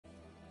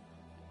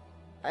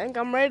I think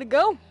I'm ready to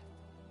go.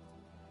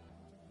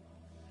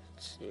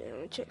 Let's see,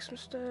 let me check some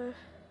stuff.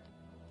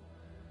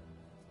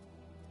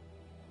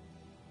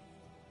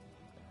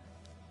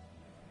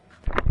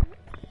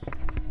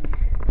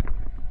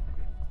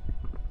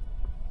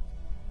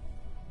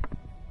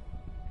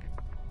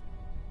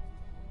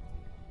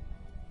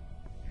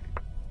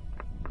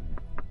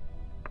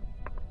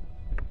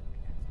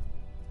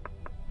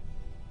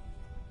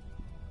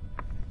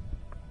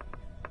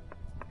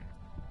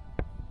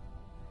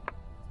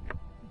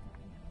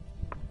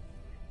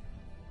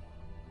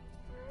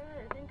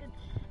 I think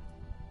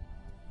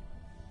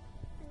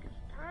it's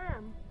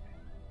time.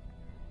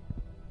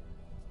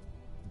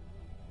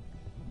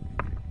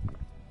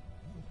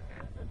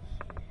 Let's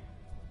see.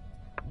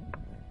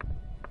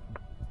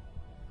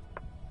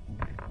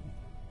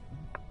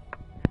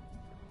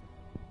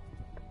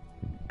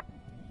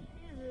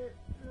 Is it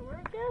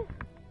working?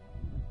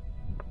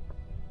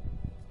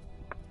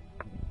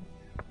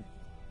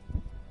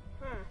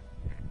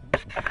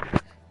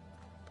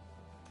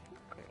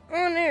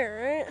 On there,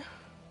 right?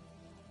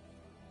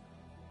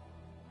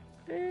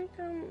 I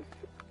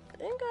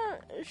think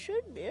it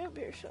should be up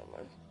here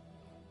somewhere.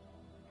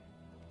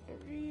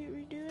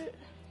 Redo it?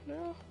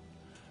 No?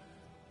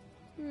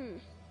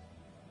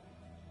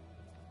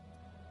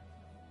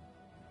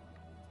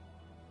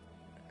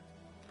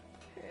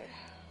 Okay.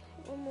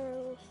 One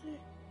more, we'll see.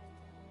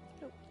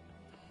 Nope.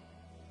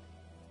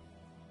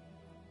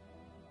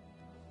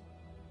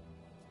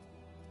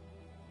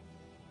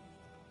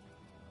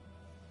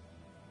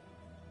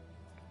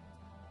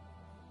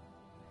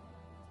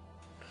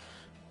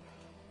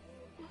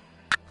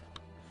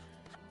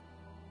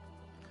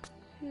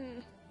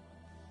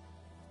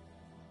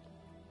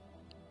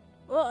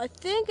 Well, I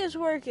think it's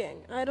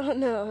working. I don't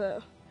know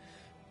though.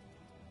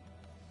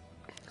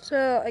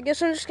 So I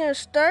guess I'm just gonna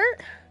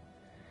start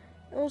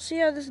and we'll see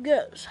how this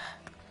goes.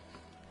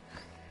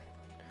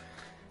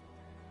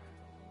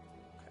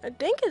 I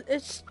think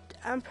it's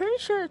I'm pretty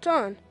sure it's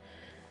on.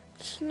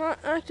 It's not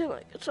acting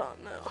like it's on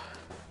though.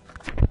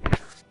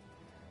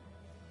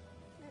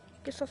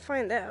 Guess I'll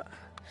find out.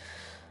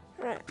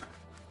 Alright.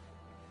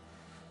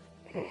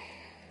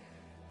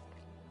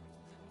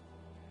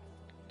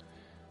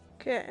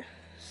 Okay,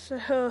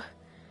 so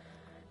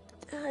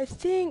I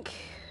think,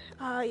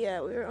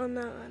 yeah, we were on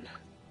that one.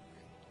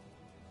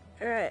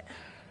 Alright.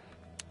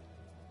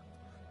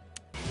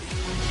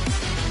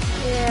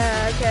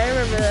 Yeah, okay, I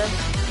remember this.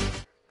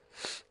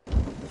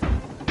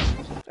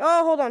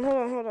 Oh, hold on.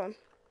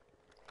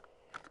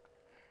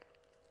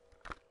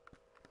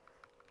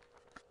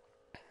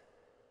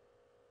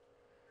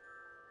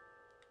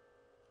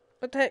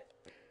 What the heck?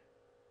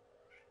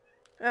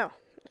 Oh,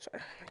 that's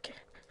right. Okay.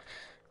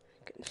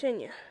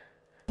 Continue.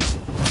 Come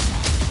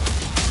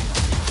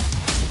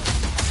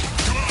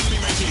on, me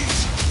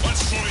mateys.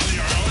 Let's find the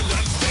island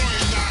and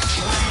find that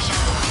treasure.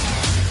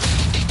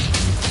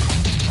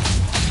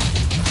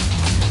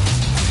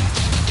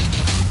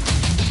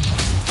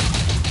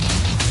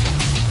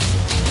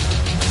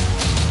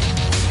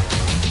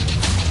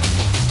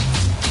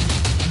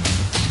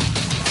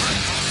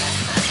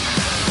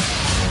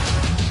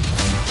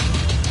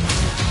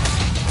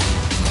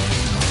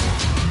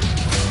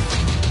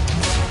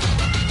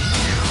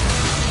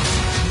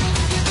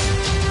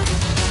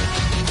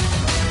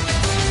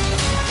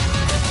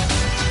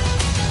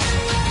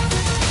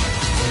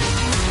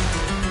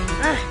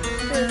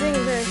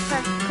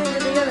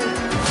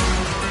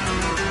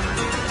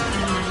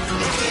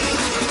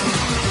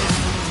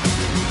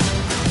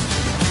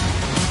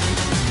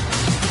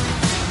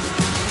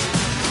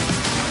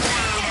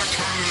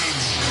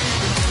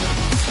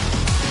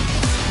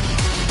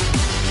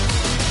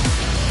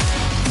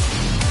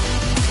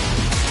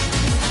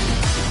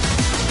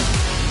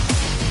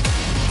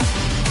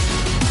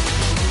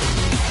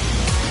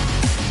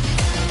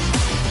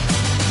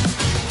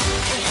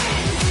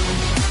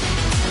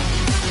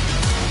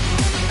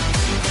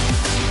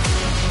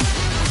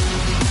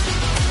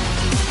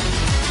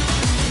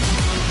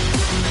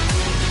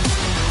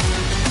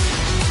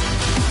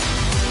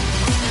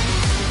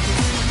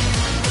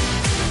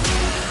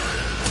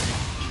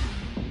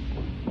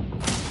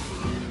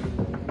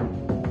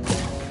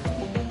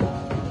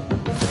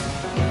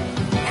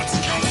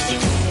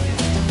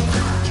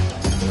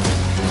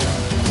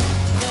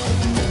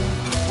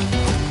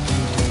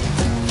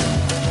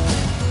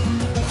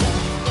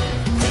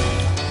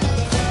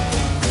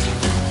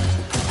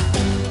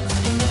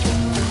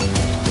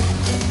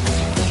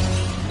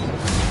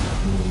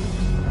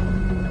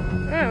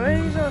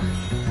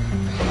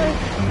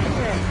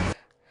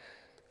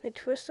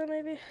 Twister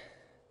maybe?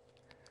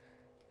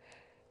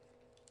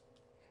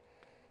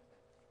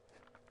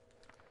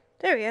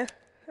 There we go.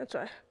 That's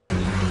why.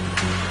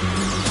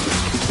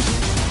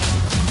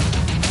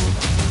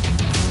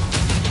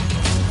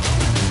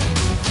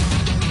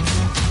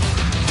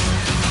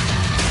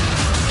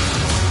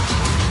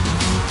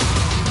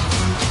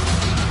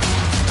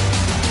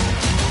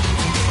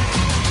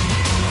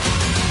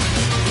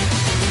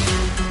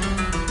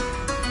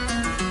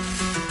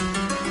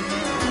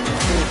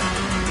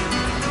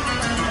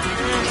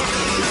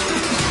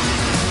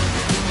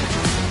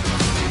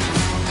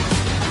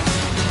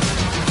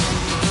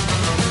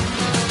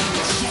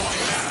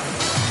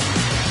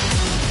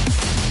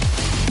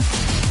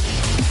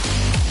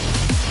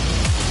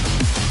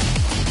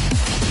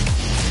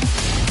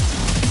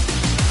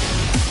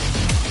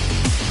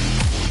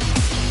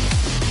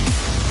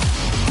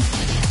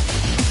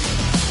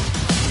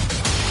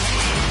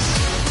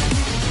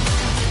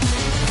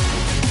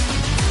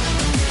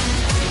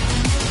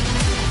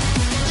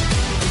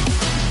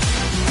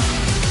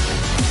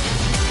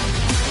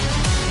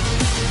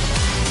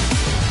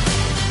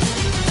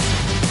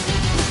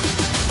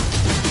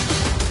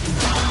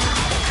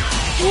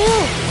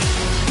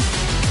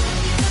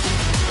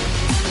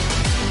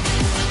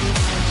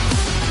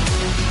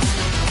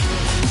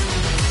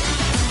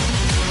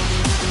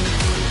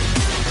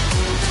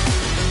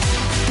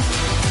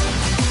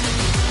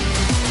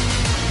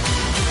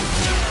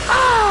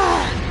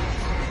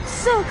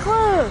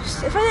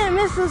 this. If I didn't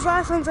miss those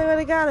last ones, I would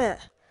have got it.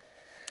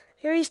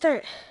 Here,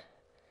 restart.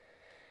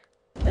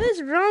 What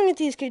is wrong with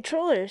these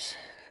controllers?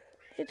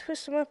 I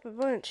twist them up a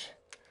bunch.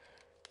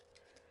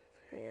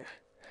 There we go.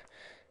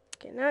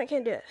 Okay, now I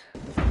can't do it.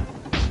 Come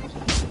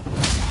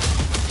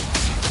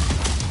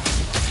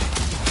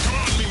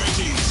on, me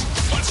mateys.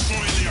 Let's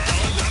find the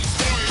island and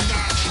find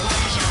that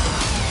treasure.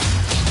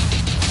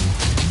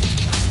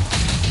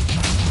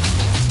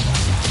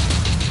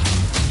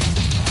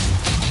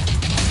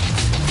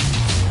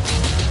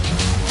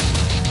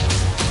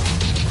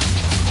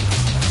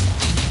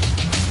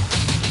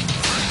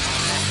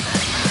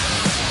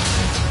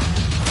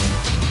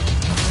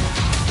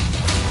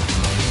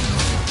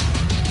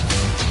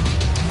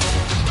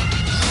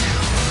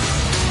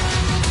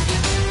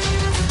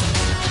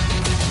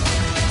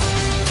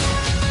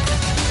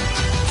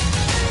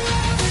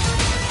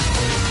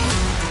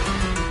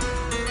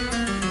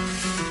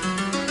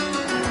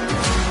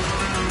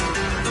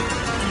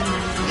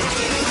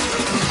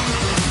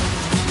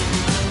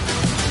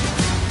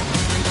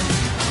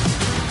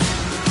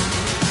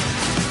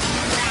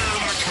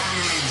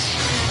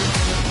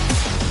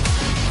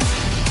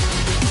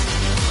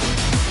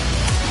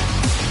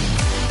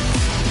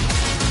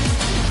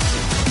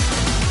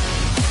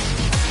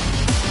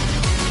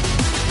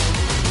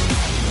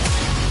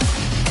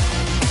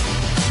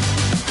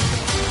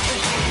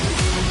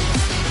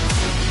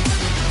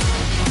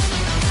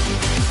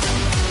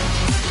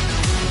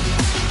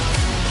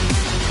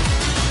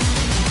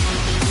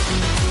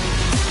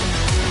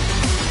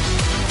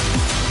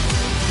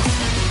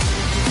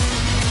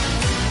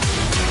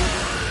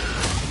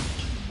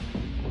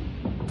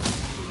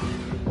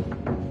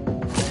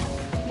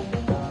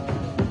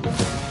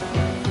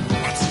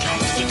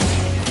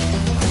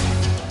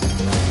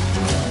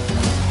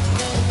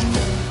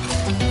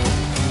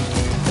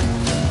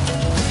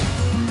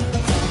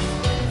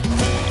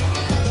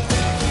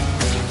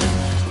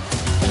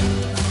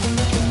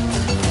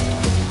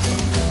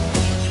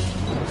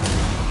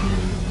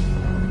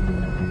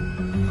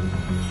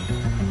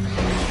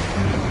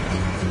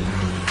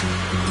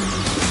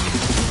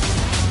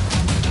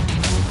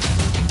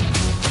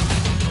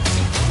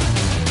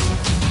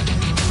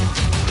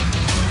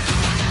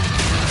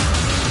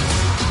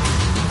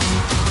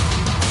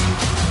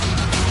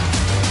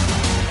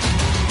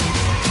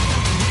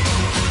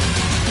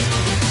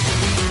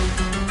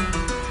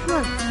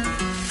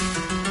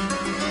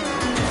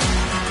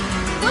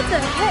 What the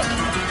heck?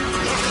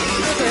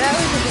 Okay, that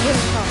was a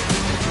beginning call.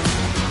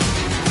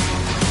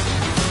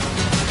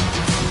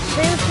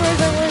 Same score as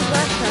I was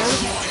last time.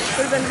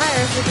 Would have been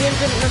higher if the game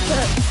didn't mess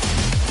up.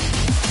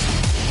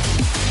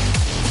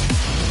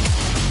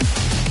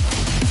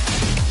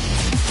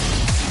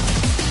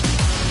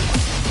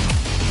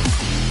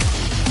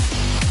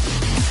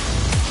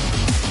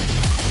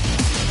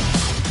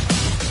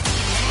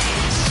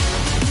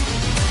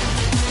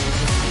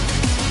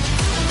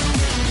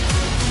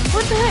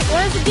 What the heck?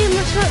 Why is the game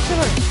messed up so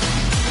much?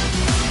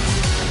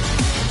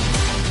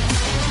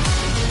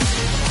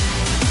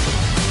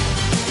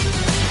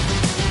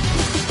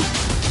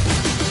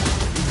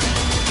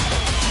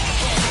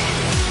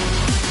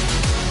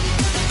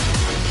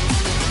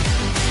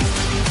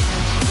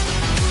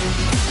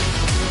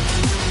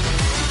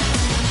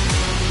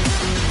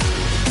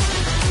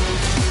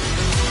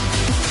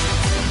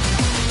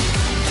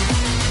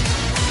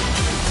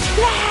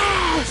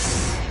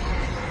 Yes!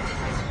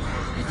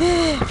 I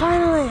did,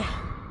 finally!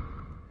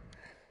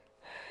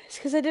 It's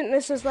because I didn't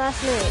miss this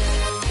last minute.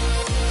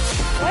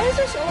 Why is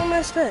this all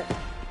messed up?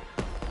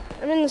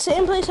 I'm in the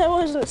same place I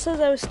was and it says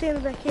I was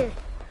standing back here.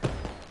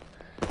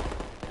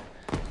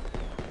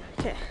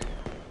 Okay.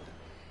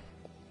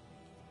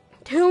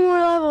 2 more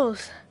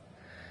levels.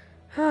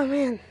 Oh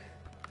man.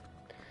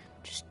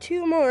 Just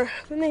 2 more.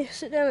 Let me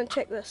sit down and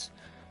check this.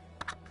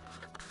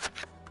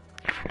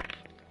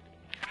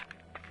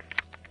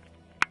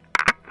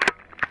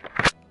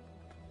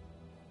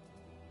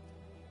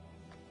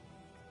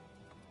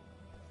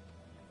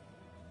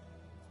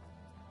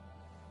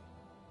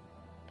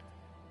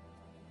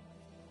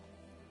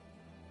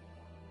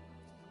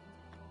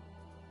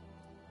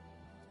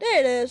 There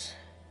it is.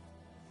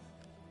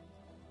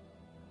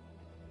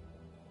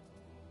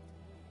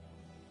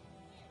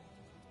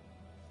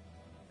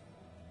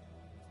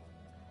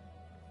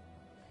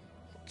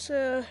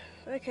 So,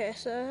 okay,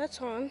 so that's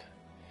on.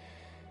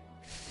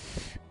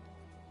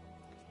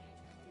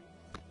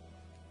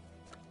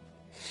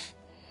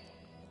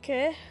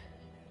 Okay.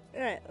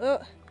 Alright,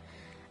 well,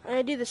 I'm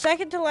gonna do the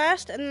second to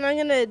last, and then I'm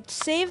gonna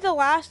save the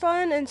last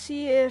one and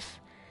see if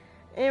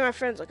any of my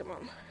friends will come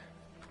on.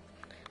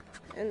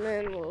 And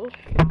then we'll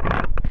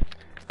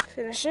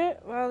finish it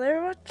while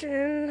they're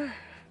watching.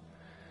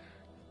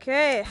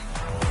 Okay.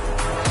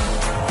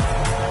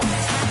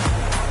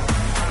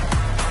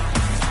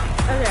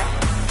 Okay.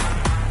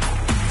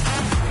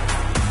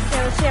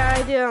 Okay, let's see how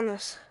I do on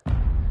this.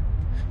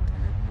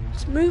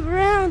 Let's move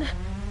around.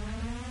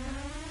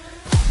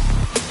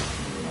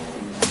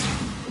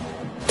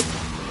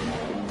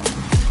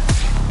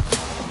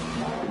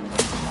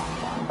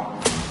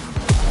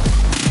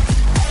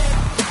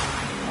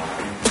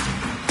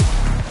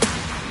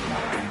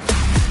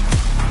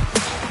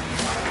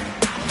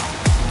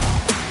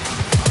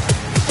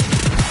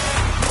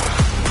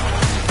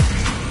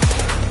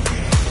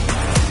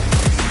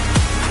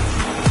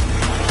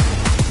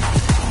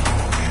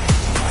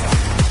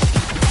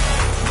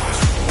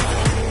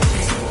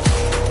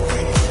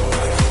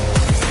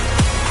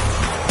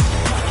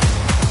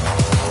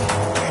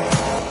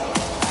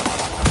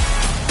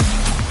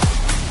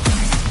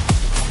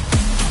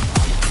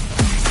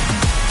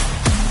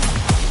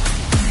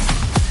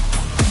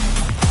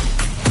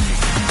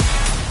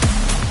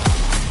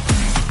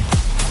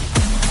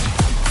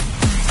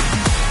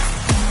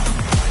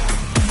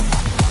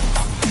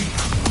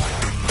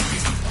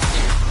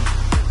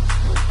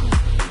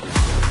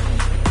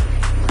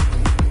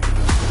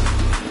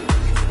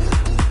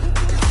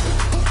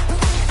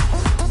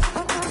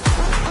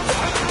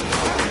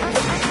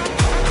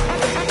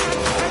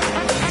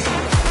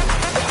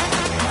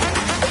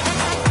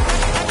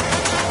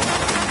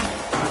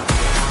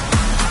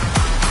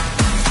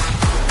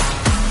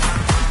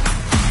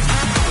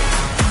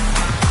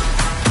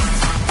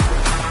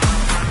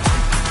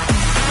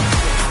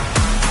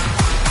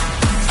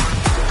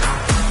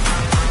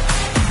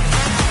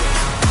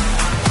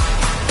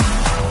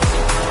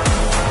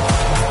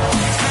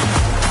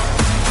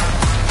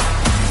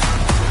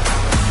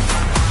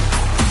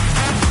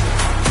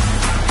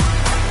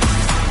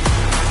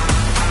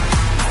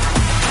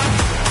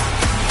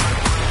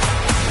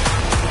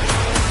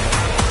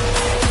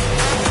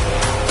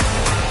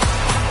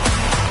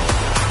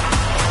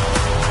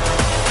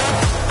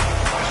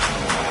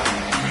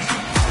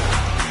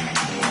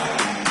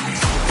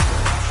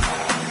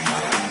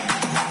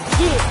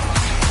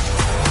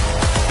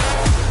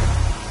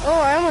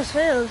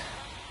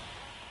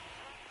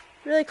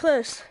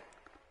 close.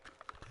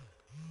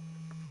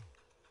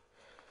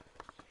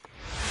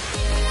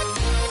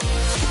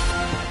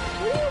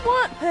 What do you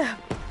want, Pep?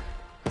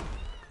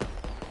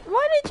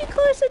 Why did you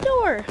close the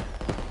door?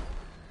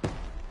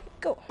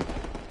 Go.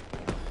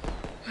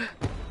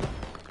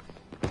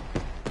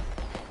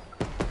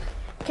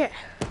 Okay.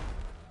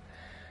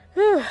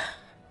 Whew.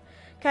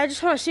 Okay, I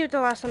just want to see what the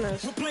last one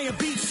is. We're playing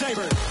Beat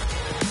Saber.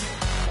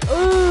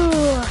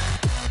 Ooh.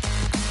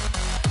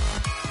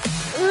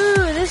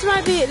 Ooh, this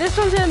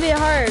one's gonna be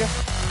hard.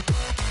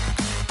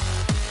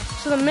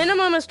 So the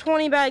minimum is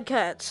 20 bad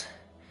cuts.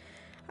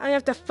 I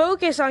have to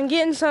focus on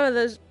getting some of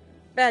those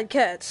bad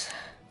cuts.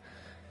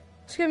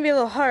 It's gonna be a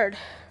little hard.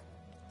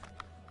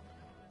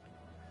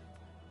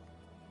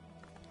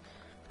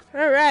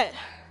 All right.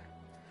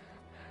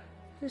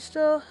 You're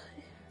still...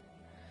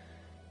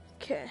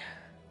 Okay.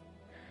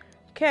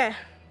 Okay.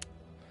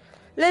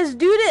 Let's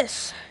do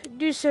this.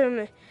 Do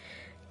some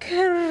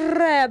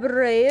crab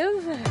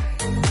rave.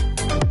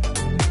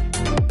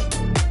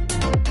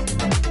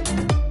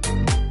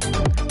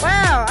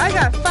 Wow, I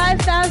got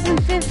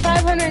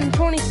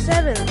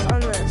 5,527 on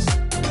this.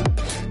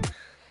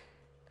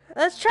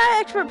 Let's try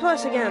Expert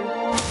Plus again.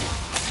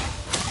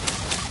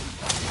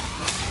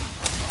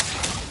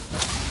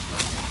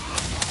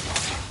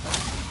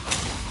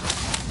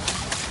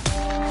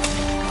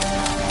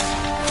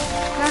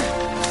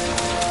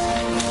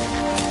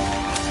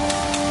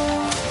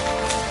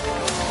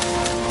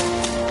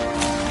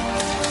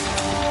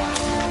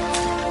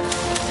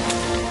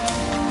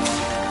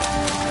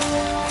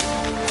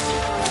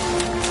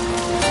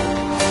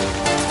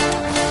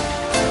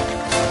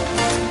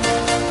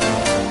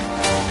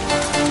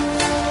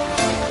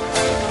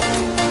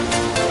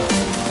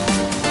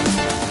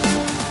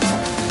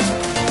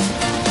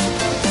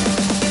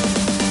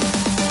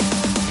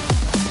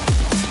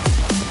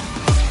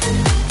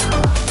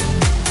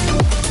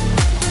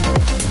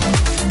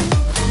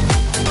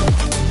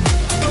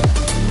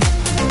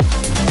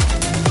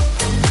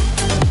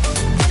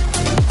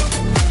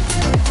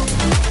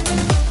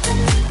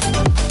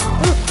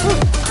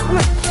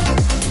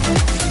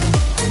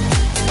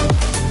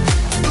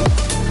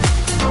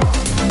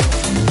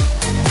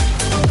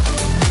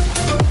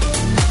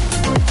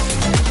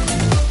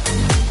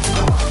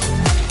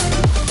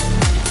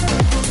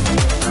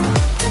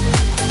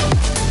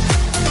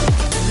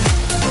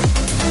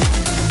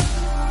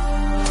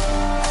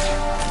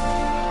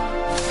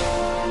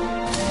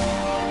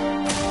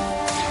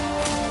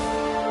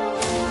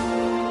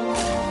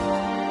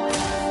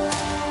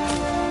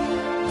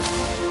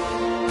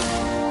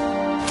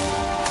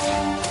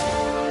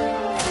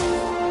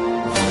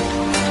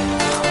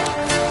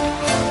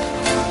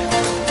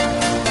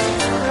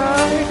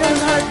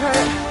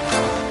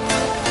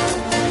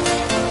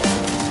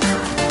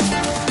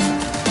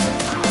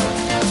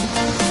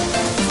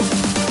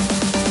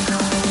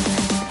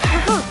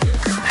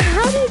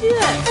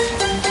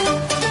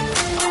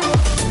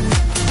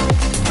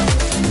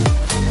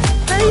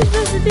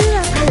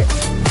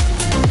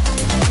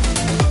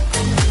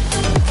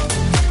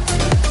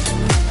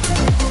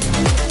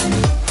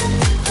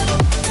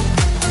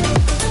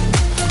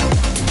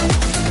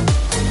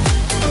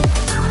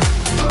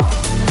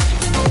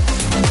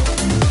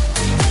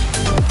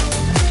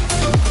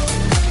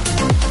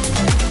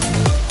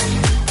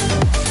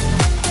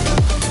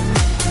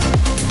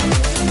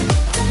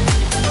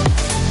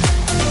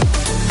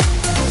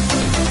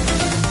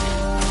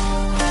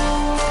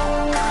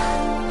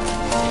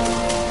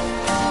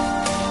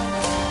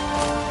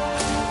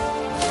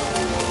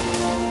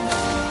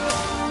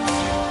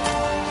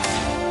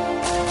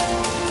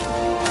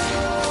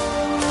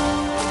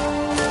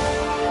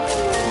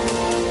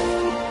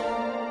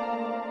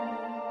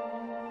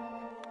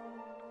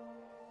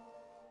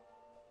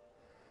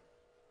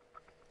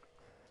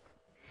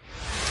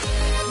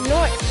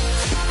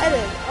 That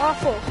is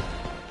awful.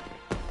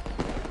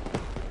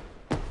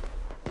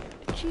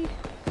 Gee.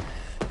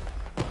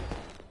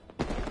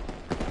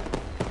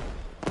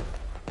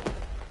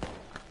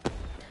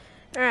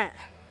 All right.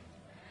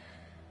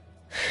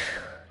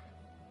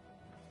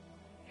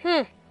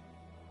 Looks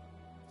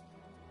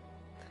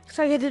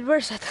like I did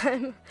worse that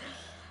time.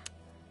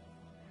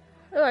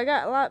 Oh, I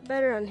got a lot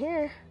better on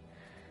here.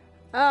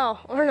 Oh,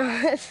 or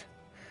not.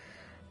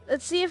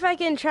 Let's see if I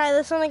can try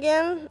this one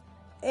again.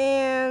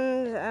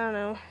 And, I don't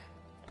know.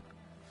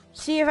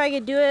 See if I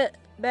could do it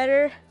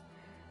better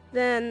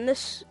than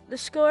this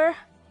score.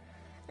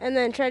 And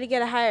then try to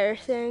get a higher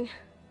thing.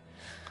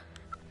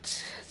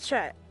 Let's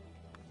try it.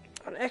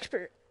 On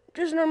expert.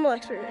 Just normal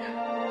expert.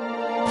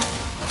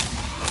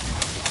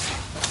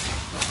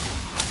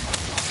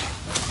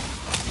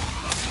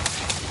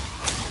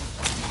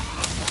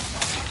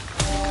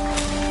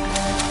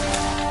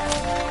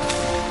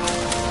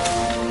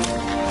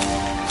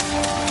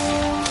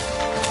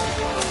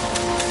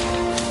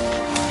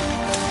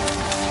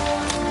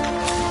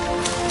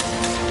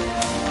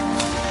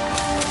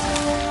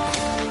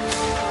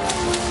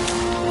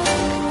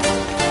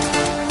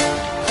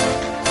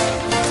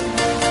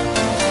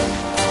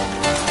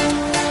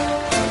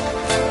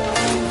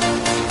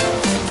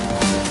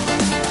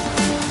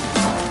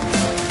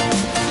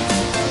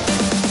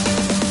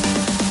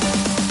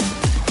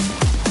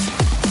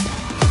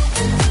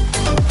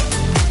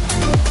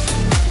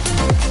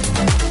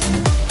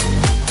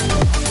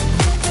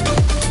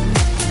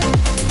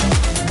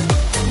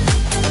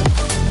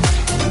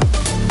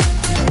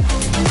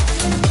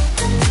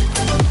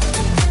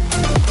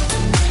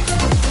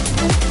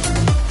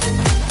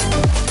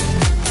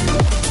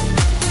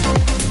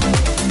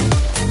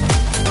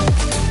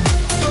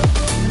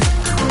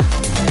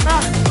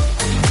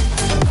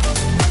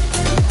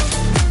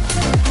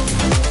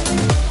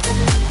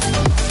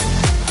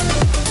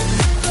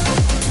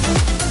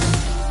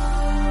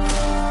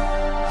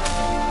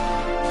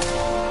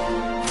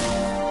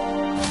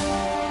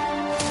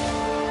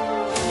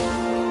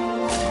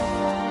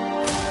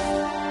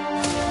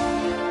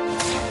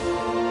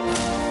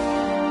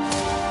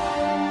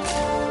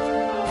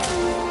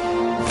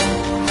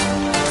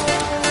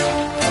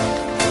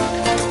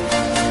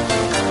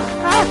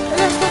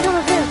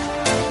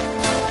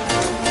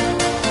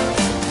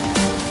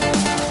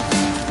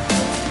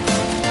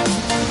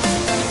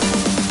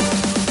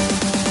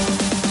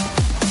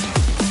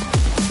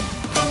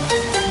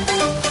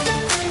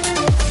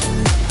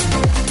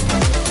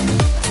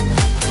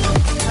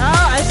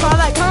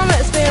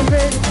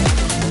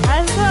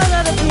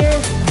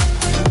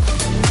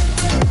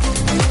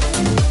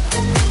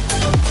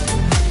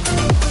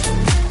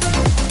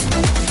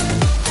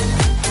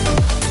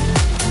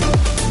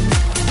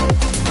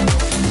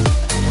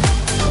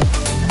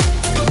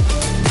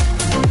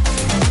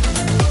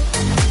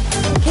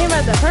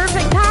 at the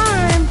perfect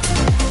time.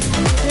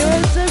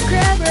 Doing some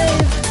crab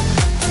rave.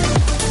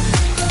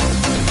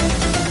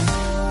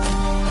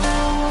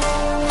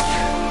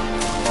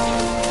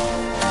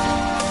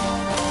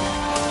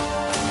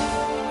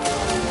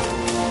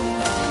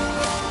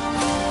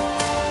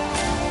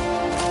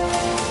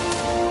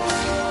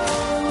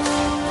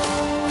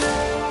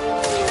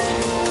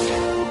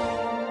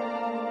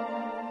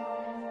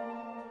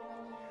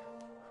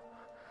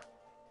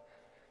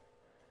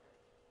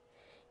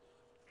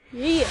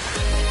 Yeah.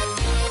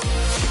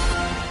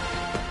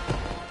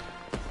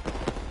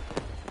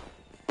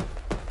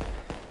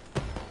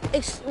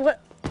 What?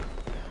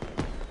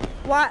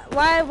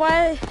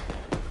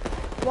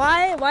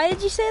 Why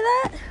did you say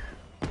that?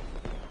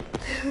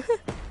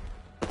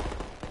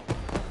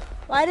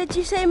 Why did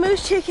you say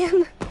moose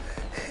chicken?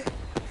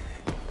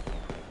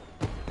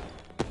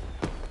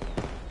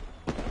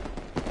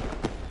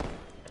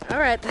 All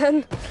right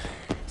then.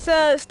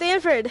 So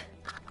Stanford,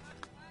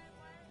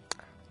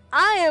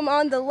 I am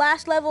on the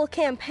last level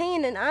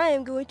campaign, and I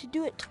am going to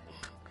do it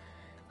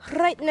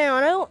right now.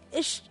 And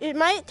it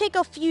might take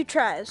a few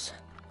tries.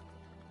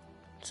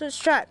 So let's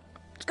try it.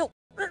 Let's go.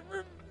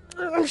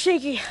 I'm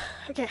shaky.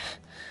 Okay.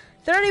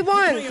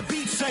 31.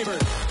 Saber.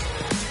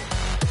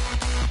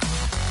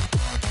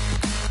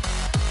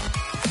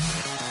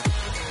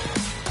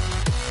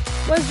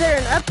 Was there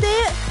an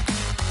update?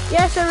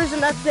 Yes, there was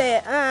an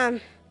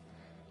update.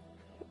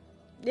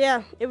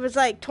 Yeah, it was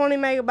like 20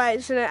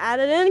 megabytes, and it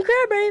added in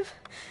Crab Rave.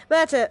 But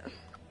that's it.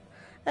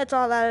 That's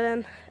all that added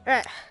in. All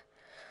right.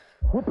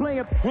 We're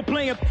playing.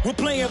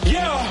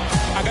 Yeah,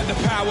 I got the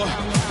power.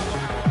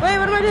 Wait,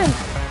 what am I doing?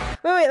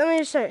 Wait, let me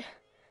just start.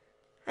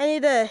 I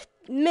need to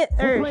get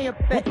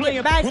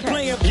bad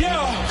cuts. Yeah,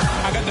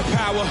 I got the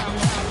power.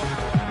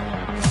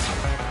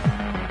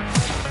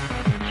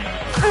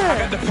 I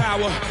got the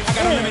power. I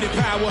got unlimited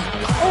power.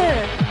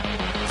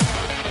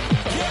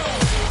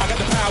 I got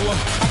the power.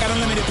 I got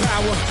unlimited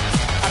power.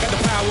 I got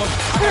the power.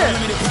 I got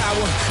unlimited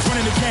power.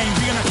 Running the game,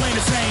 we are not playing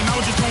the same. I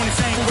was just going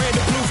insane. From red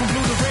to blue, from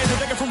blue to red, to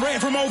take it from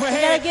red from overhead.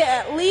 I gotta get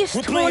at least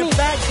 20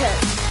 bad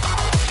cuts.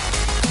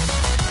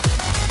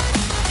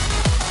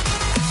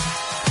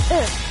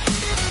 There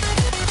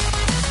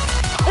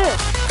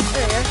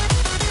you go.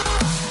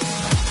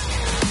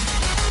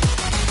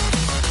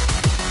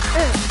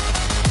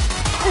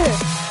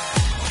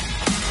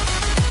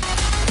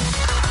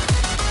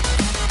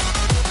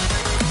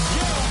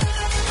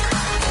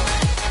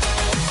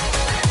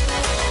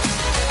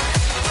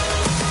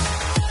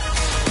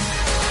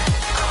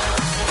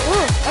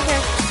 Okay.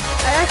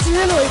 I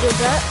accidentally did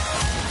that.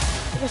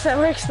 I guess that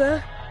works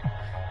though.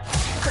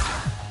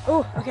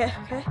 Oh, okay.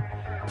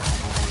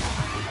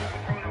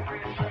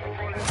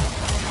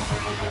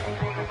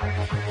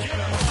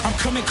 I'm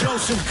coming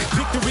closer,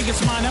 victory is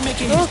mine. I'm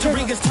making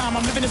history, it's time.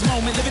 I'm living this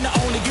moment, living the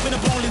only, giving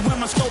up only when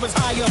my score is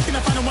higher. You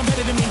cannot find no one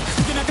better than me.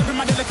 You cannot cover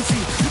my delicacy.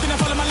 You cannot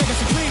follow my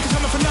legacy, please. Cause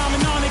I'm a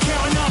phenomenon and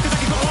carrying on. Cause I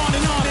can go on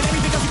and on. And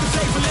anything else you can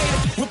say for later.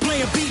 We're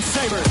playing Beat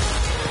Saber.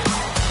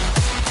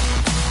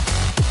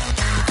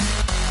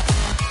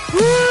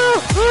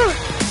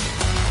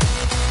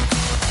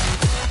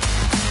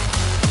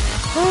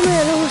 Oh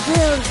man, it was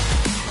down.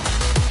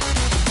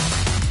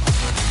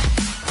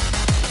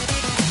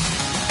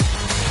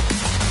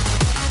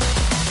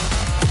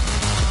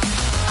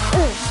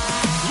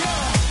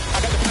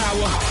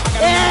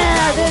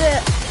 Yeah, I did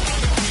it.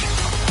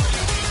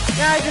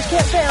 Now I just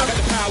can't fail. I got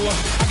the power.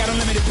 I got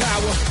unlimited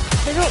power.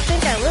 I don't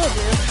think I will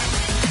do.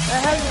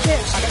 I have the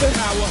chance. I got the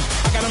power.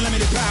 I got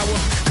unlimited power.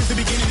 Since the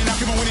beginning, and I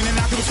keep on winning,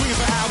 and I keep on swinging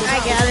for hours. I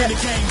got it.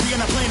 We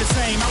are not playing the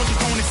same. I was just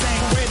going insane.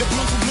 From red to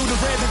blue, from blue to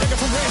red, to take it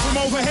from red from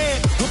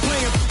overhead. We're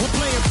playing.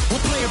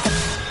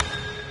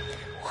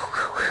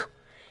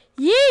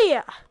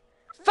 Yeah!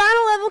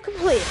 Final level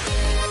complete.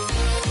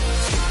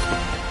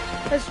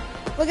 Let's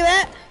look at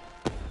that.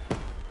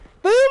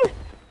 Boom!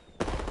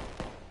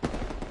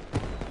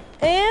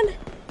 And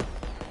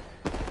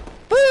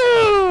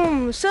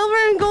boom! Silver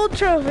and gold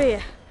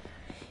trophy.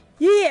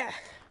 Yeah!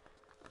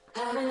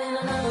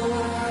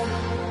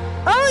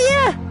 Oh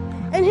yeah!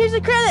 And here's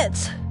the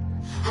credits.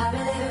 Yeah.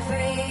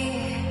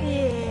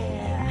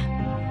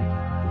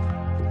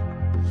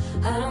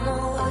 I don't know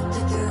what to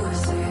do or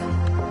say,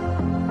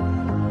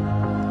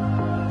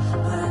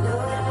 but I know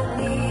what I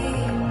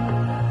need.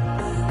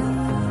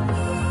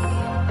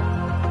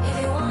 If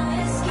you wanna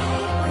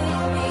escape with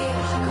me,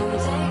 come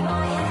take my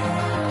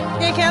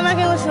hand. Yeah, okay, I'm not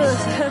gonna listen to this.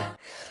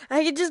 I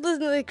can just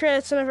listen to the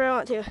credits whenever I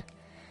want to.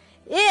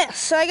 Yeah,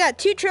 so I got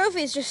 2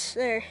 trophies just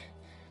there.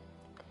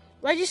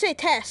 Why'd you say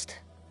test?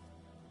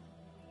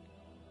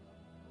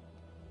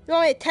 You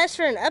want me to test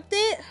for an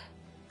update?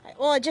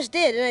 Well, I just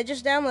did, and I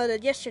just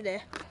downloaded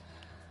yesterday.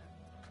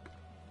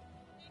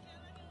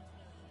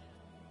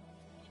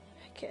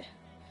 Okay.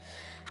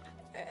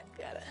 Alright,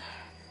 got it.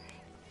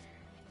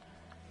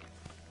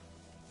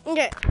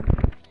 Okay.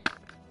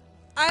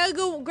 I'll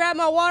go grab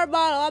my water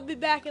bottle. I'll be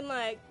back in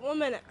like 1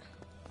 minute.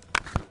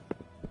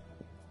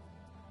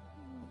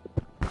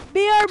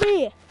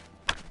 BRB.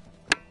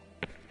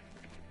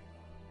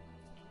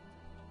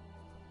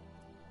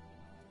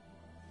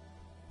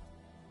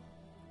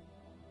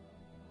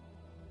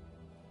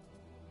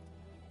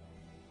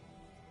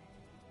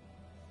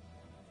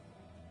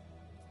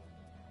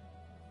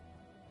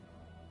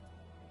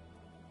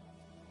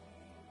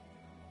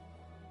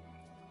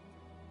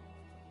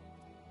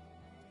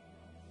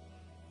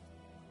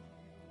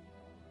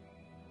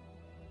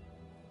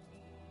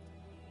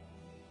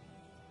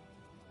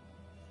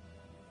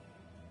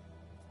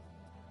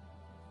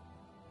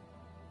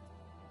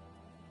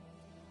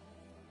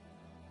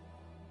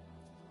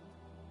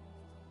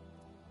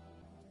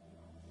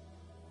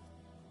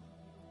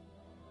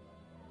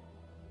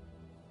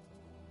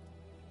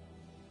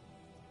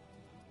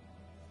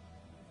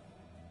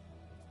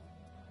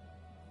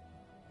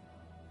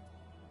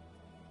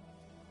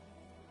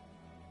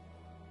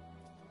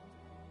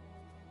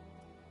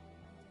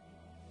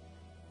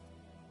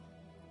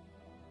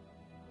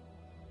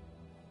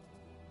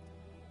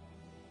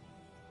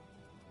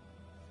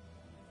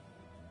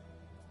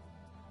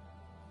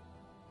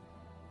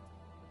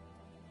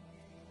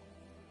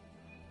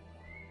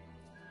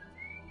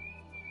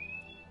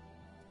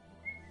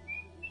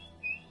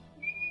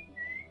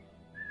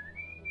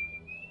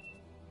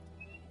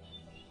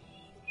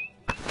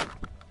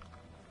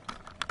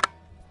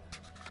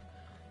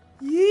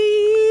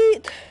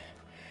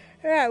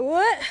 Alright,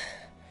 what?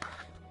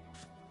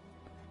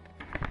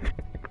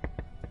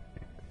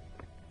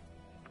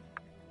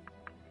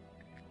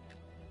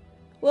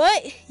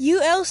 What?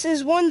 You else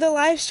has won the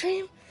live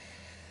stream?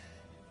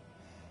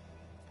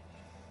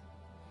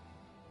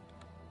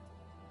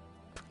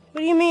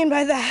 What do you mean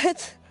by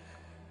that?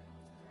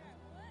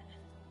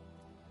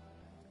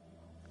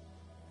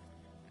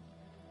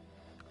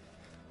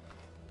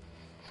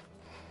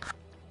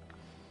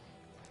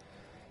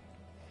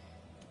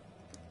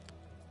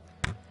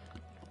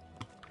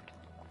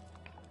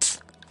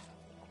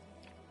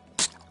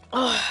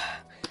 Oh.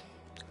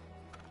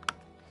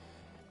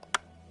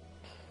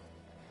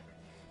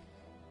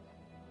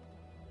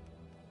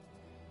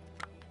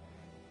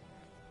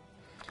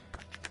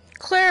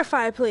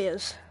 Clarify,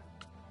 please.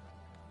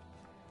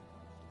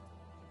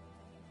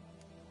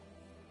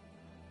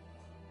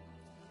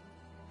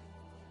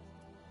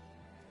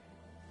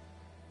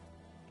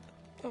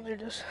 Oh, there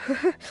it is.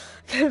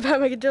 Gotta buy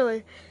my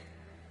controller.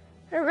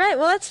 All right.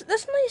 Well, that's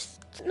nice.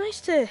 It's nice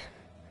to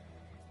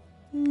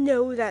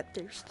know that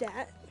there's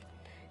that.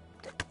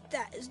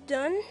 That is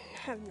done. I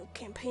have no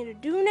campaign to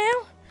do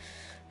now.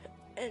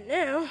 And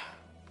now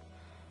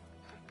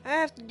I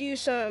have to do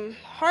some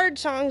hard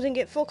songs and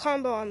get full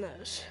combo on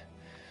those.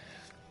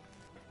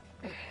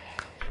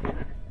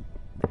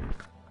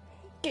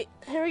 Okay,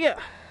 here we go.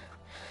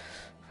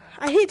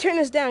 I need to turn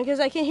this down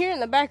because I can hear it in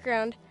the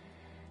background.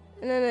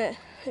 And then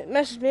it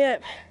messes me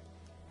up.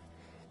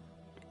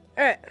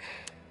 Alright.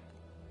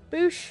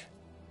 Boosh.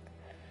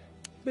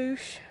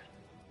 Boosh.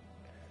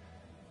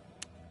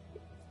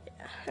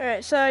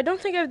 Alright, so I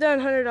don't think I've done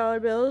 $100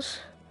 bills.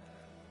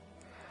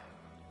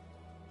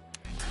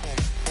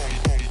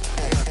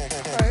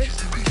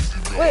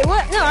 Wait,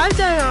 what? No, I've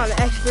done it on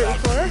expert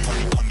before.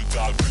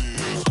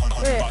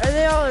 Wait, are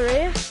they all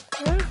erased?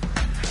 Huh?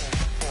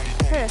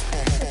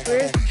 That's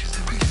weird.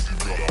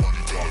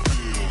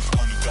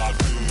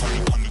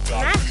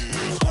 Max?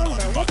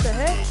 What the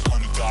heck?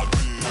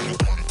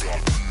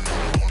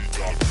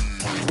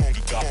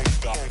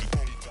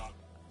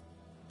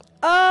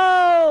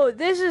 Oh,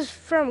 this is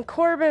from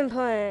Corbin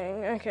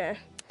playing. Okay.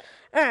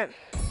 Alright.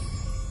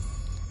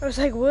 I was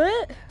like,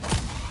 what?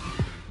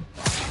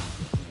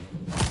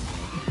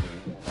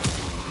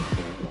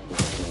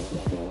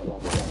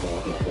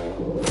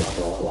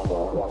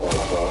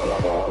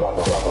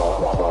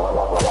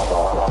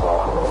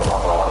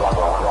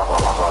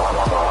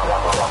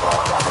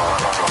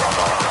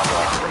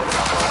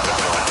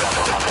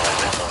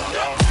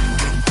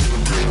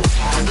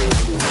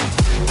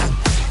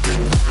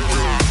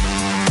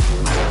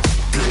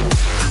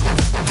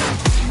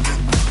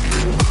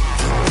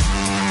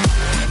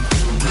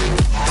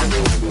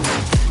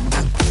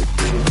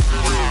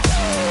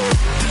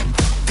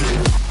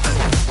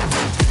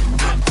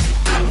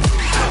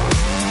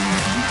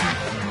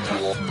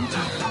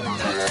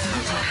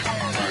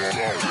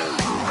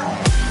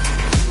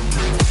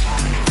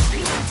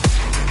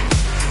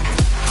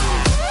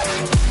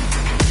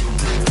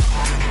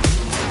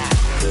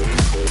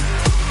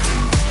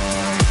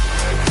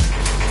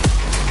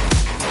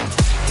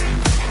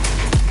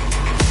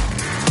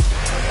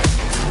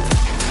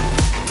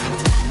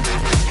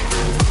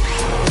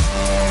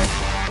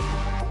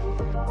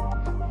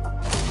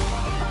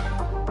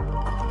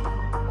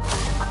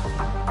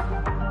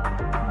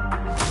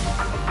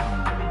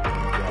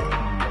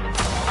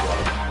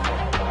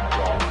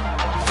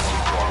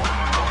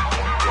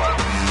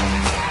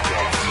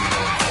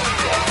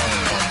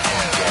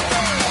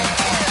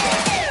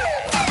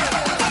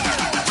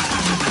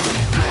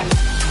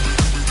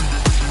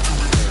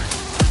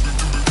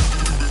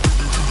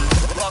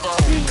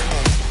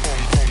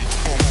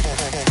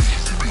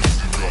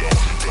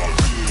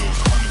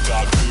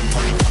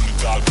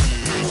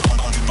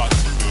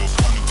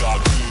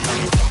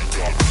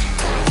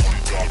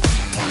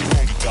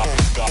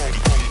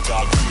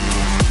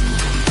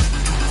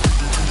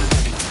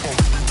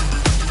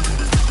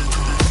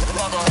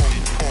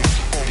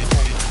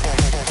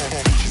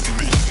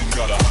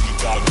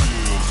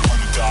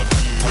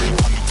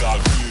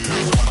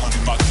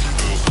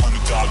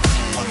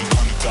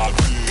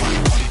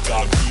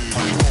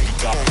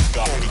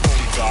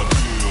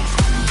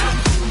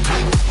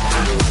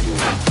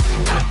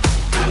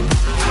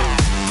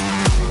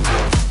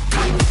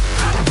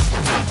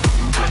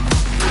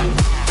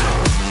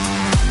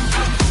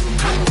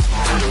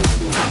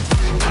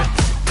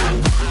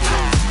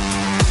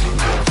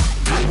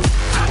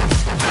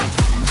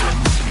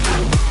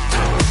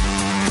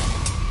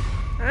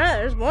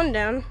 One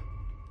down.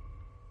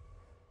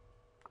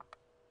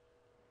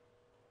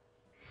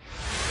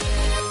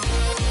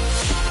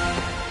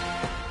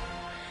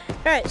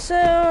 Alright,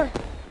 so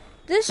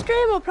this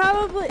stream will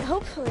probably,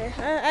 hopefully,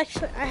 I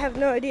have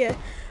no idea,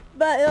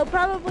 but it'll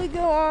probably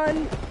go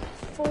on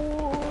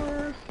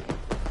for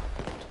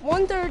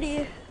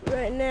 1:30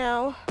 right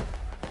now,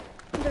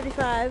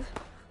 1:35,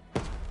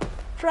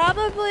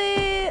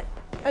 probably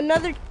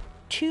another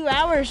 2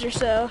 hours or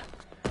so.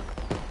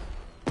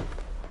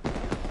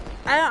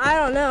 I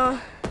don't know,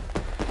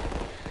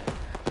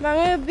 but I'm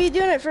gonna be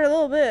doing it for a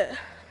little bit.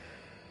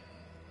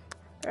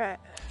 Alright.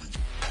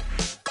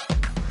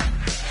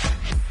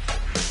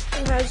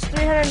 It has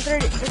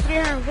 330 or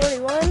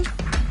 341.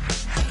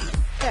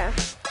 Yeah.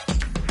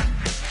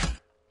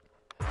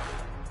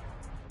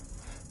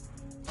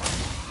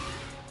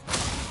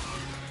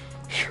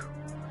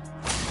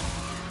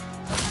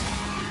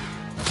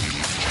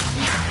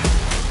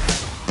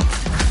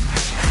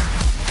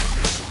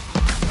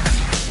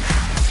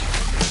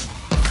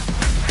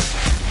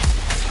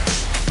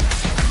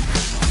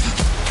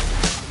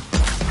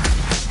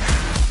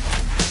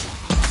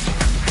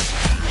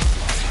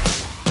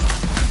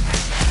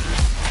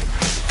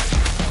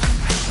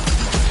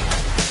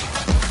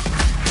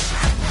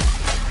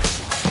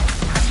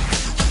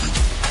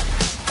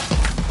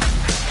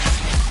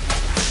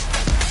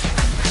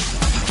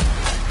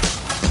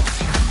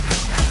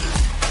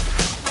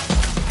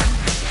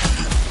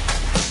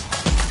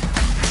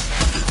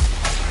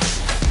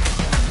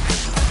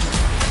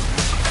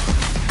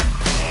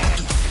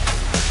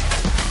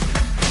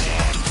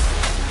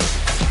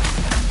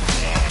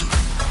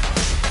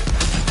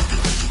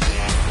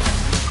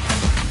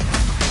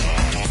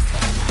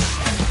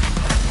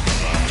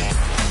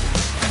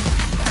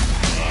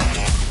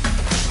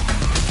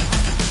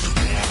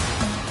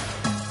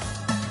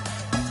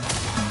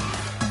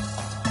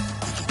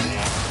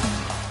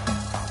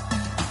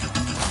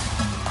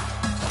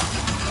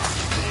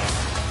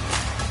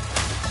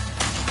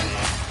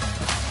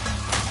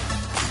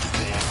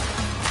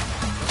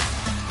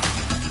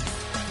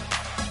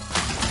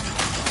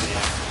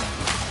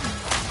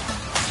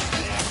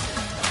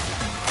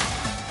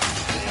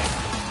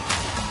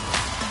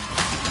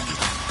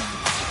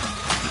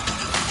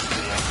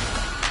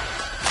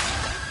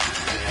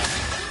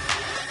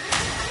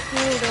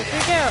 Don't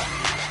freak out.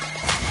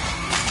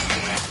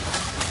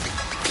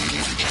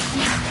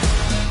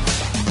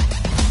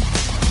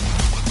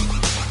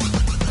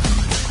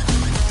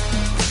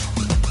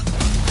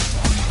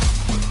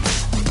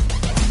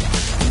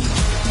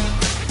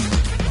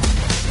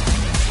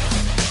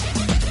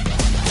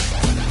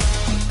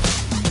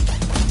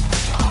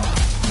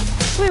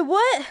 Wait,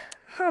 what?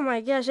 Oh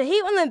my gosh, I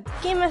hate when the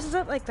game messes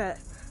up like that.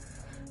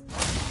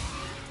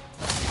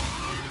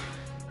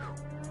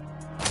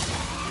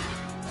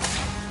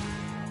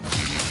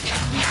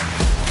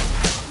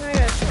 I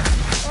gotta start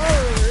all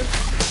over.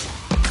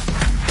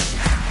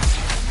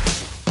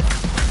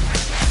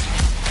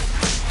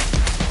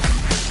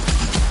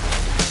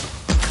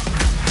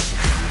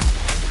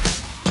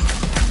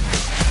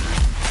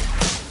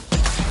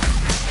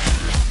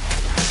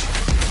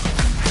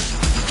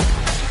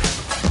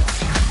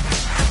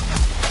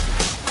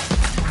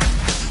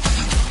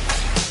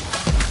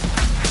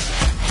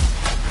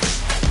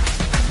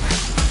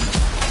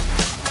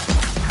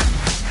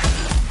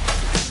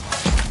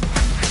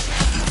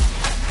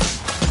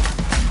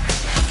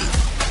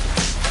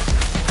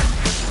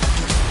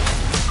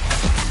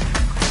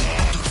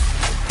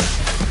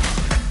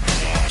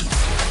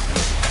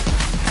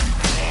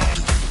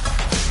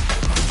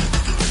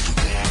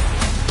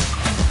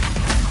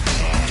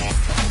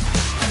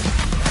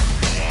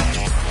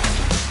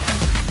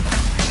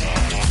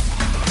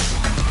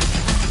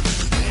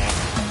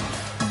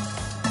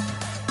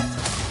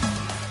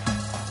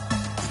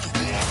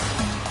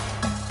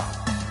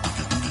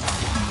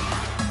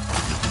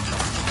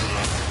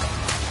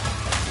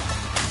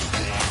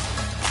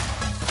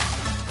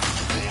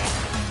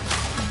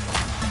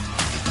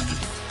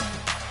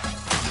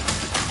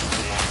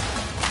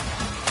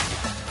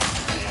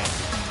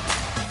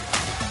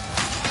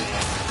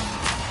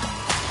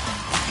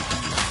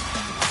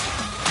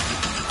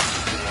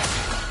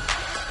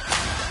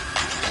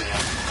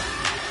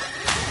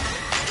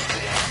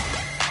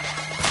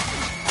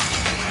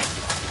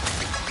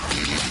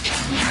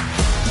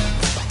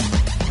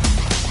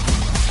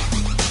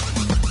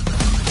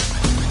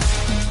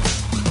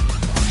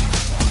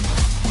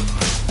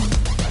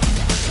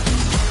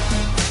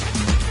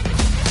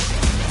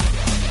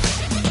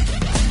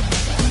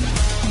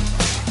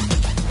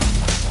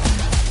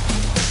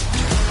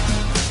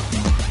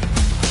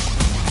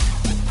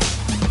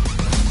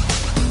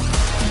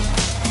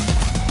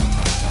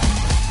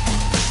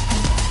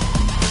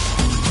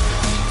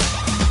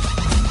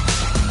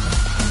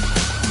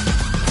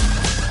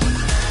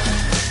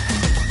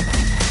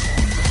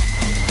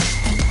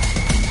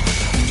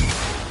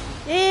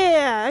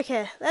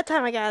 Okay, that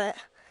time I got it.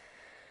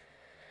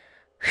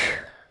 Whew.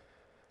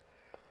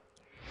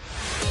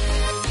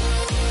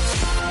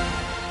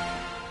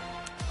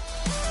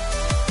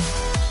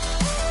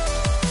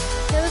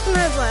 Yeah, this one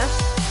has less.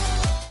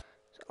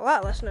 A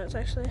lot less notes,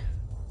 actually.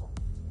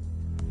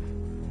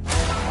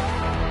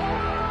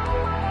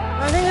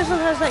 I think this one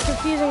has that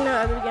confusing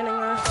note at the beginning,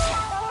 though.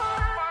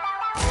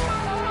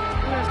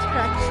 I'm gonna have to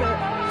practice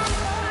it.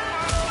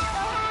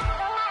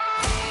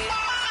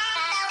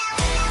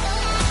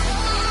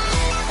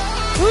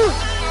 Woo!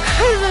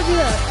 How did I do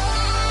that?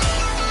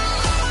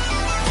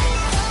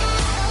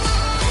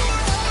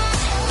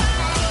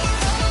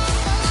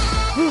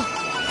 Woo!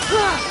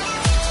 Ah!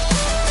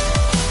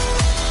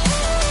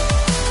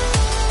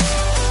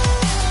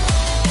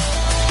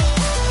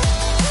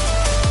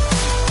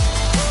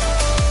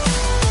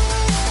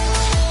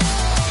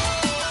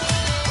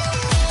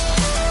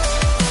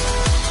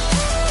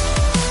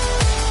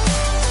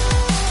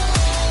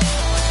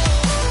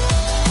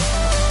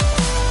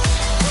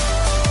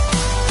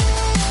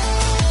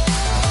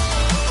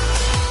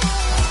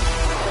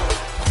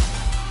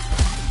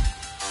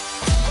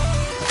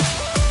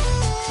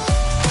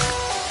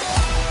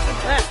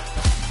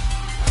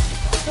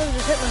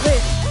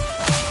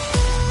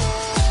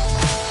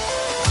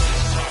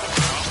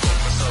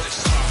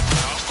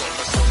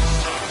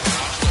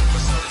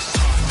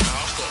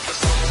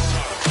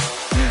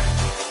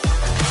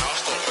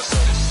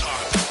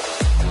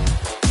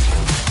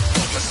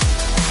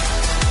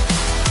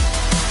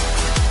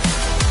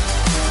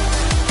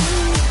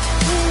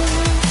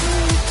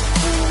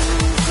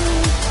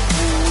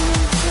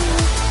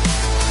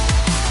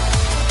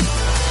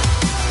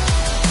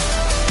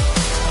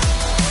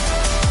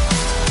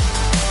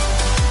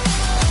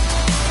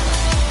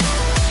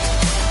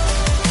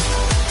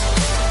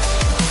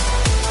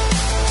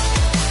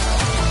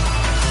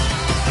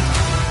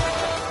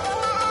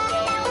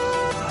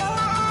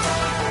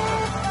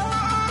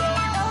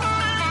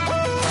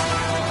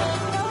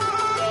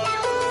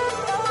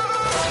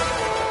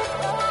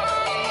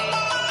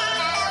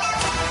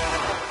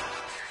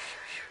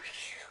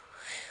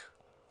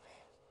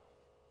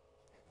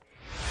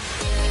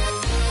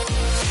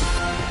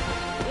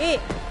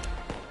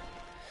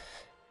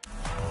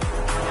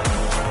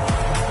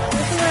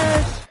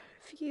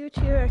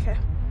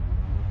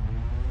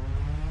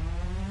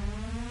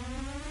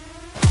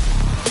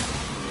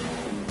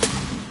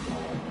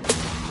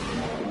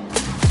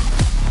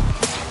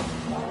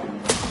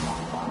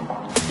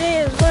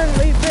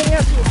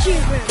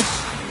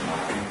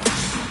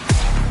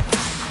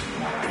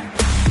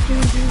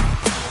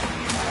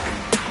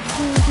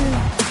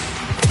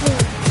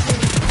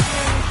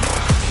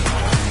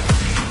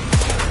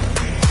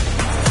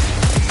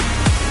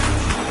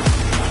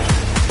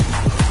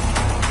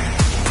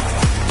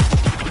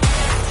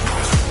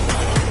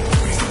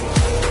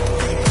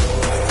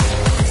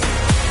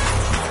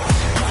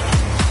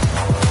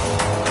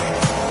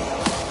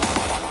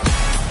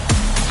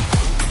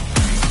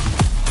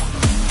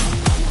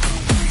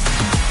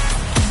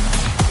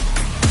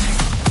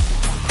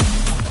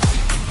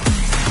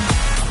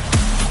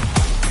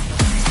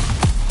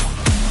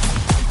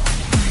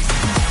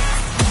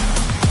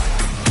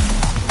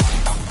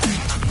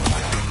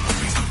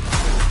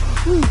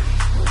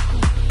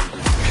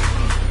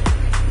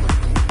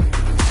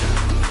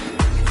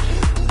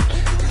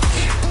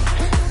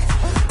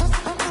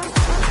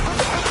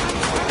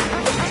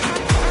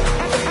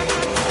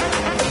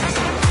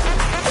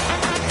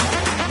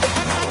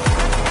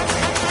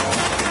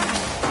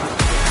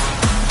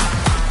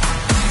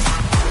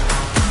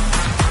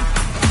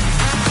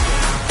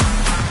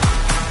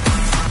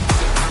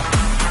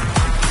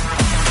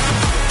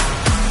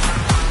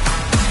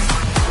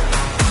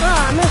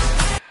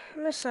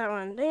 Missed that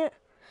one. Dang it.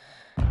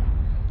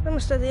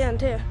 Almost at the end,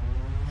 too.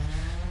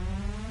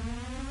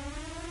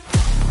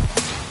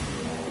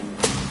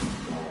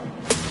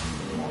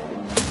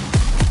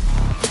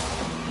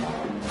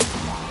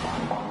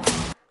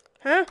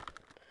 Huh?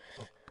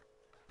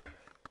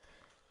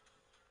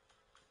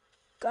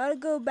 Gotta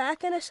go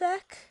back in a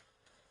sec?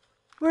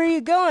 Where are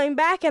you going?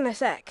 Back in a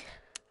sec.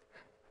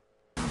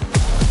 And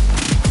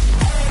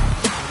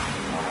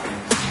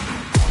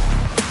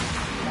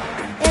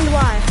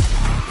why?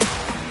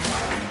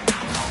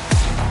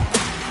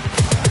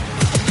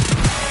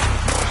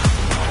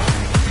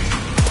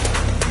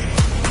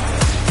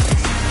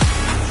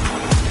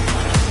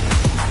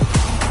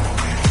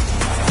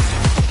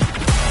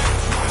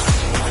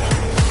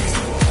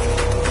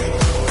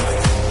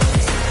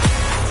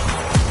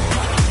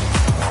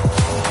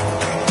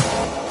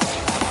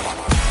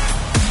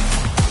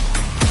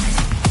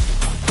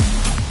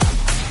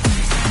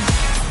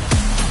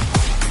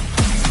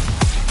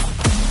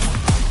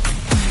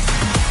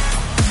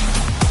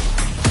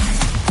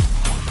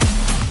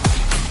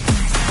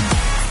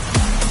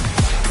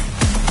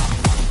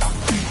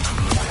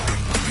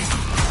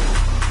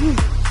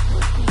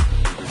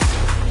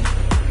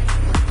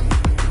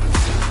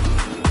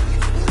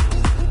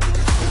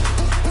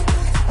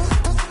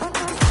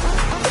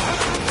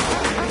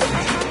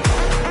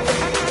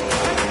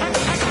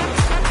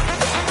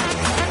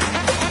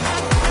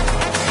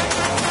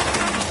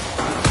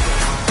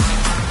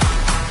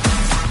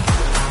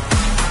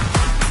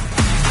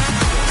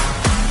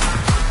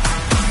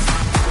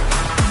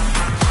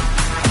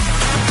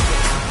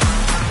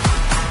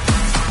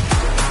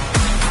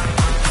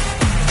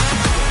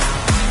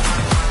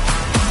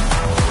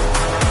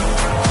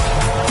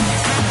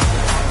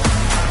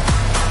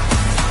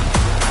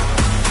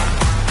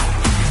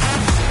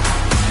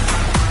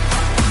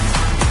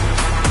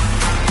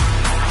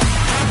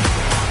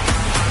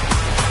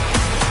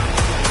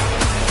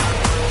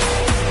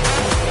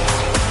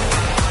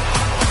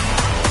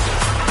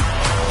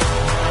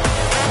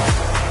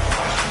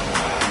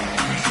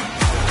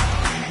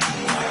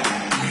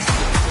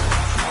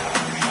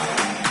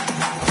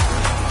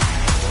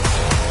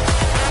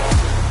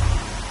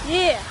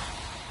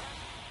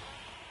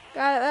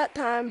 Got it that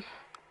time.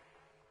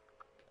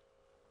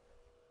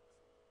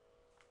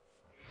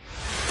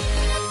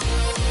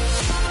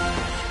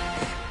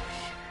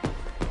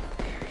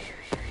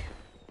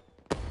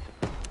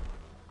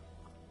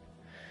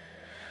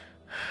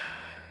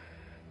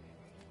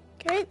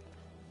 Okay.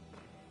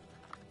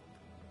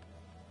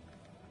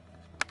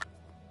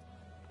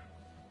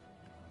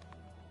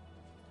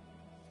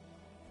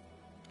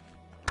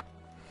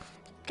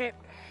 Okay.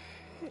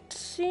 Let's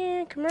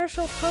see,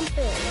 commercial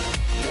pumping.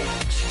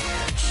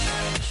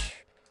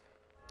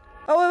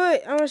 Oh,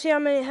 wait, I want to see how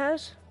many it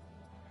has.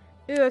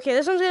 Ooh, okay,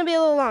 this one's going to be a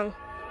little long.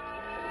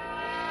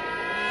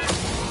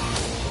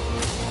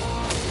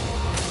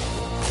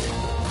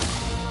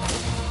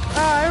 Oh,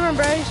 I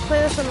remember, I used to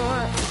play this one a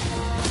lot.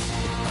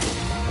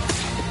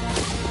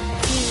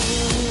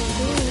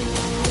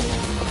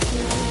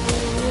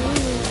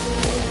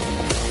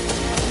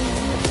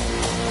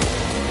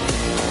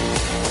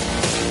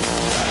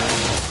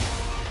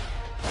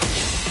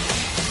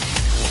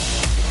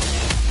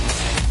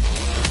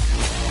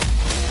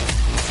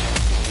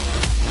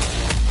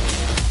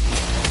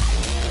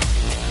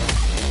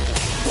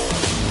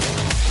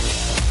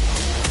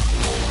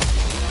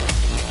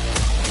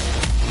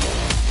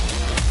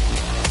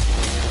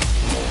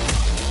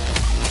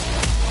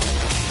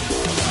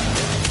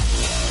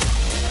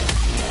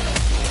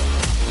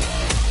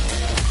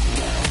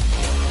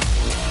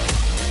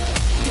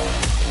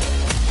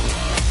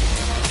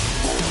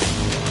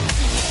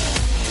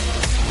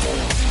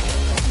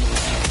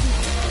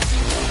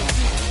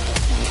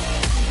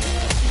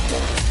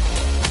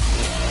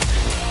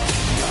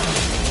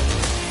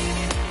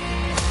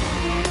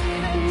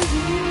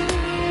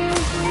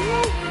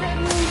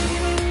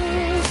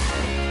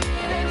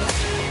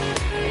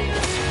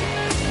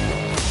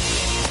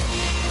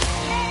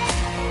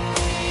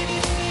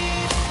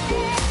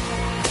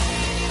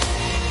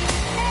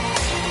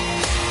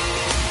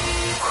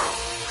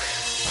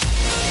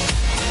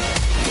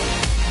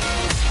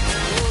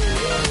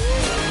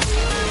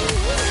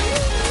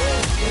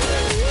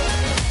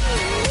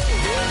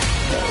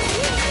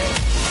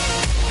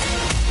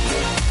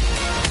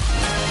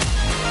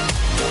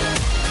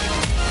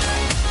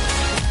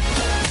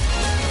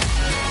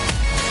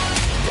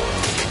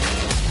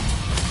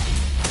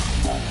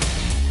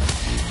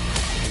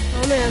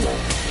 Oh man,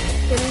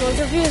 getting more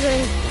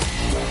confusing.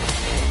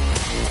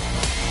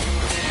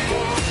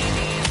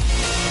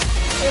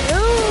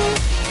 Hello,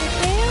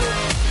 Sam?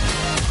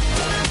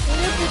 Are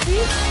you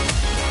confused?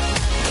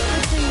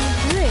 What are you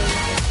doing?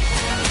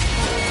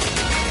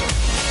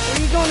 Are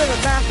you going to the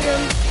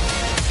bathroom?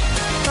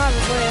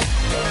 Probably.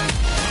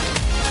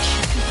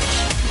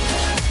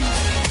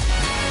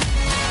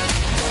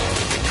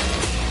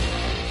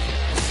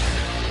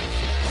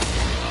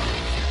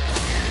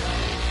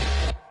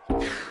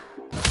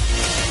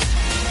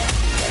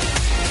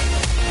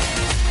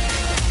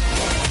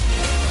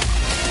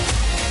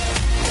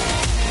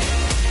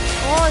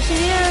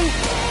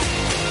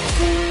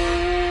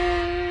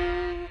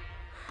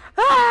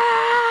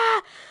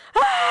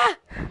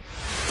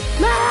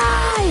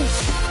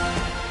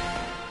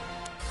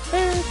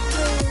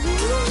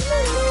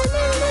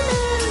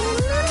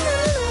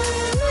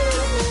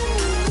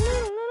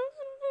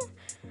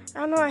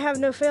 have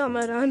no fail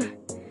mode on.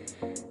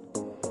 I'm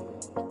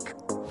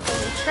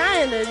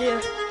trying to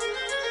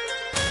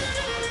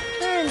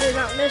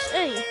not miss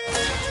any.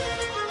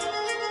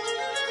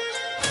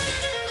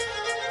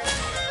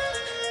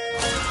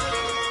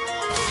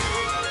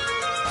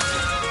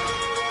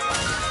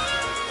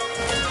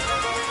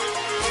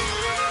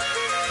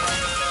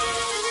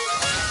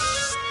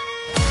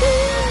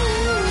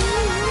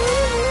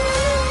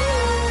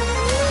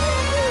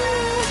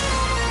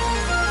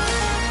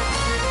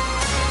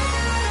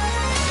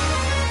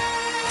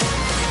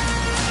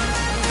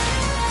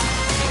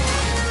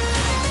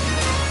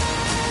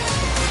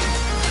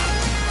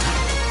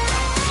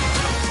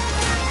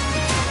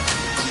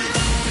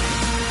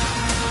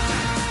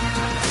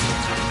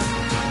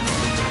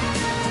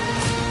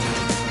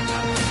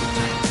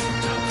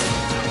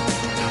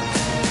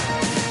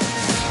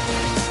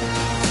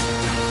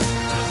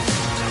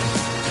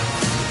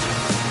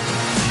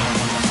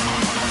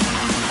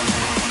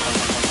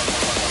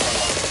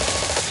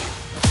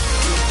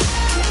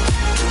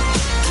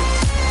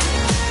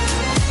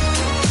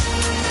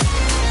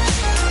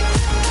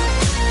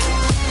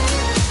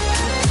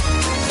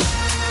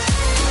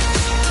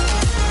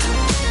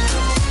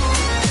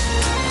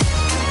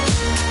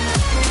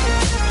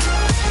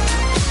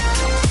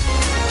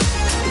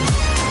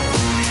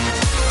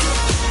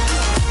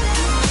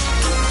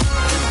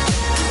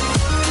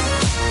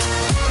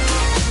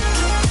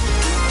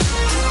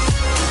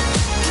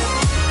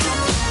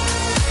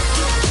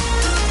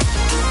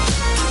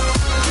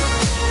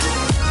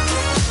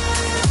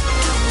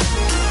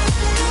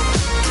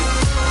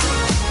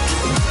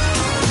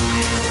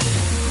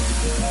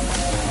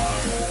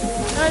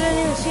 I didn't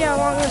even see how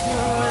long this one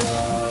was.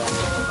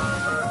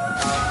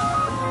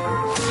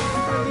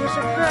 I'd be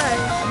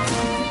surprised.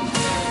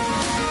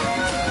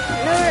 I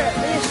know we're at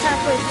least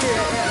halfway through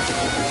right now.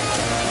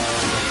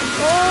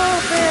 Oh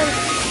man,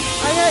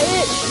 I got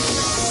itch.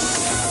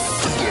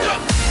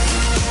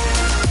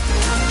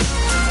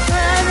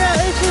 My eyebrow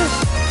itches.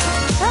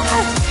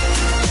 Ah!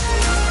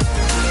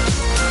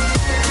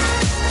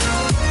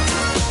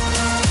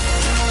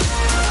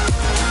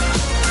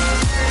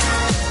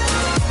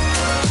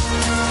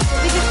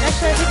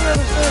 Actually, I think we're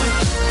almost done.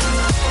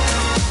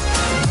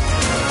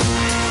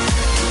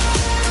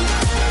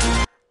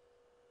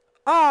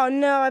 Oh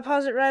no, I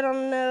paused it right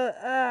on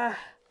the,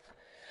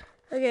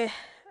 okay.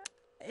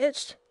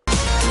 It's, oh,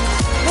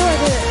 I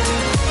did it.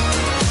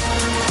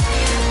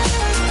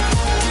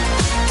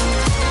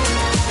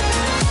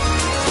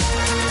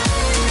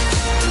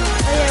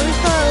 Oh yeah, we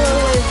still have a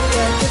little ways to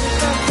go, because we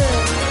still have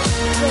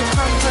the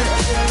top part of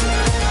the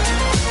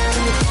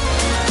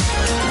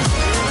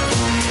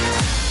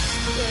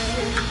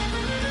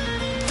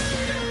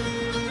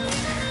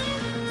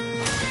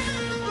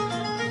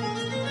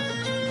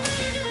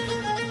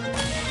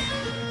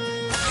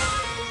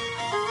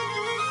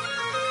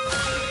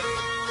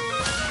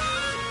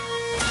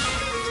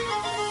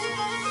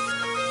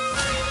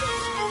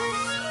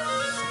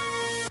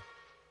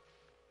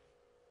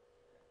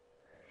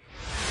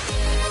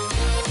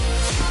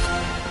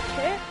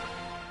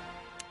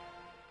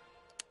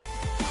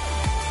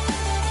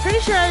pretty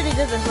sure I already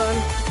did this one.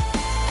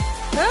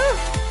 No?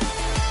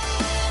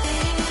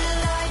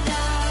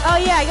 Oh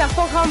yeah, I got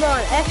full combo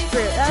on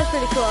expert. That was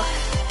pretty cool.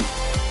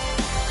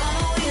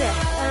 Yeah,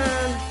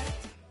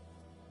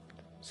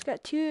 it's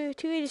got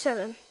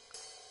 287.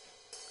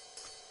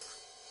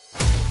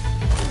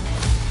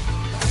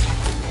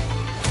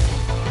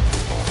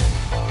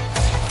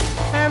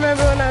 I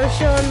remember when I was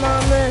showing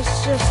Mom this,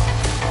 just,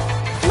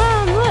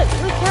 Mom, look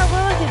how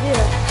well I can do.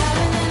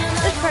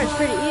 This part's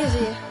pretty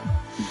easy.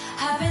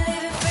 I've been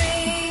living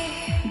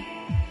free.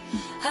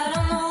 I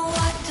don't know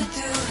what to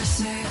do or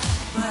say,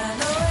 but I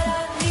know what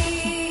I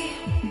need.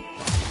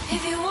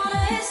 If you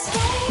wanna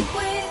escape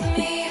with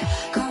me,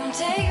 come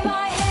take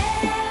my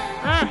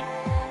hand.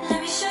 Let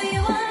me show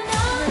you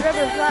The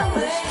rubber flat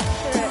was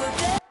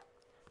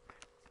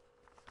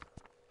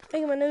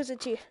making my nose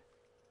itchy.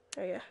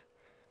 There you go.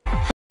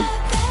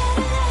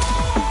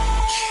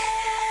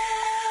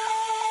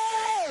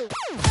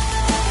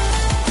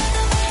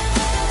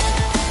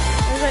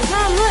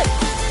 Mom, look!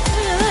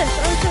 Look at this!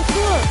 I'm so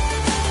cool!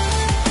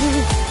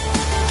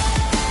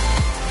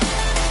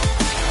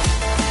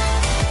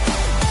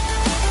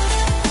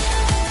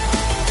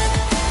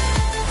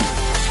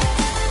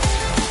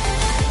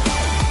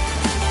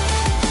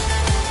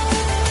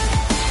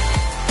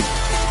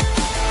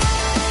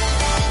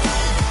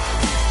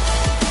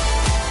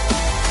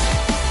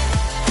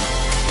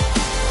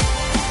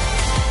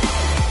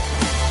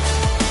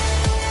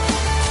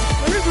 I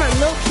wonder if my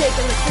milkshake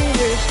in the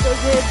freezer is still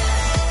good.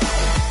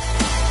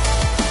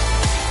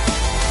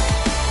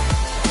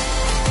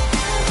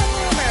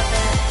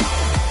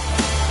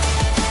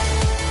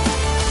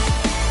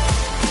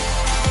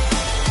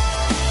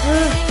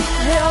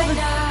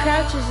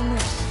 Crouches in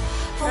this.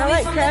 I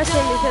like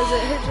crouching because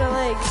it hurts my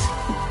legs.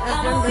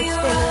 I've done this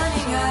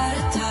thing up.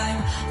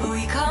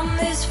 we come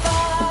this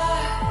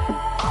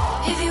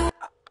far. If you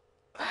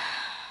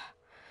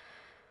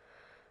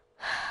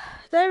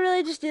Did I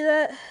really just do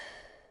that?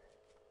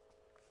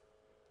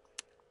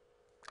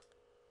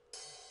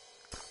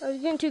 I was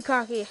getting too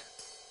cocky.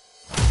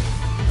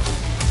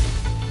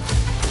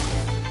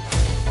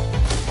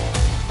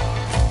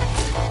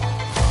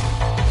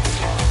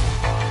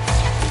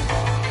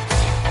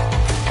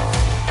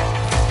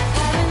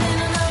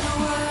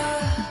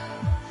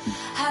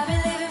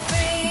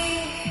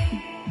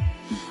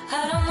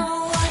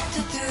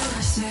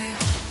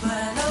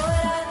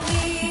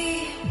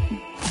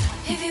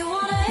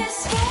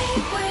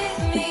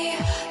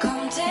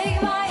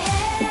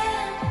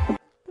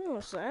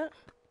 What's that?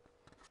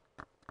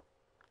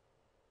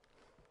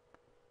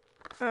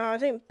 Oh, I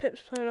think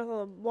Pip's playing with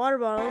all the water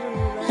bottles.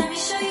 Let me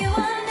show you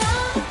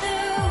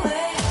another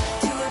way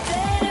to a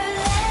better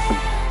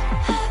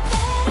land, a better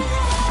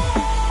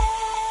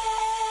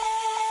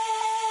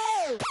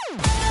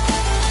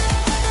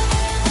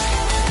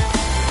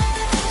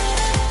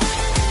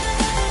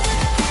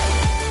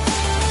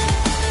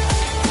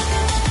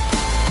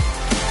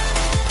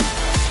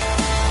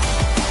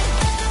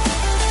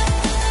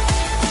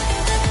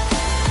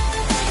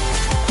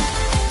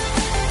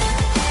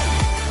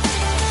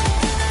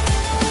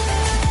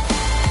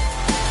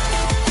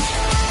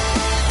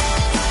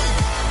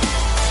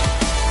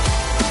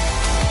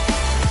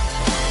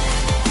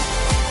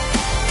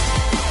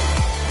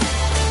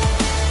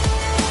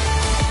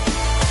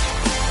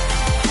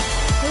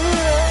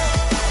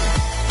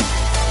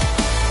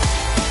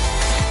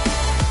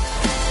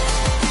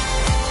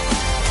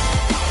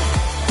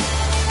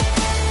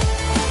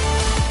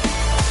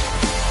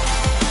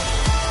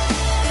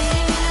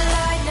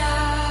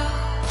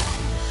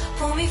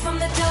from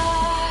the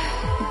dark.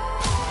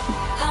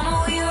 I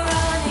know you're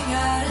running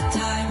out of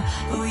time,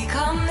 but we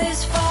come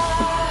this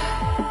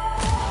far.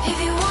 If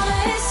you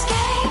wanna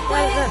escape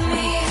with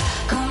me,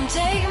 come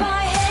take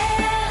my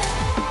hand.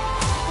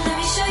 Let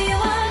me show you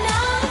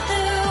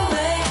another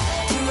way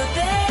to a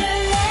better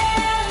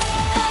land,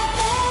 a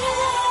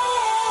better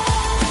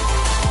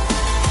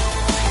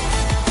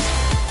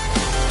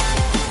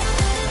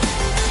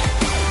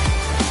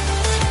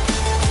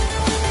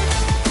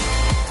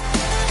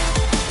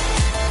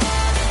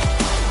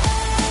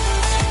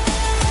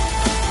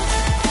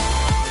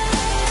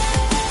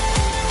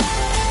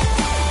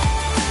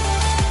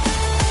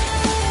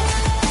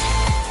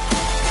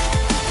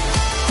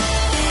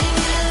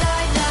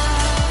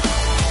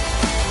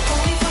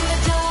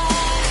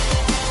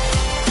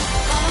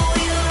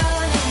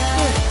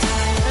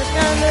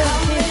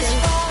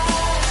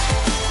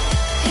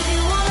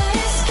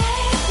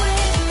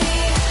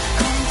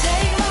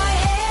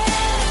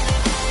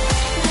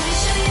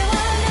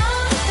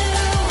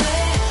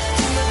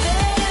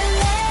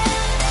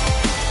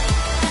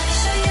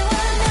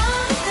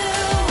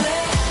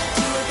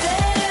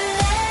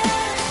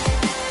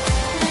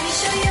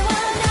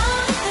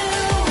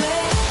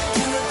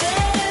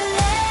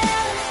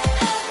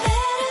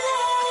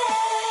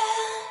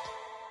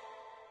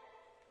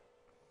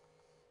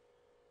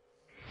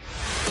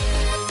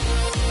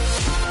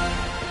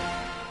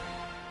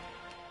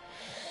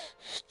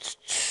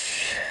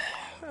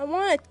I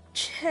want to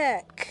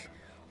check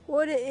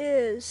what it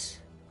is,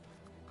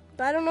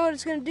 but I don't know what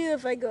it's going to do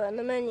if I go in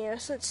the menu,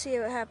 so let's see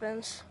what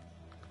happens.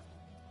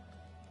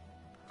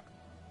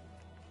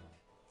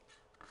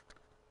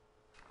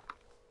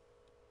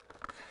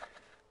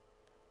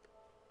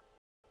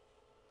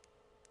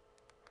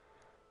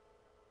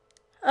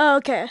 Oh,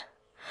 okay.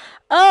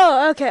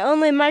 Oh, okay,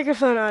 only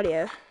microphone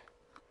audio.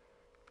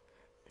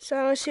 So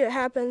I want to see what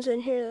happens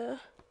in here, though.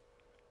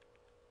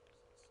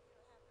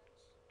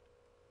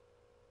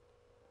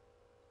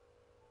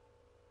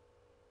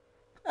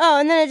 Oh,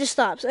 and then it just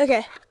stops.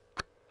 Okay.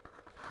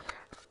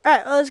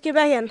 Alright, well, let's get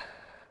back in.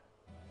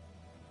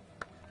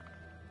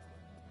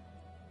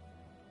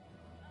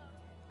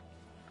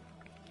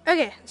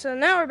 Okay, so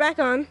now we're back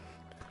on.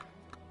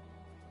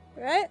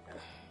 Right?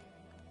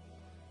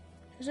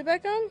 Is it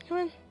back on? Come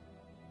on.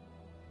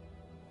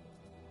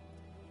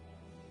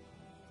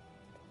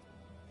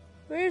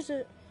 Where is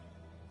it?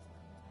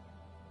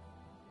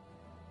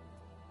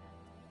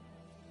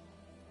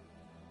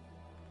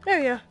 There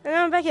we go. And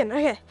now I'm back in.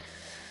 Okay.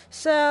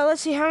 So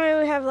let's see how many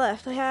we have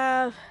left. We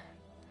have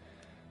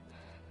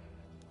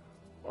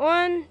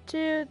 1,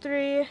 2,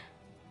 3,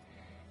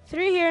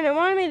 3 here, and it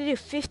wanted me to do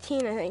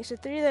 15, I think. So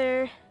 3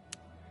 there.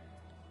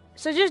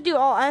 So just do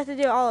all. I have to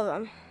do all of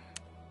them.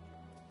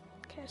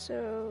 Okay,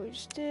 so we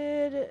just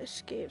did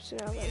escape. So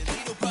now wait.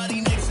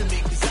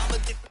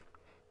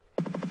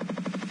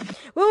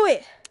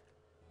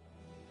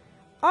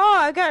 Oh,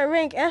 I got a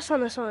rank S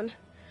on this one.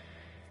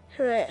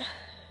 Right.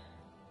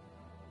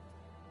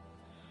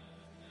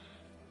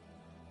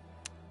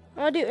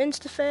 I want to do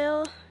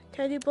insta-fail.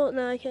 Can I do both?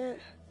 No, I can't.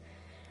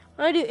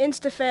 I want to do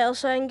insta-fail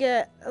so I can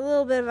get a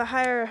little bit of a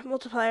higher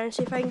multiplier and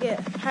see if I can get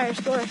a higher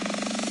score.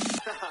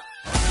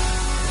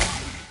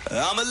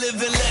 I'm a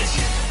living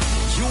legend.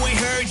 You ain't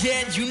heard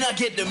yet, you not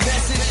get the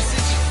message.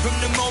 From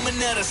the moment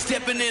that I'm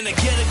stepping in, I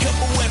get a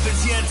couple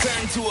weapons. Yeah, I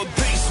turn to a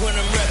beast when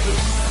I'm rapping.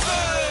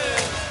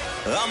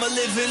 I'm a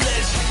living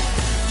legend.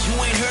 You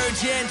ain't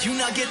heard yet, you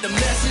not get the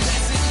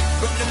message.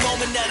 From the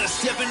moment that I'm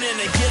stepping in,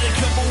 I get a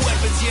couple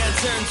weapons. Yeah, I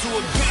turn to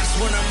a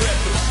beast when I'm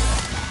rapping.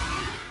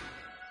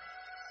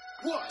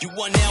 You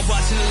are now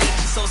watching the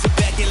legend, so sit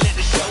back and let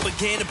the show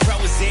begin. The pro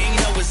is in, you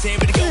know it's in,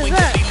 ready to go and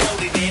get me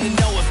loaded in. And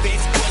no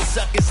offense, boy, the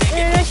suckers ain't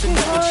get close to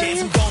no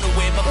chance. I'm gonna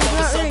win, my flow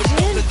is so much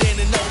colder than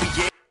an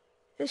yeah.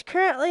 It's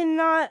currently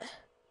not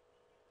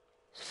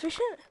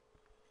sufficient.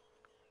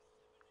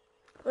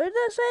 What did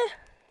that say?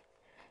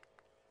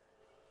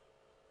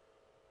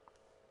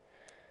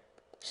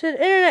 It said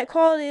internet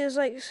quality is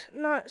like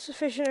not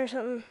sufficient or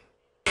something.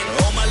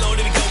 Oh my lord,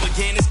 here we go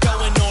again, it's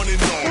going on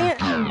and on.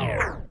 Dang it.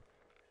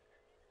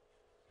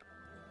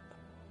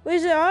 Wait,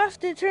 is it off?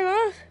 Did it turn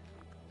off?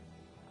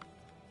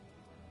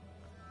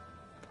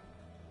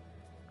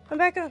 I'm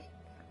back on.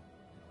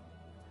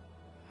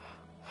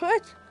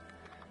 What?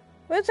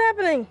 What's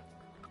happening?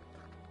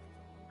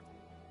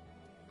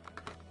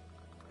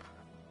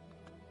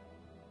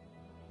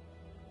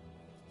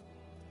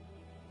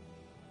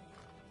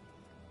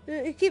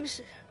 It keeps...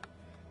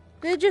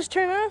 Did it just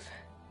turn off?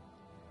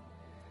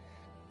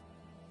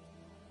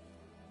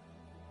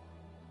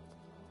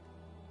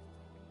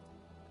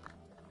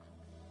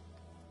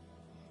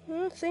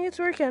 I think it's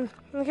working.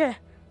 Okay.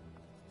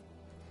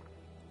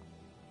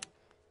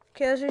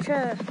 Okay, let's retry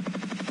that.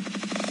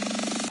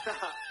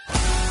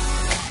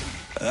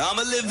 I'm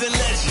a living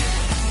legend.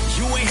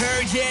 You ain't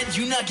heard yet,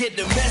 you not get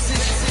the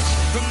message.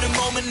 From the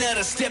moment that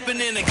I'm stepping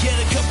in, I get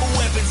a couple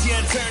weapons. Yeah,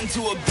 I turn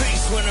to a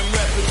beast when I'm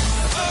rapping.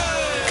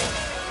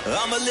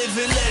 I'm a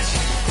living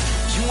legend.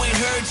 You ain't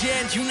heard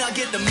yet, you not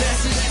get the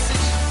message.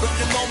 From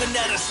the moment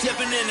that I'm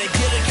stepping in, I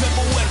get a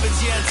couple weapons.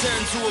 Yeah, I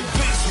turn to a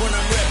beast when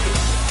I'm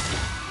rapping.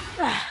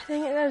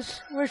 Dang it, that's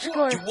we're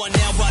scored. You are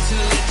now watching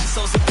the legend,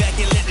 so sit back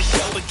and let the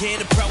show begin.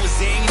 The pro is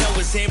in, you know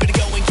it's in, ready to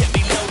go and get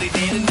me loaded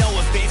in. And no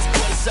offense,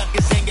 boy, the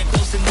suckers ain't got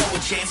close to no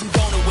chance. I'm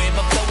gonna win,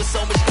 my flow is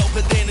so much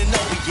doper than an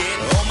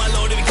yeah. Oh my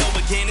lord, here we go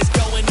again, it's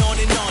going on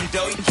and on,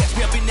 though. You can catch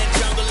me up in that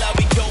jungle, I'll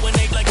be going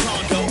ape like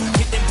Congo.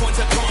 Hit them points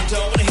up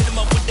pronto, when I hit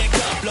them up with that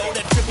gun blow,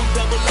 that triple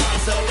double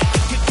Lonzo,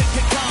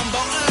 that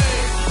combo,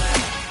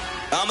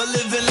 ay. I'm a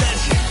living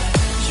legend.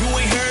 You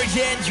ain't heard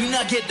yet, you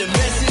not get the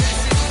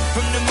message.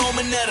 From the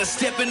moment that I'm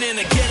stepping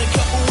in, I get a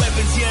couple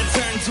weapons. Yeah, I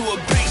turn to a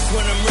beast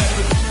when I'm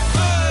rapping.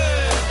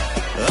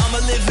 I'm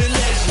a living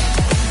legend.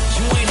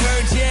 You ain't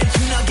heard yet,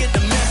 you not get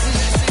the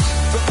message.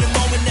 From the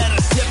moment that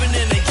I'm stepping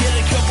in, I get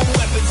a couple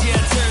weapons.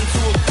 Yeah, I turn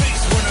to a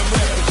beast when I'm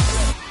rapping.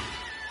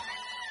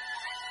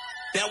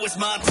 Now it's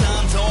my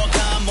time, dog.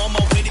 I'm on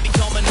my way to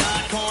become an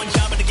icon.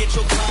 Jobbing to get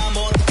your climb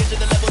on, get to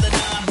the level that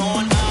I'm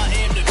on.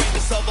 I am the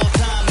greatest of all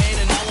time,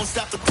 man, and I won't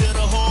stop till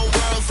the whole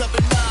world's up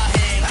in my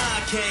hand.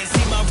 I can't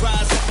see my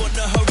rise up on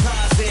the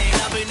horizon.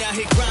 I've been out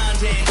here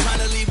grinding,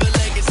 trying to leave a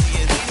legacy,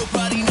 and ain't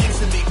nobody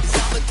next to me, cause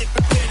I'm a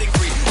different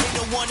pedigree. Ain't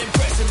no one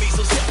impressing me,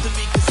 so step to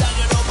me, cause I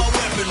got all my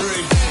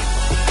weaponry.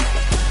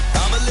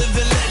 I'm a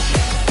living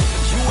legend.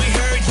 You ain't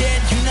heard yet,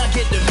 you not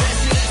get the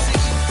message.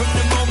 From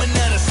the moment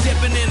that I'm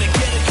stepping in, I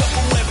get a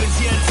couple weapons.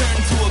 Yeah, I turn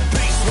to a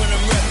beast when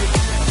I'm rapping.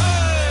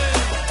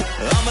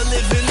 I'm a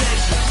living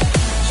legend.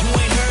 You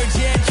ain't heard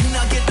yet, you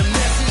not get the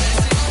message.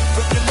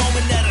 From the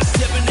moment that I'm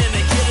stepping in,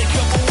 I get a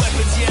couple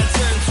weapons. Yeah, I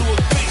turn to a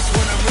beast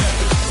when I'm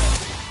rapping.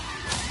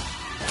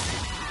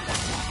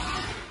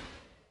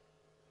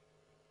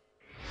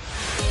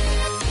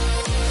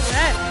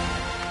 Alright.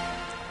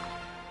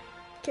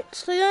 Okay,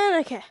 still on?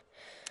 Okay.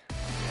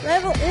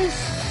 Level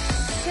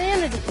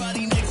insanity.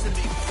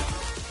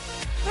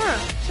 Huh,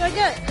 so I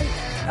got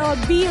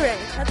a B rank.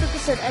 I thought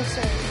this said S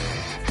rank.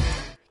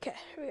 Okay,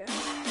 here we go.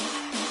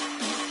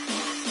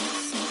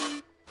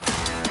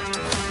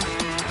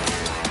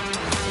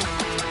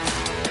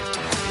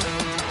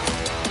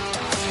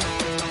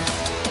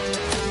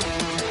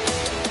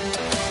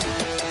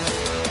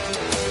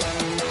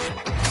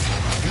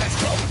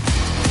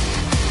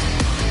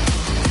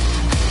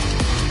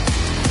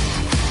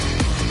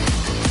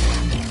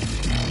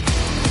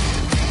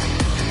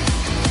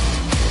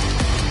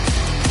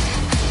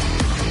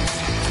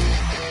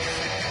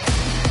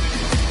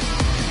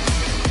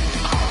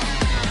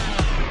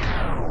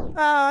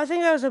 Oh, I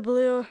think that was a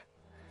blue. I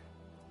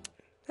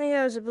think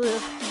that was a blue.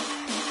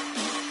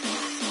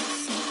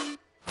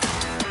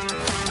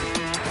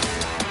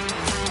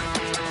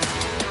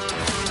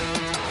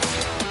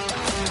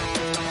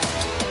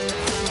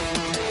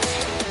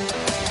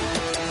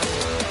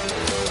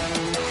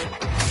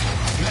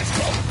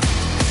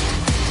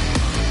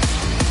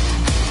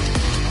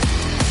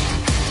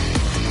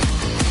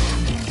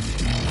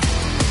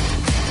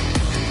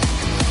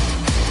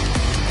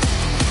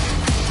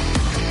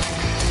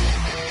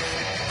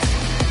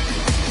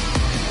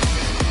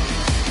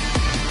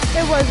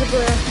 It was a blue.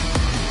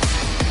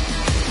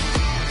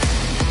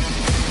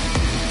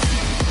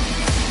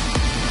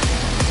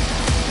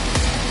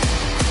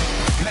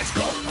 Let's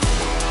go.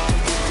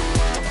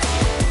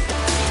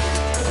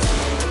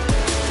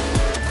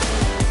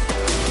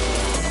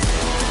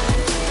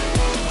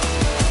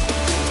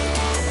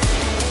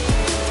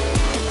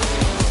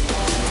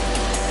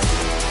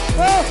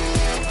 Whoa!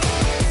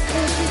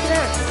 Let's keep it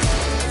out.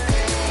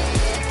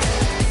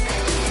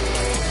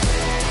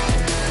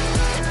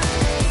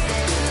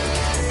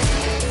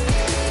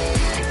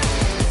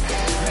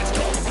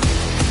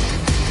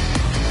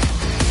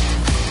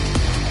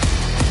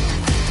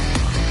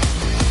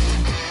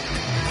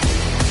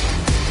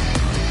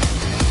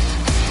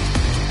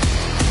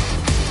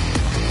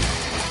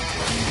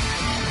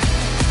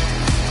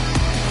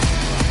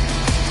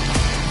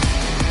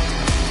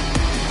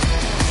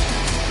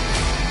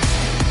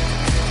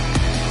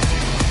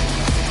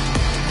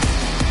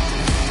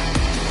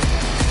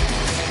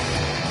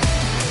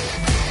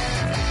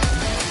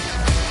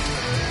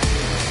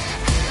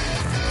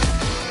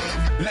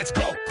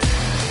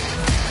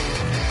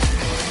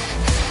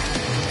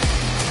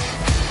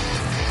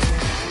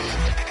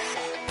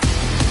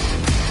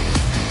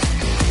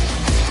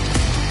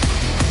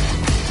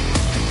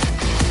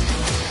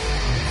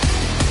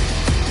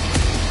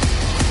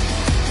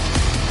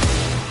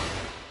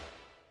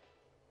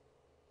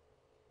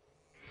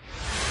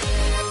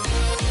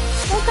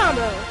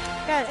 go.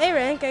 Got A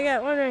rank. I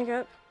got 1 rank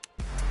up.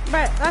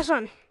 Right, last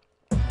one.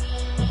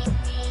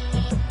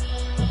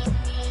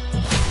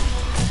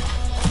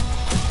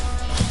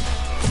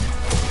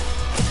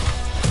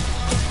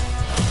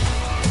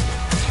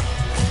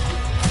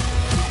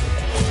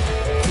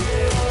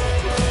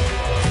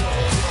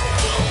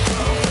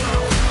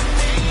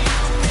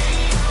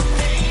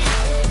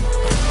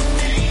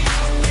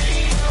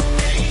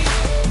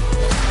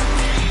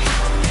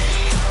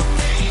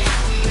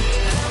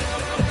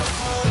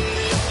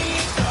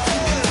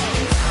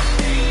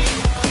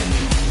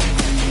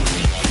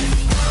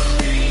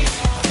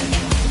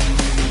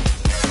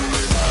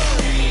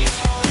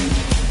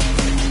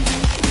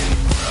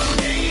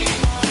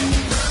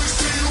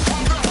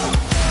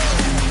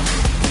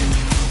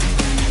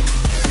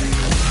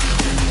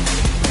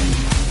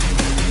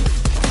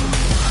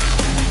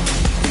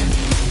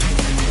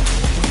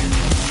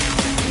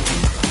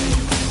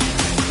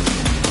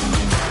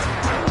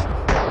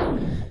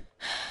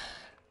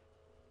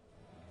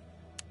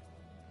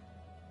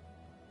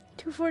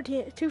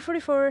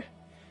 $244.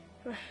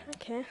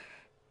 Okay.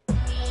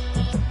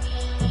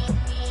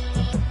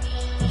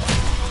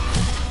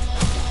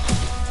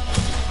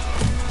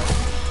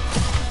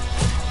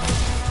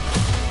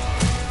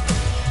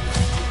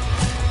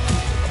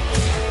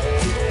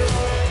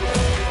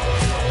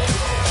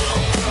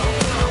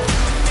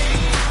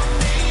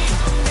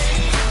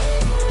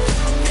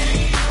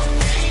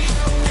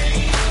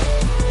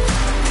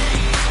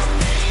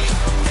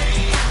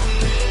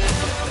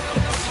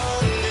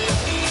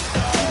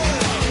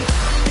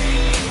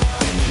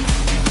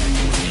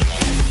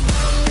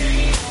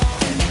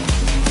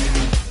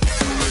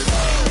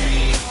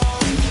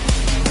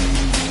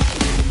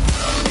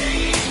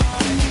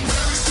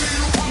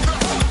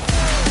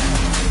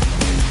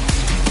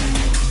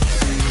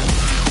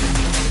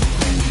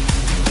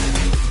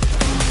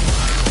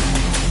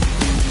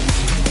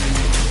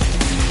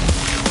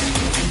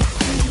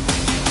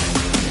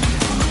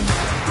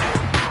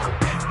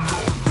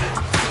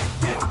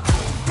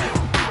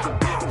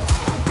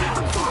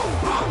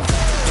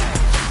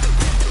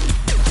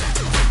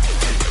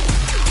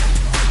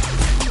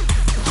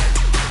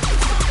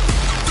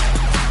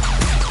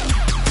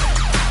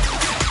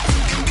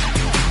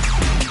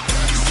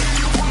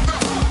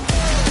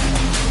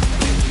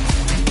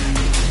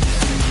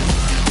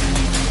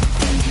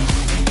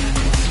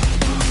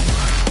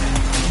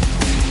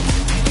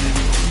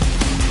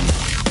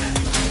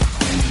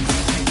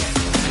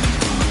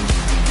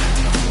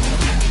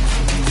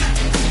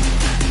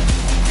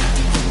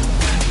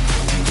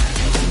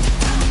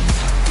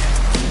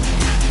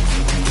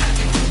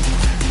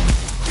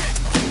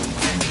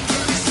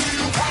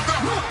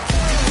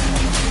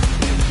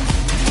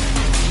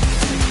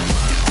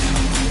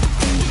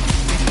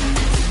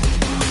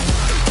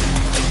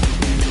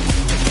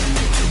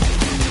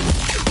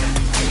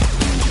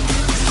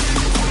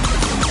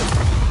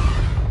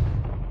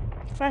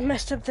 If I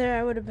messed up there,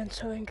 I would have been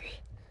so angry.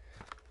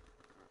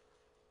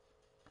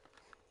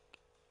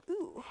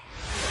 Ooh.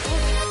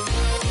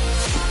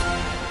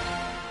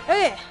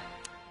 Okay.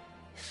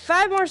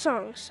 5 more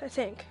songs, I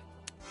think.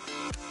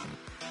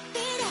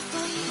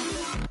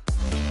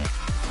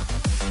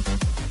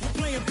 We're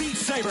playing Beat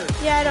Saber.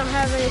 Yeah, I don't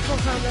have any full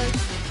combos.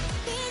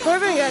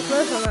 Corbin got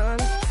close on that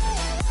one.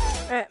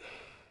 Alright.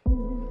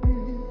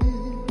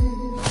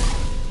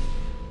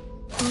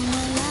 All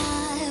my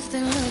life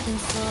been looking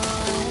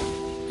for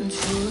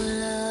true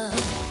love,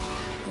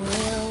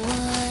 real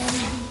one.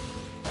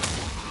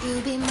 You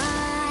be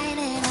mine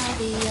and I'll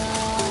be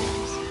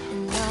yours,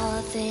 and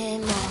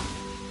nothing more.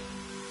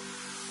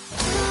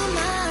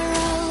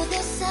 Tomorrow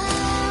the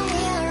sun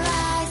will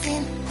rise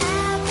and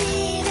I'll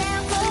be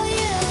there for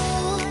you.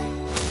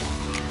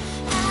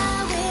 I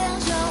will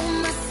show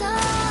my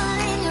soul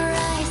in your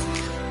eyes.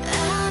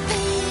 I'll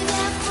be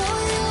there for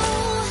you,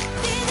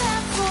 be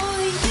there for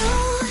you.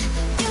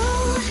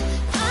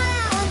 All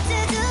I want to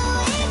do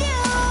with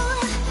you.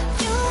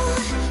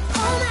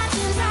 All my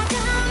dreams are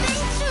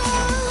coming true.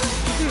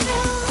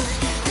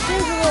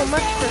 Seems a little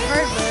much for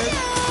hard mode.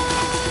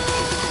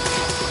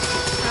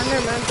 Oh,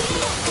 never mind.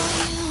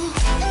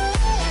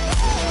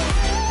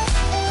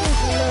 Seems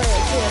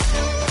familiar too.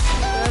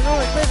 But I've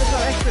only played this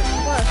on Expert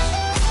Plus.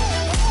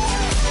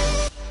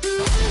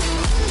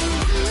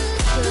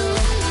 So,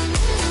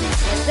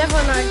 it's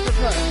definitely not Expert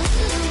Plus.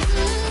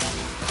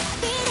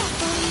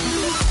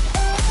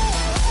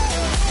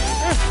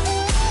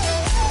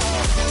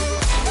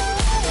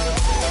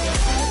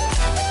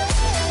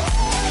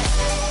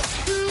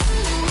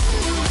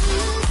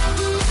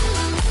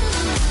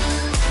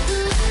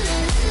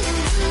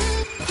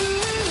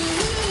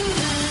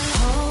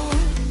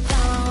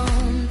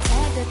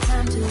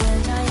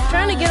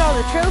 Trying to get all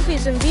the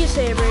trophies in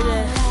B-Saber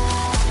to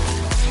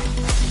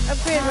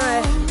upgrade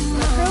my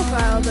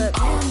profile, but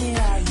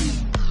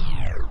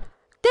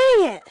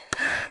dang it!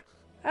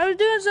 I was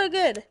doing so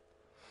good.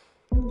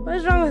 What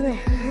is wrong with me?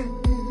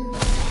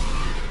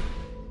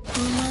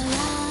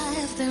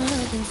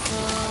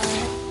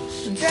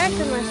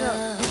 Distracting myself.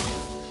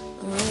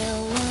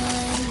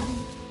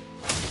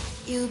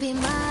 You be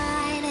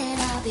mine and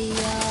I'll be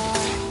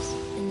yours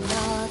and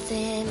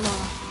nothing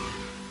more.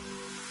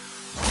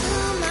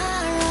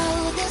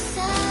 Tomorrow the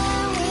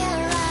sun will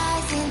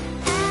rise and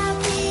I'll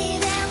be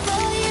there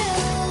for you.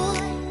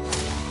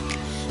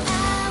 I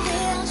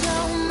will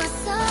show my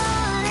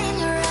soul in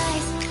your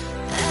eyes.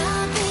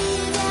 I'll be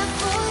there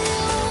for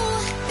you,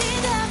 be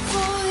there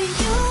for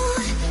you.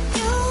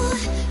 You,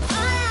 all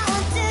I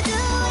want to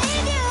do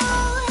with you.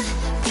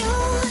 You,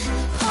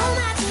 all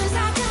my dreams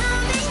are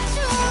coming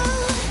true.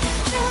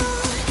 True,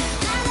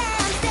 now that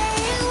I'm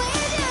staying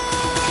with you.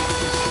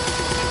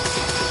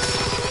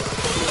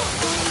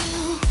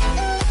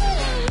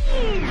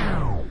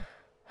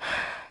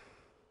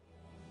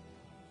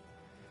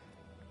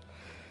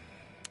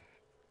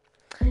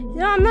 You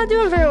know, I'm not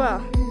doing very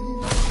well.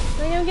 I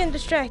think I'm getting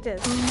distracted.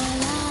 All my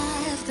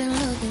life been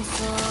looking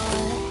for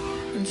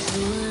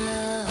true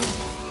love,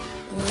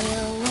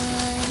 real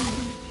one.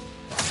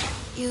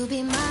 You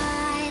be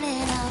mine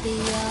and I'll be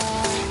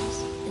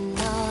yours and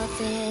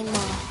nothing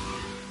more.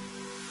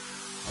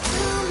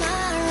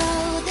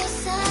 Tomorrow the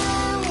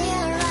sun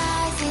will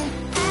rise and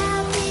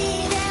I'll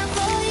be there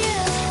for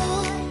you.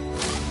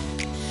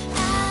 I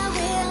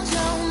will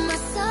show my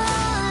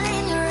soul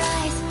in your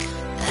eyes.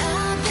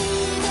 I'll be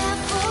there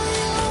for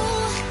you,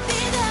 be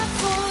there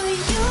for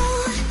you.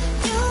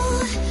 You,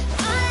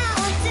 all I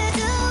want to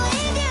do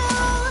with you.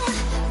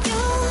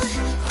 You,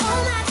 all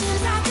my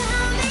dreams are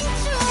coming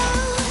true.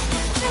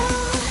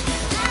 True,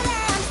 now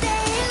that I'm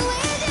staying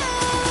with you.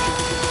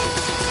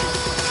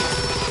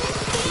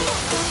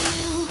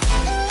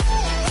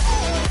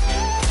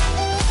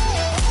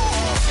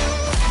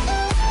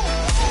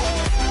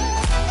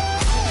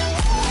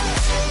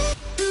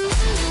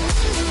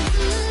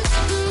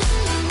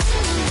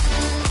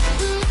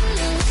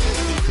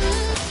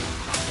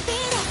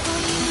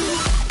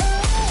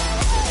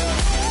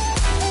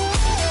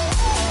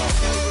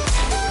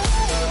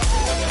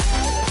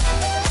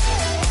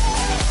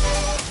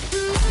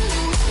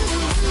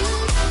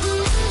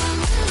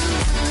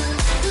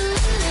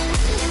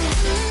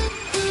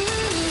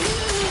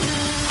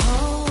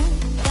 Hold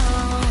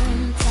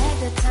on, take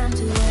the time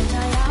to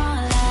enjoy our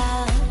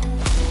love,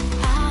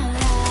 our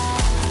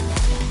love.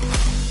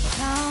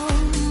 Come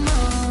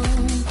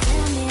on,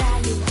 tell me that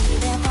you'll be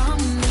there for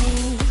me,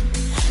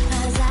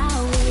 as I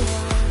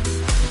will.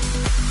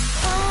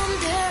 On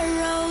the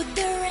road,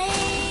 the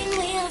rain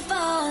will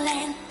fall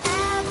and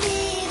I'll be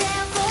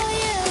there for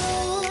you.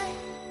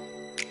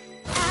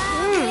 I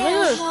look at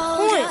will those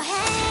hold your points.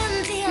 hand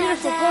till I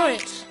Beautiful die.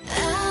 points.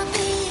 I'll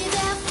be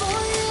there for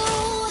you.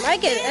 I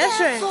get Be S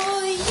there rank.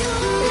 for you.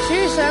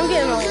 Seriously, I'm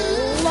getting a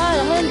lot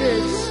of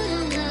hundreds.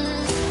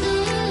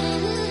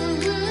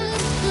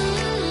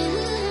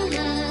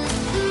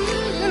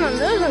 Even on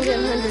those, I'm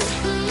getting hundreds.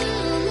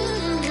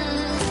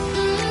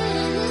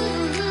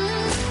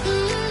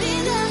 Be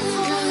there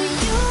for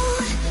you.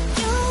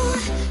 You,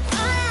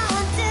 all I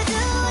want to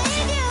do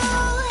with you.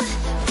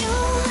 You,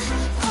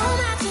 all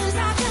my dreams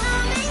are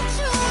coming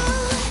true.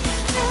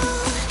 True,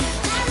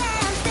 now that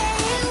I'm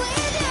staying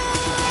with you.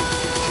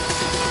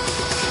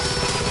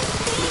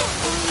 Be there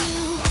for you.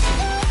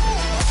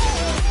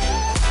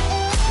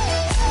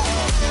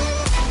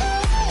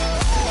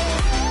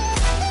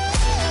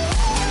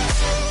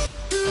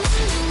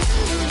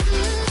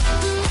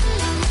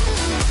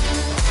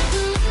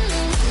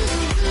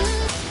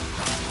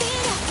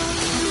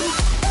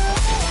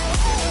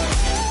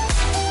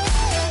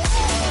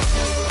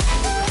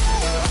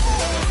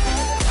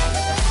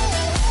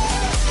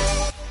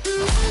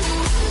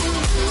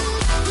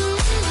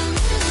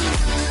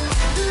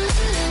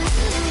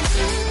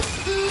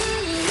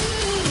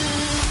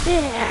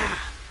 Yeah.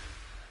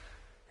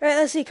 Alright,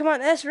 let's see. Come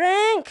on, S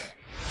rank.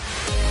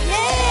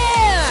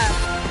 Yeah.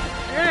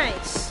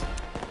 Nice.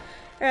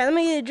 Alright, let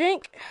me get a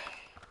drink.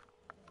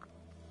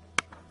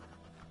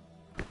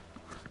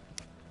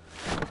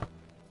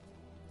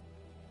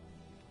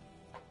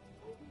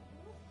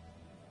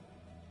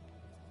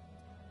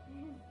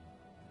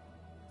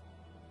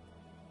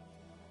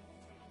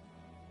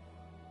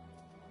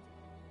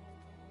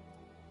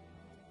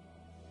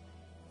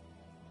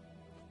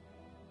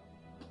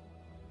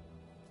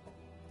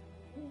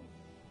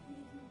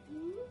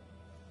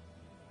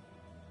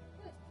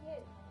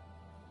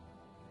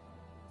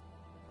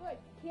 Good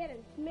kid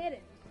and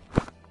smittens.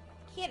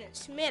 Kid and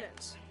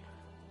smittens.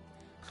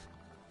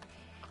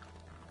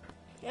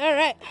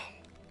 Alright.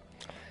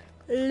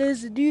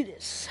 Let's do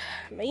this.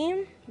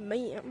 Bam,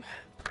 bam.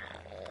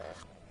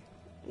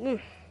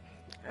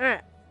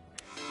 Alright.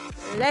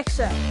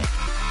 Alexa.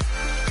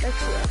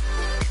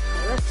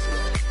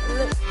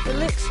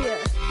 Alexia.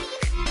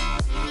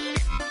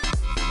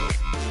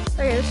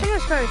 Okay, this one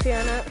was kind of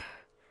Fiona.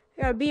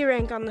 I got a B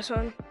rank on this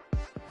one.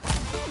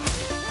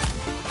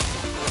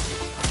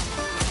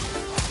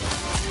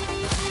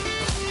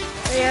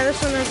 Oh, yeah,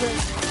 this one has a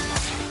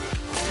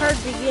hard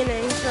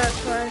beginning, so that's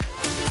why.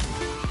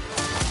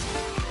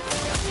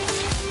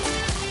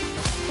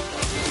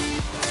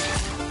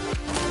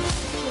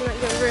 I'm not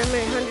getting very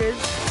many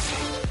hundreds.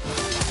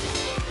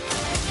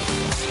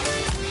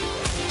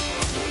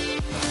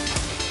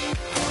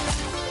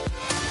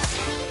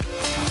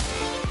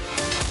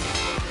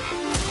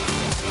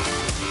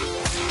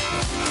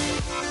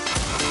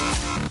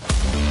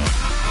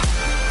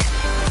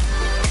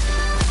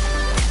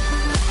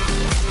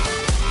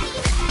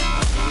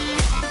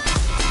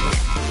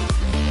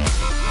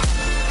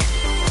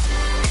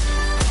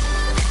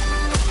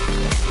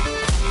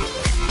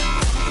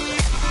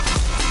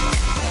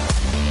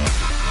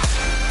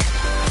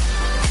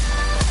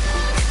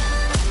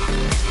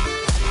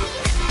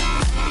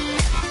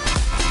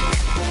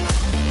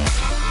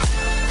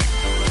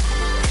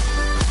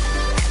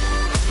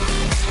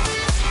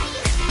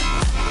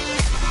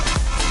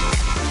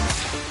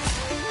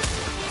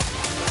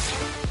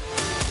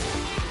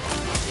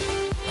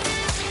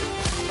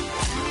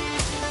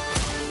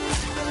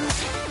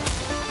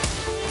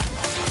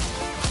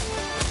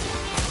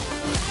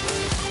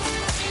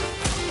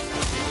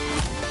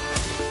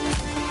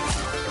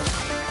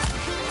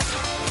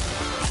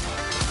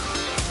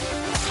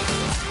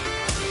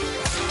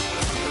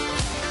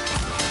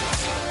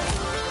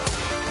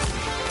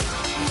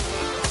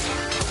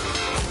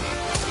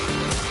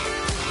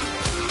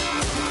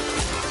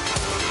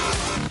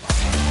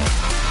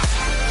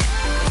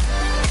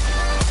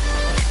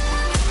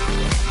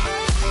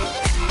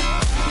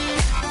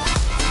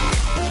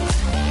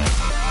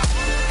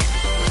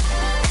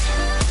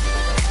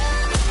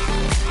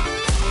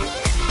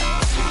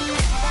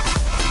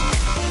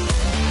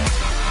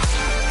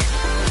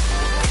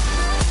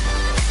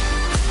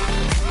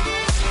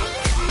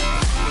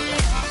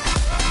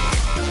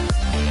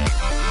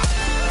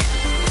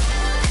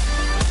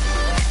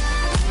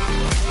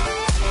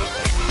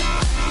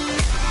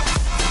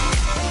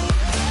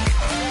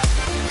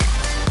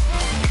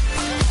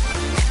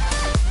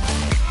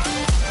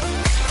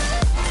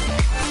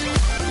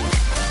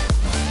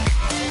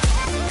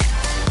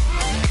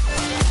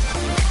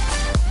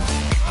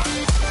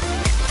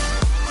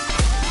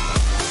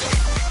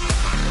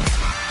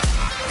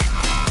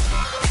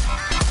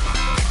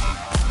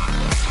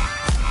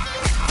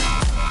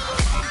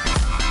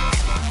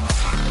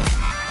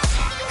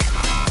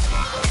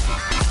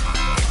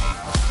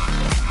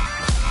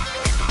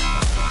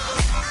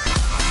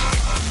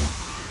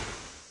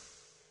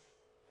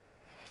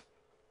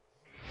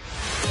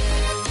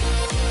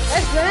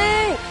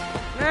 Rank!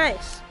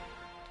 Nice.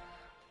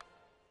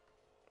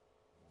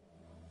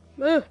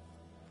 Ugh.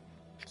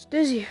 It's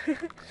dizzy.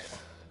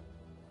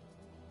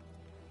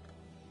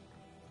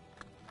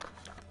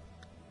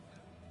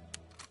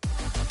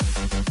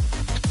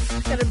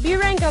 Got a B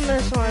rank on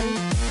this one.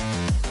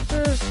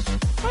 There's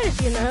quite a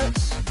few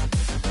notes.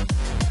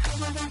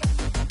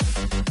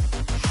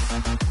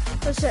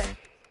 Let's see.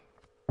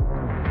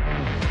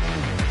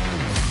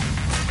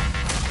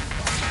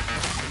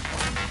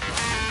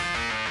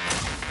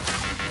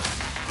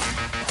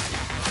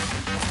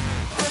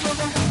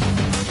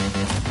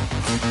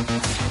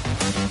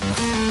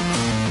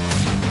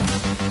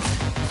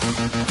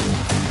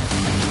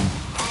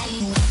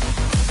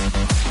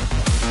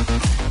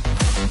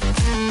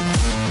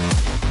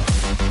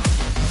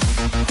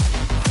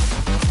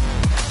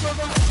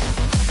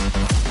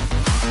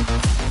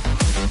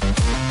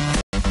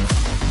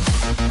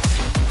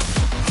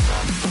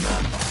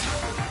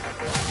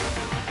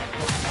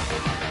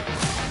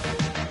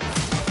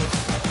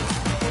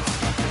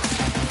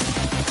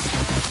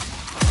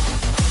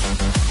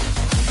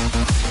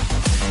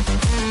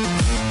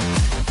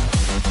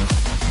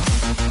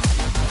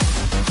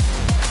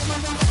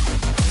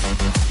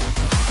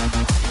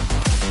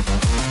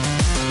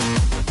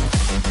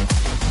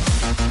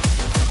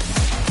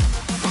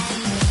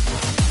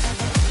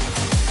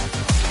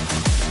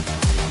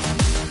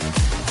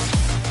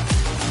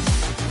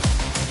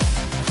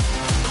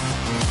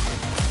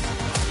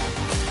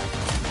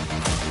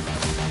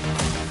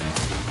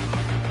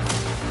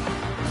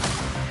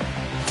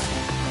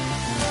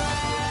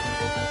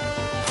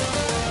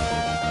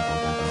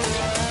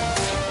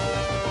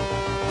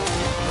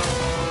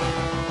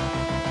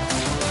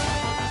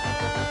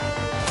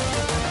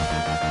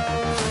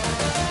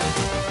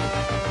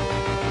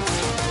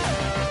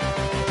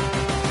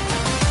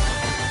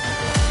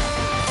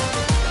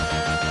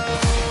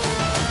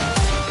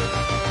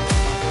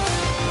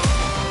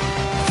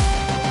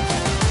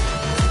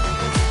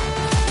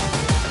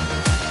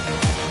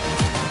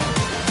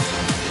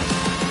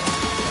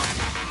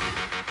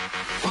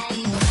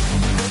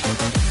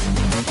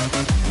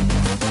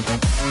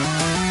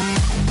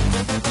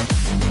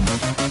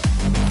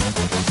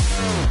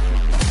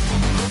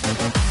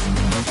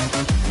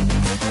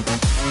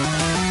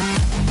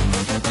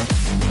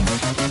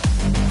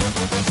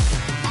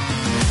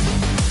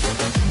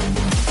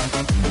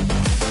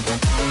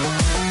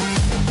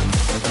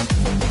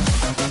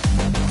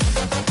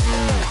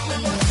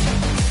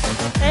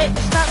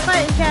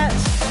 fighting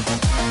cats.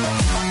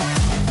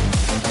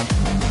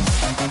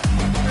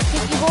 I'll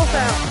kick you both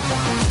out.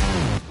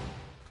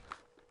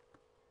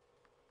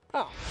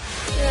 Oh,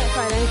 you're not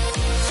fighting.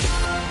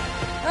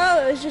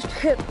 Oh, it was just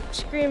Pip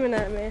screaming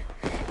at me.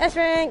 S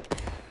rank.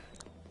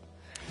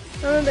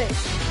 On the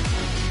base.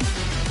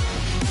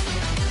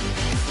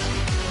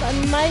 So I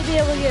might be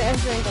able to get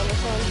S rank on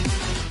this one.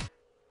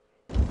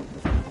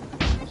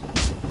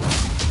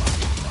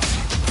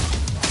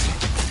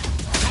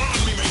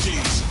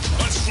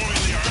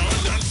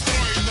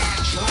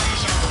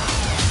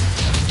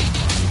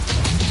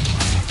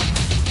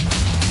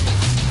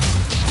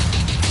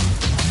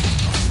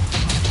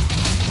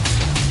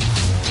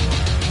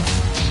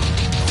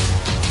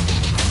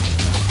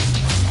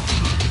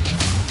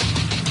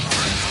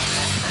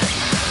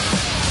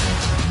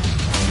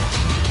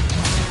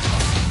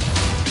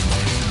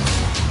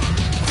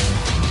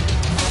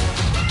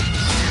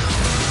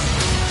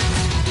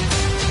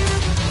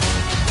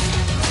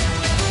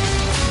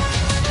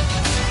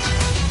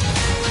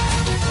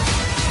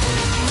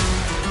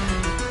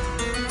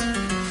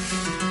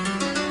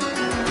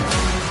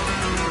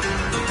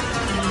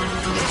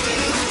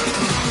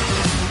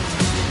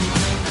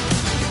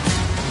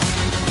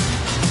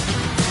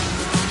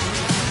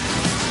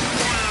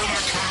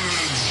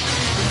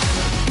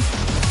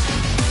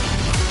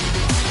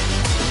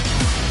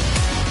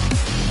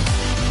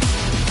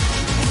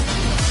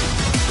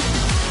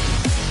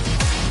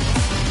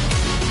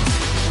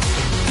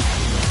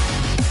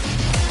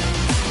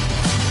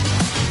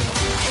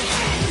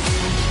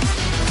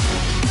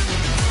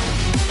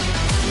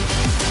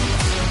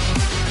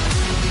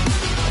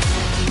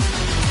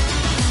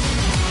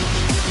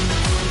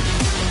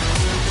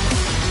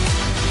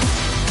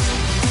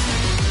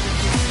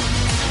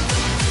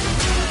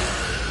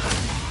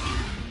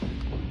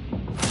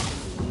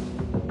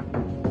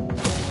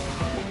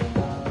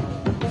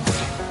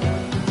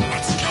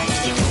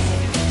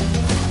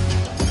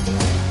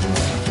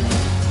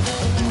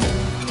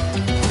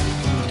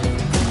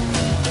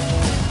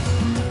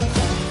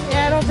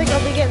 I think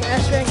I'll be getting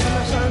S rank on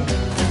my son.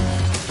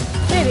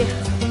 Maybe.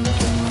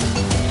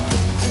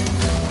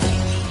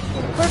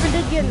 Corbin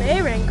did get an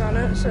A rank on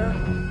it, so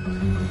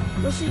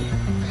we'll see.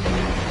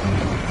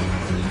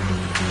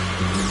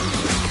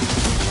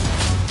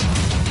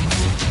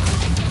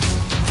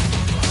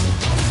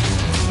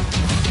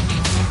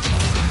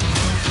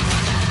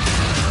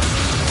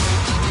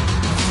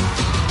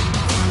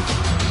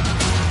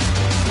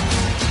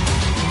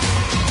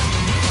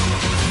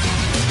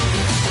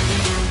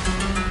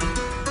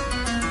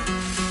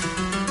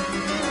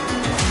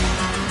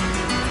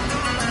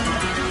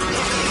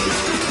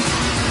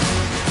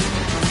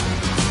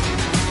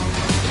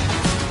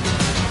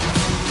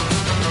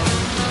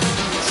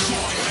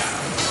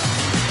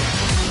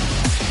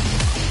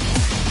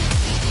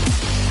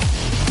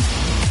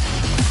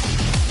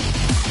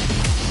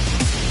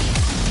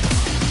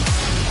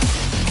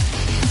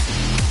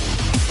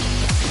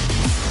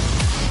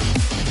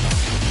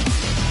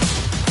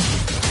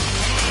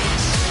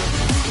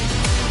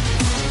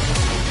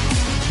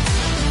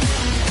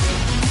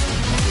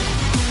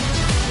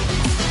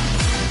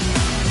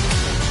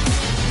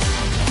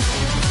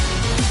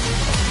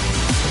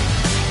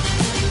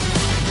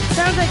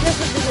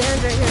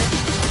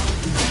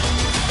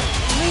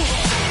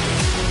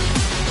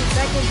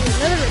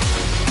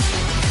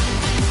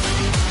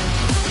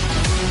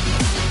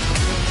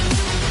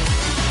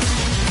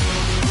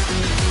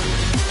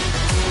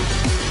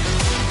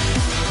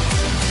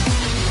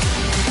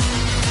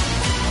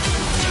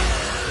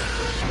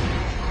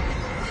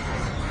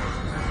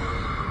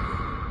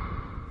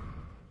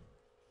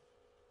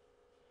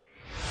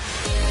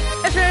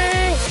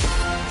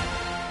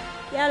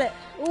 Got it.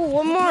 Ooh,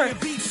 one more.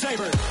 Beat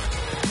Saber.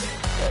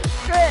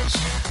 Stretch.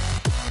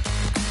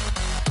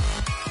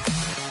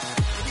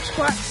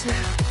 Squats.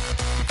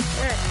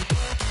 Alright.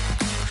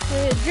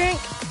 Need a drink.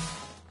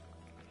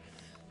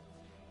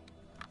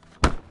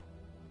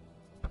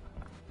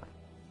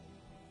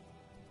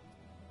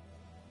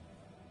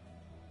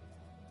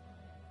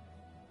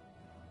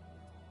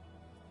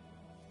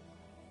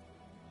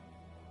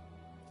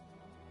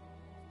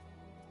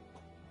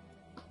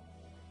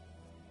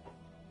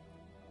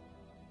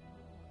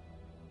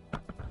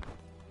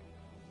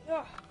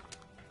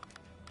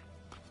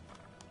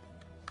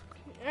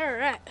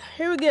 Alright,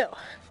 here we go.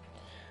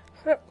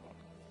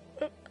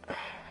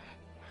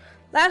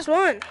 Last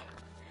one.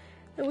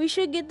 And we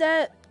should get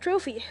that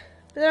trophy.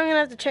 But then I'm going to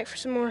have to check for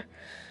some more.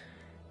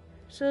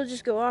 So it'll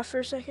just go off for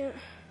a second.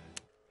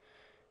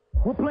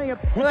 We're playing.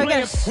 Well, I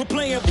guess We're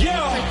playing. my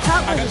Yeah.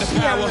 top I was got a the C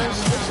on power.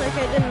 this. Looks like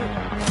I didn't.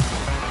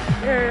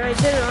 Or I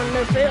did it on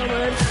no fail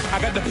mode. I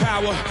got the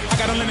power. I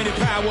got unlimited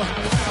power.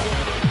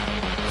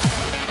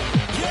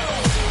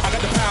 I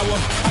got the power.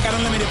 I got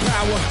unlimited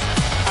power.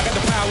 I got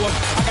the power.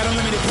 I got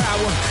unlimited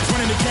power. It's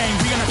running the game.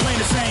 We are not playing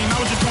the same. I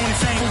was just going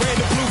insane. From red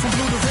to blue, from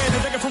blue to red, the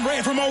nigga from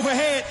red from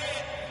overhead.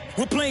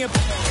 We're playing.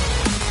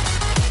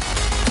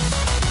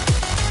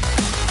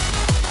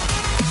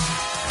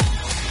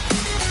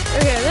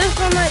 Okay, this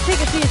one might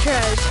take a few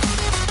tries.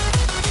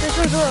 This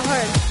one's a little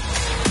hard.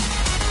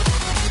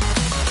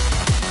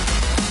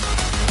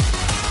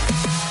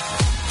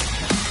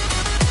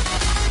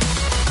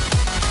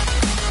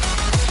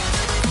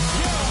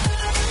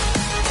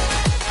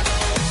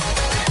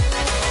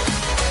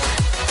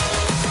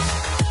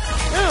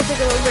 I don't think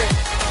it'll work.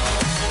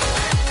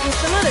 There's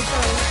some other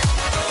songs.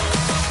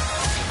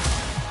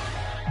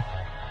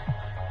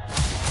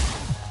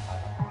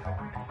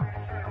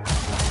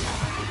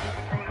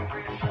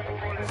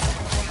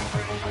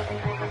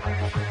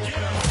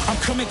 I'm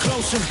coming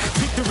closer.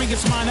 Victory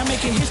is mine. I'm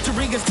making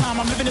history. It's time.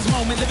 I'm living this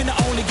moment. Living the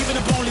only. Giving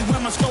up only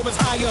when my score is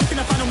higher. You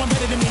cannot find no one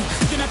better than me.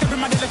 You cannot copy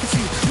my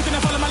delicacy. You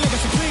cannot follow my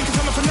legacy. Please, cause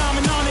I'm a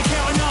phenomenon. And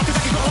counting on. Cause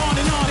I can go on.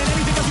 And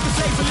anything else you can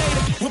say for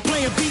later. We're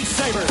playing Beat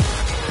Saber.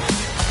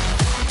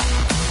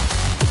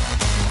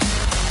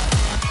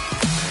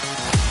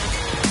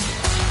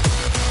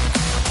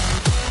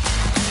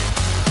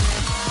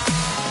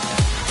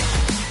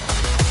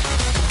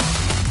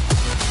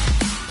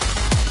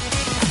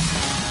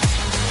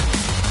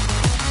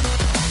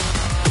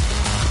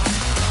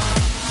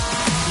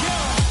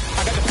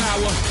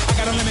 I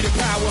got unlimited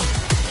power.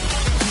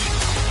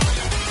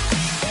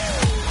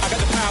 I got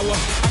the power.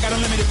 I got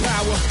unlimited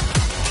power.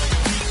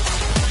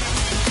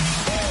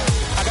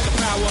 I got the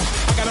power.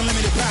 I got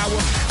unlimited power.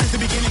 Since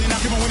the beginning, and I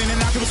keep on winning,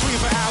 and I keep on swinging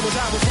for hours.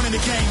 I was winning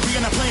the game. We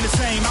are not playing the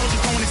same. I was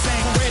just going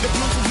insane. From red to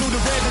blue, from blue to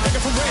red, the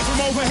nigga from red from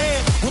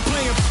overhead. We're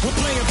playing. We're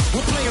playing.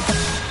 We're playing.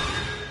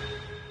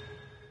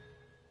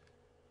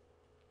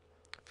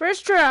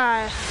 First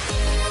try.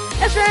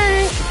 That's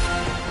right.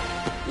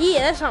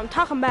 Yeah, that's what I'm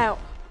talking about.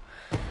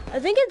 I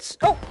think it's,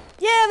 oh,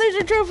 yeah, there's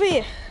a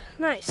trophy.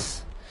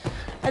 Nice.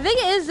 I think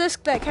it is this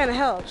that kind of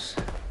helps.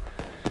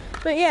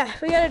 But yeah,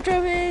 we got a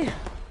trophy.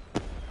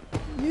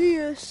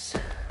 Yes.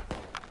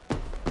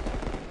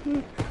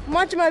 I'm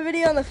watching my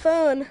video on the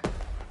phone,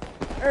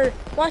 or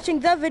watching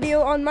the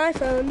video on my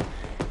phone,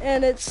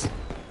 and it's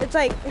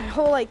like a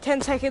whole like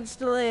 10 seconds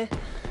delay.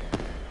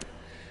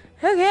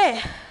 Okay,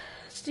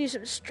 let's do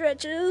some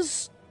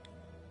stretches.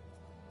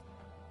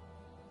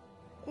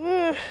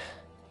 And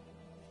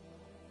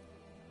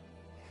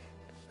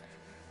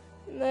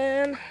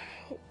then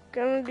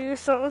gonna do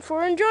something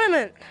for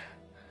enjoyment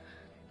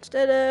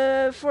instead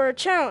of for a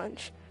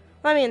challenge.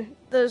 I mean,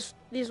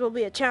 these will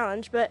be a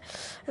challenge, but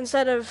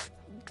instead of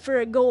for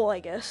a goal, I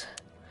guess.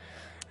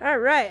 All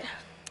right.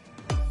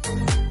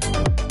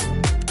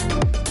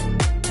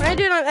 I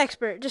do not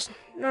expert, just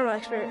normal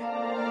expert.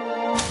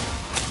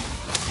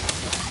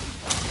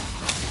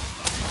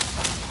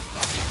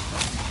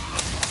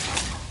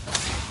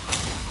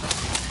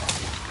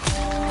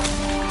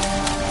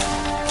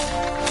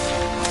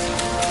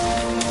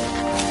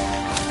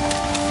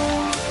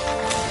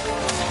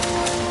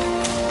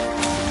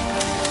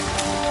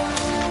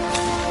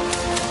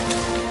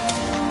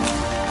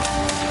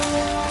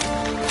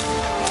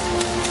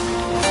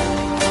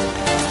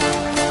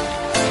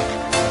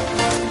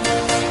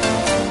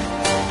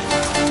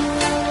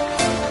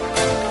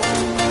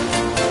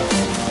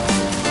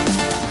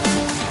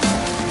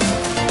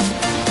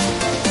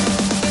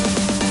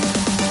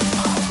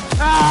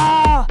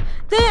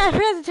 I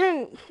forgot to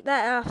turn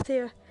that off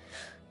too.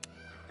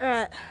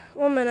 Alright,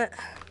 1 minute.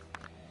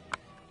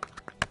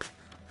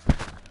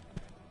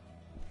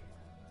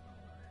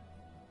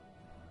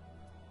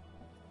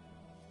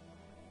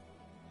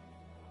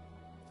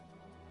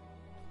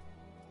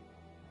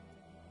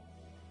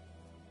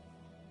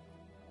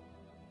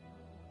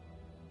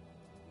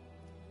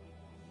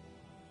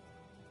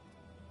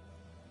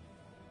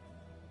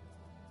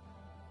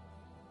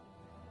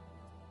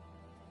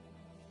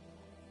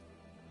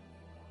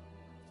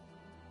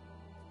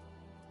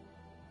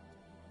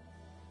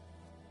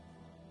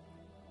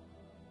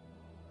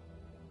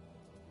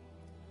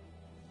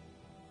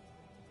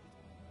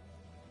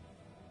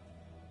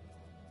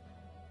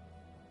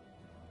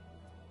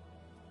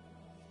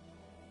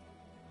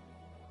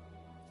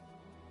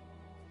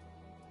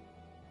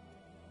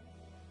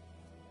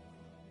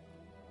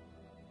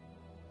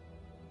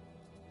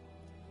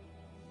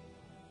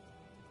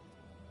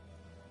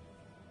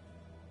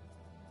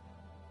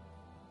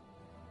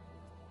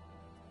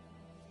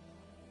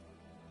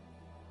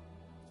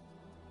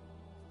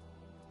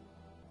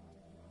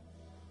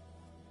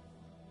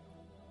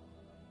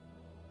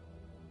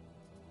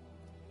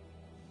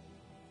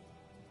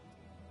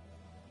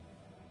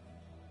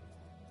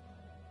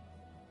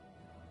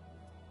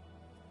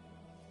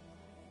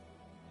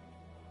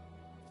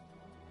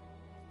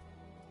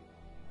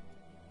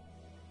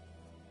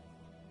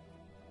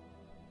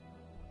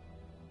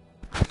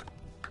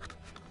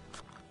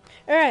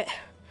 Alright.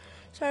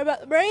 Sorry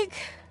about the break.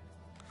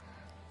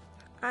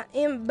 I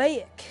am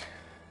back.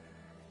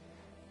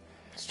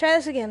 Let's try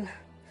this again.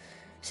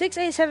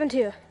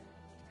 6872.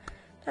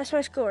 That's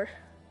my score.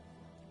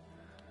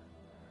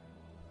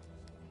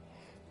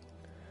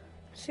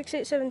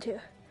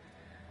 6872.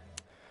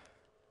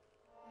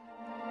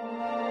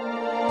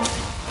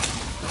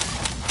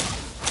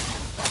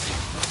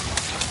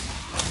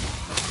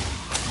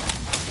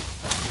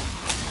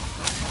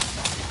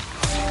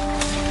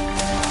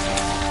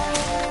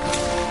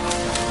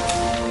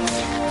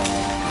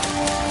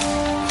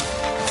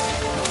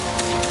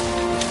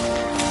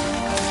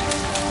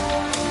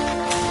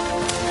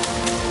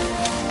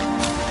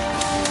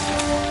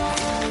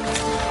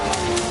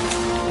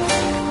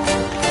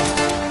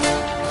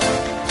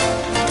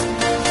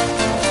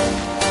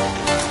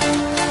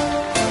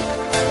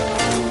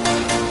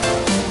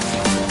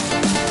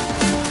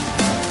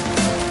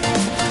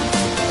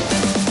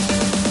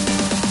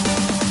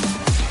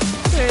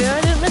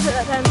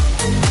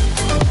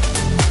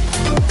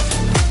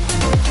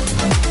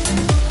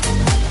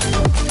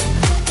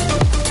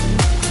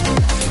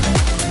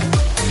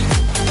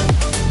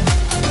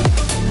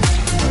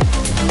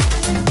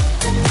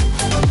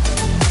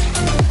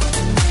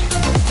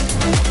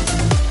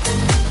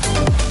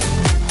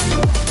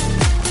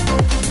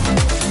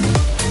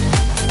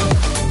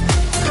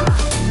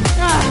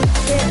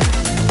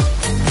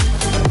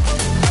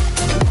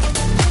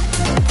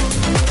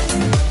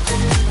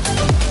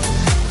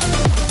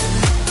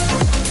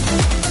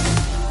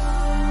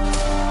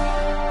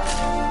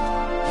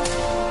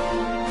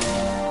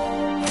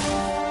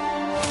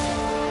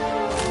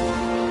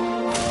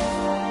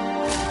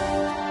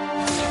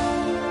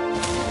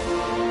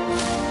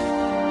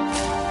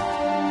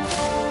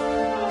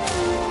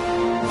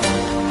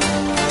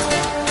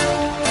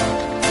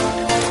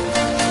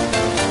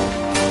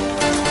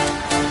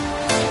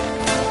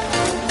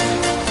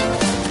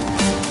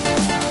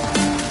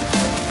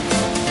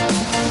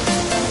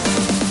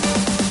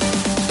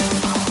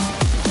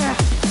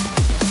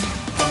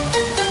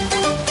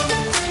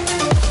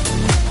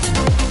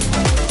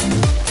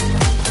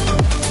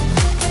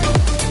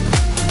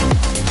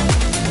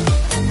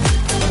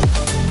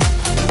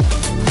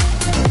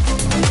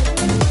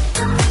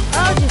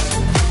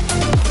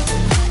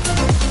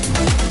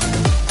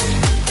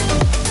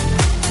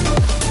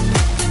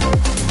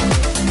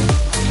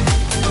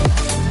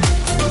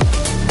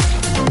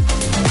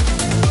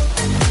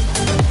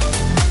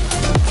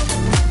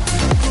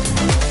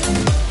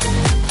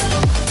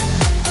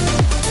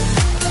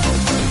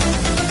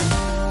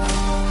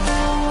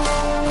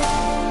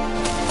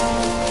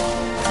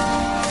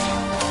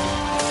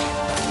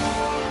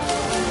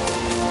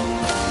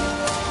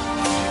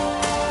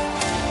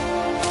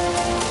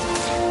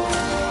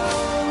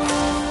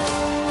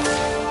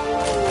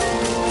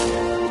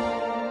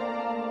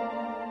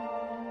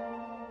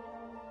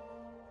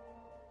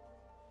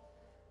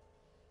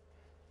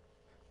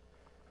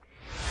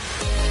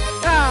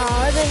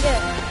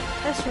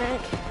 That's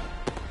rank.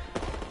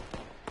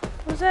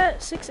 What was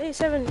that?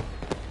 687.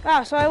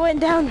 Ah, so I went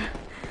down.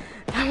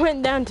 I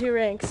went down 2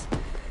 ranks.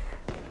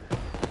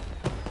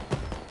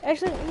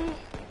 Actually, I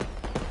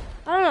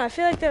don't know. I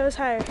feel like that was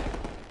higher.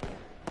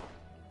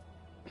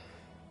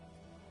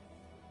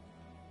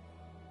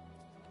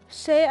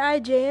 Say I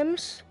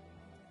James.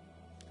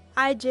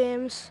 I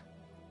James.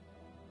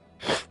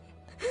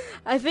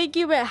 I think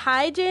you meant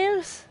hi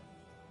James.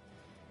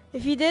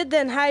 If you did,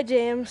 then hi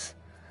James.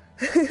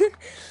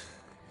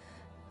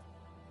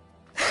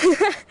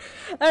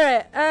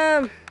 Alright,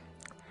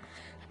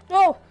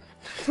 oh.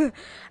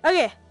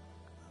 Okay.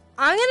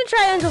 I'm gonna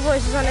try Angel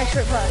Voices on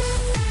Expert Plus.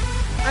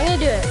 I'm gonna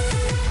do it.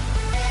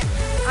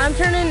 I'm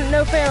turning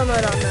no fail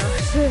mode on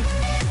though.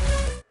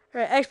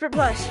 Alright, Expert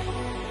Plus.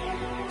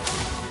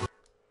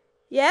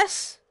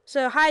 Yes?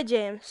 So, hi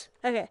James.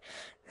 Okay.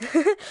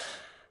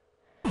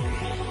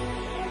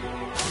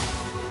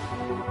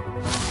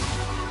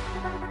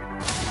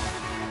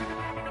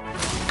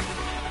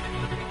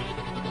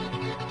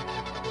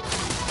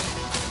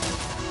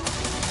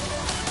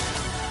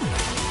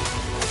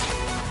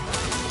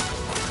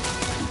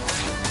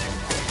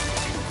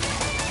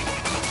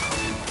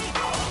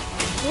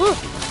 Woo.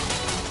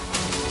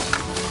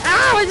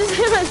 Ow! I just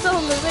hit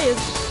myself in the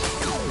face.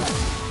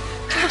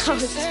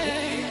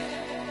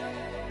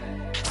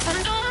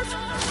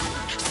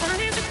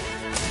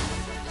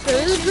 So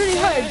this is pretty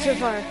hard so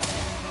far.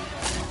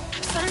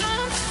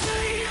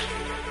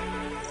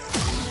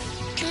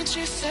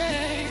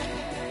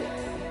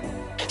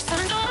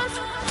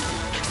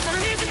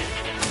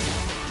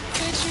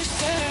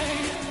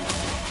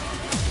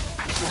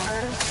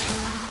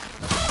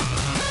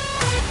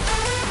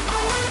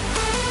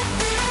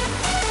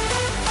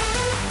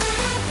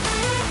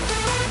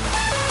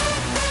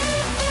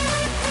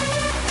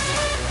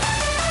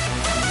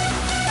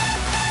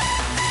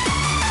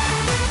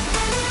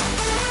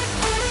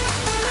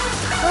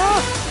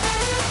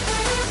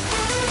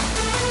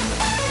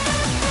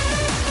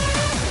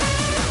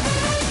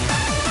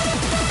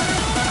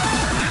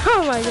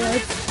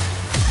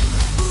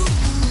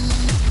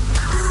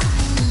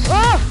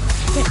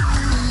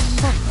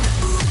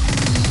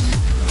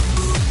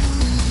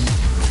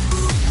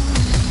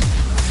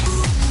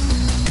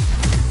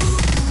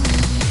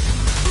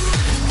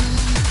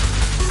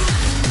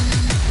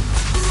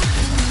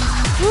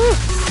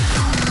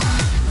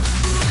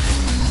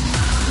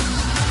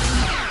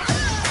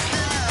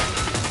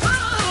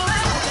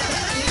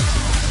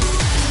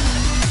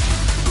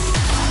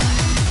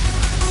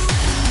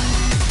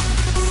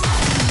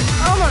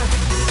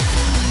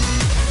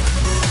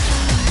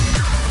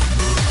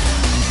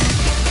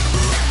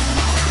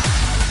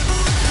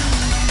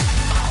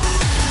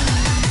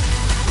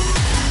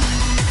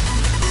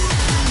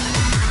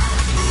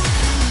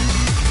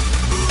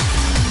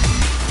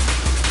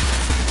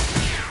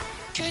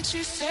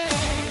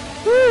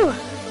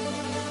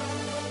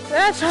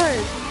 that's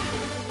hard.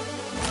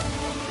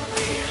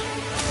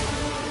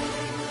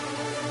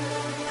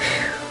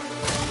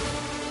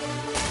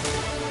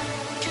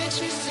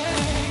 Can't you say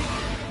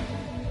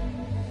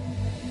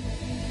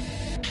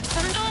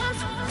sometimes,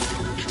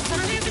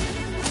 sometimes,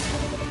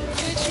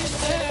 can't you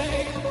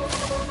say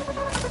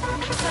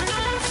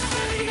sometimes,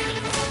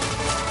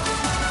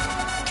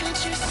 can't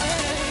you say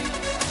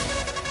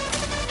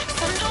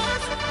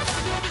sometimes,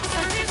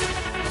 sometimes,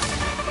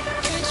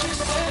 can't you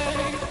say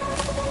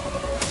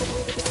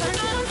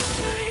sometimes?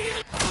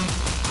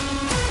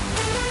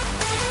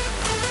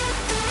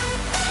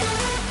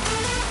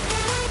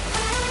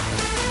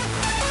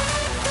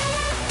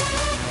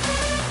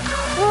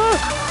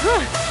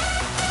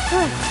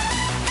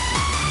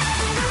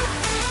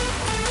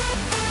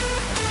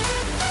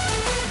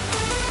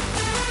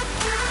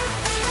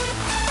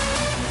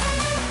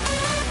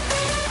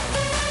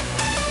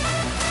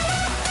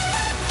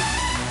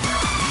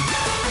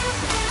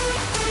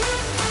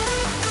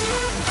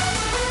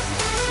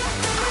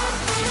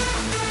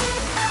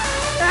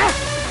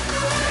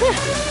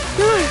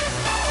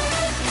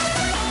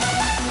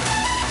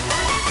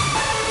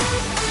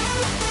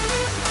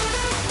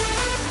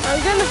 I'm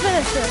gonna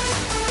finish this.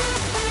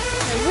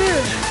 I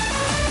will.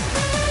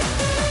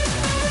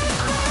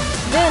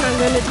 Then I'm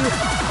gonna do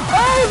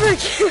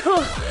overkill.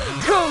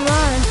 Come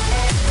on.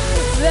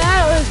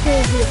 That was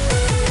crazy.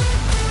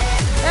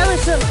 That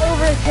was some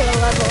overkill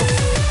level.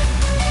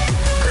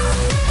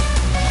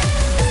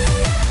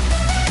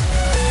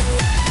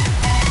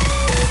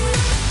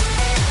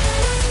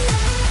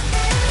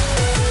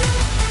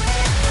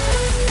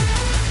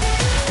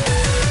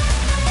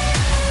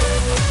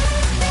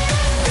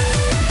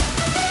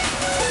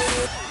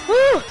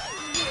 Woo!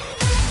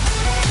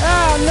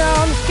 Oh no,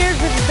 I'm scared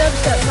for the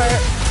dubstep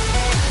part.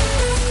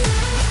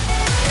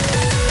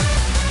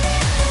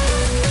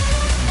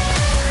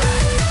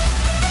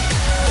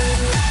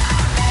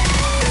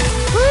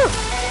 Woo!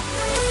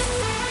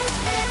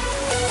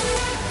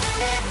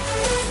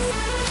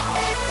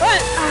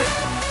 What?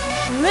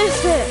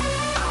 Missed it.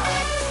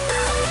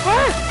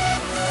 What?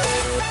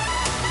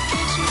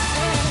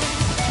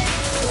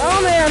 Oh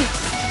man.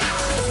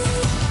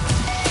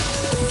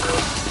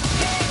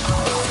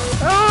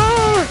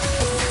 Oh!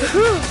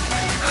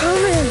 Oh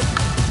man!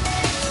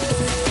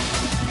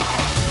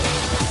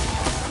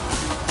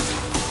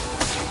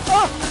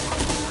 Oh!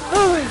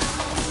 Oh man!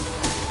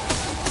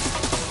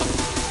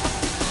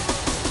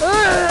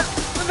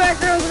 The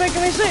background's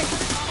making me sick!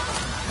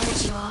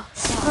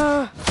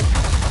 What?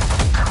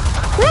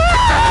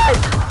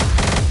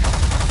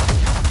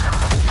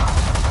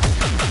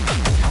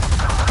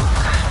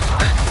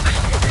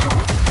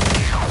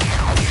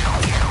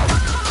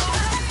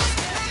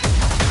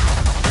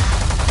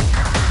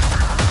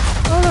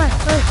 Oh my!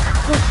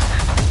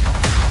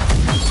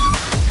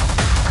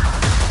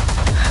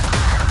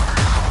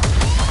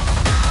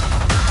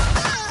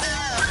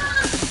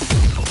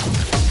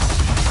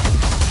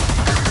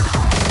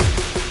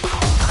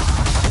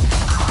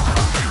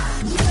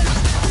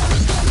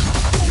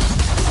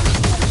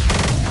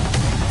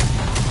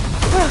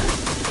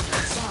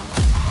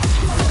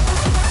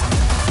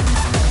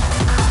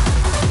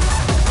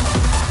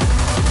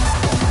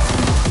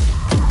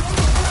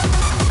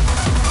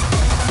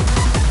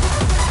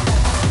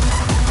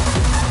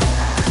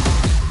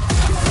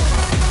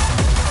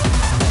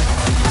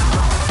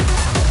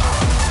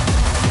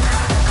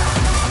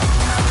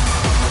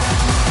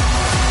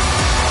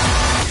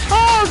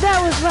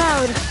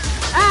 Loud.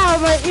 Ow,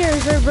 my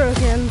ears are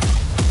broken.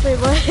 Wait,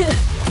 what?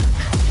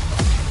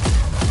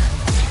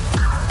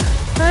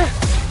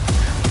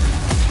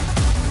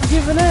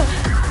 Giving up.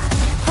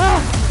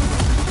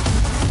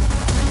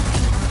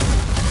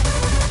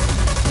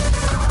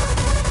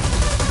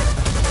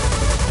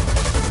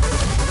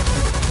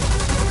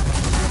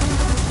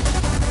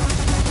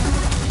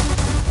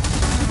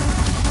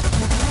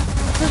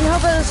 Couldn't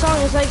help it, the song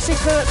is like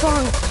 6 minutes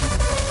long.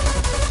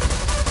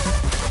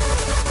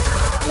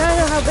 Now I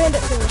know how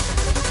Bandit feels.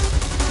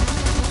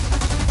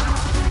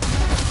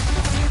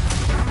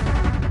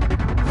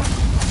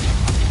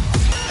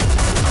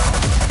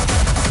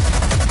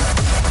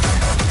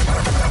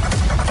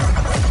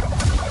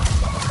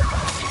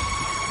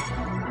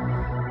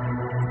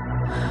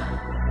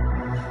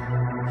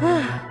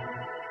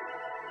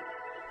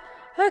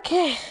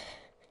 Okay.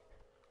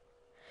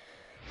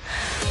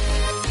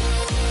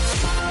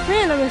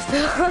 Man, I missed a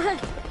lot.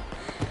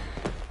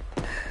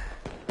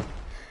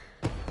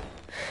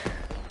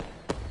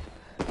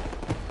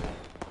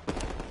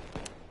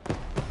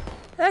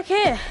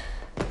 Okay.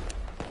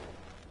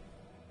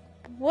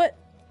 What?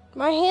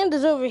 My hand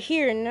is over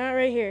here, not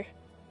right here.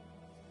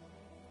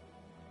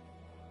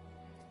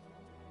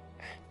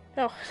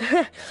 Oh.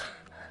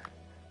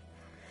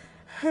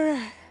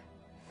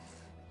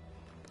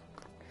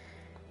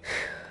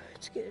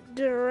 Let's get a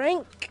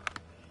drink.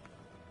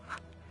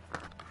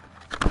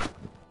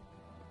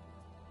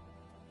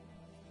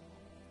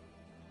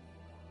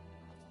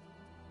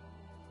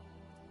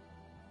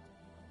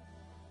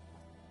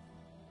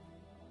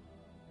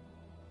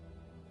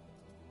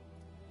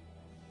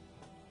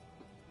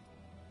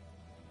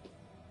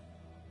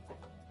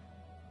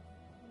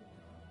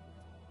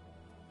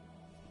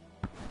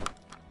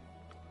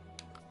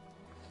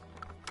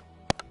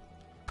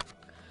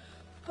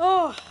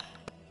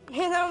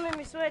 Man, that one made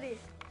me sweaty.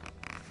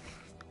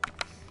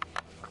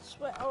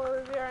 Sweat all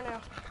over the VR now.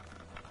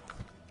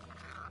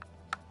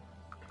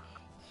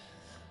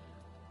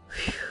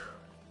 Whew.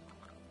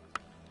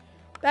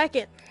 Back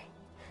in.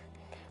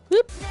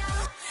 Whoop.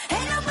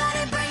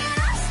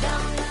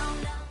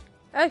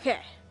 Okay.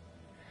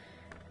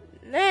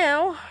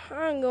 Now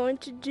I'm going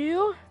to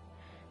do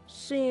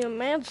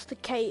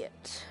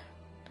Semasticate.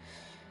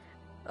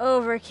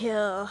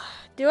 Overkill.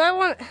 Do I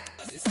want?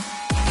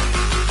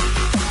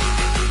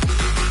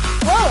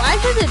 Whoa! I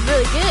actually did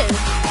really good.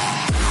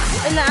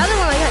 And the other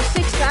one I got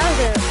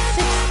 6,000.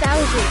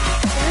 6,000.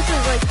 And this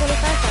is like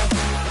 25,000.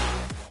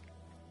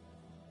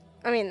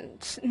 I mean,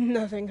 it's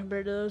nothing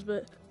compared to those,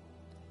 but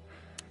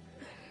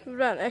what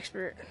about an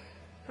expert?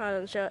 I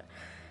didn't show it.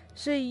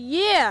 So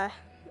yeah,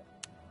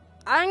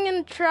 I'm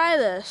gonna try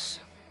this.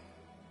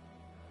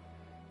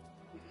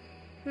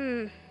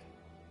 I'm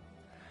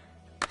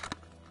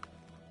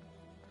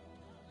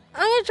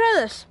gonna try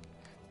this.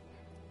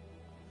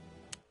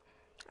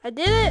 I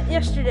did it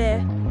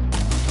yesterday.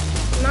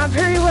 Not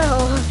very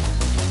well.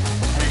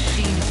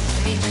 Machine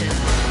Satan.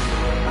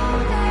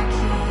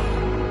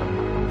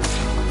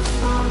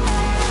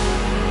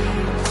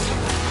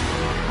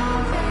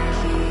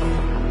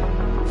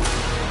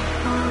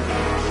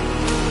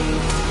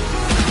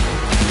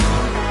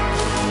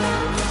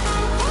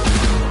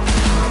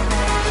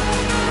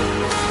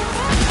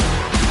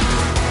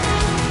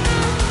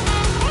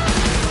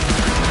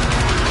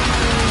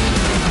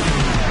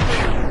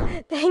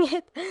 Dang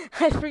it,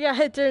 I forgot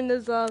I turned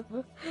this off.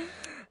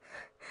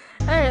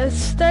 Alright, let's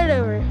start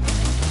over.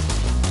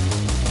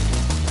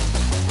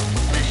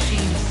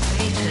 Machine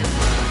Satan.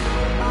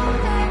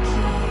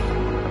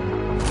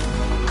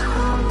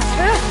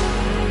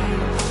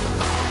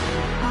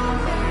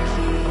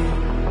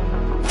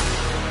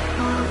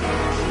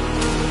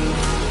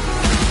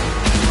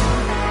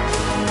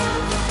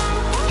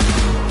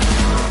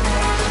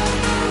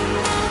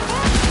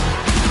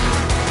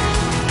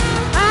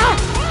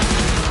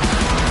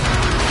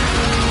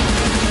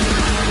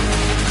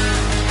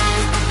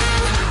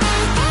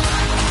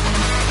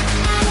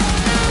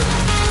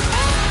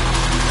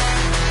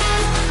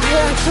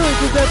 Actually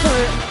did that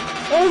part.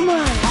 Oh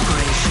my!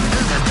 Operation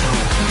Overkill.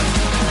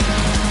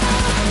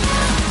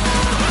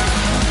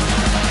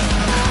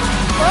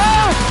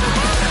 Oh!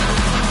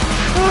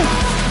 Oh!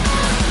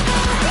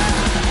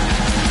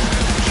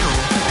 Kill them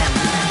all.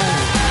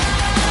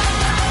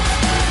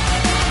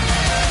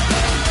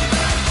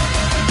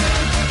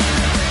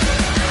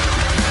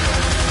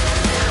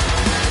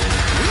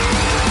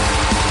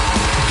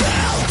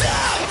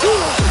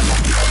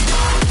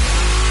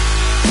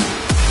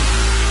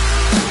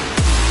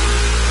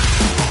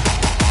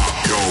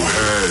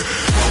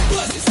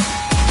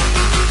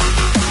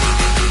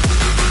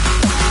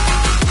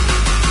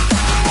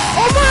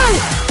 Oh my!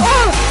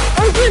 Oh!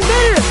 I'm doing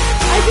better!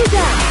 I did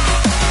that!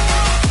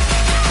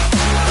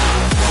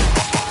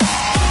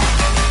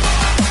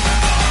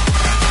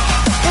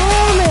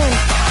 Oh man!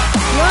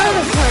 Not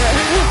this part.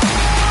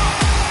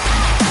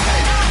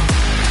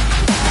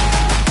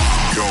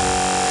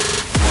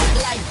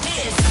 Like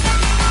this.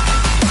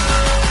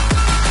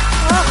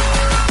 Oh,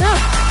 no!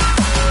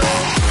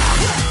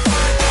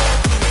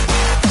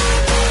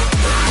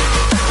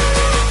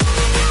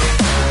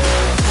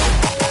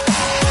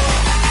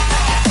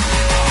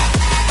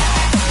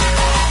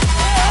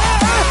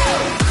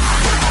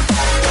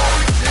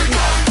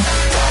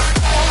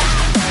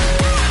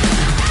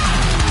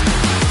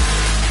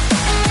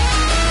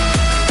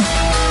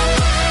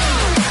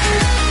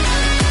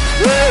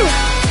 Woo!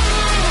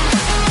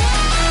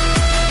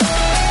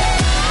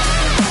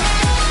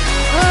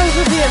 Oh, this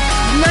would be a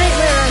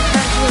nightmare on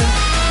Catwoman.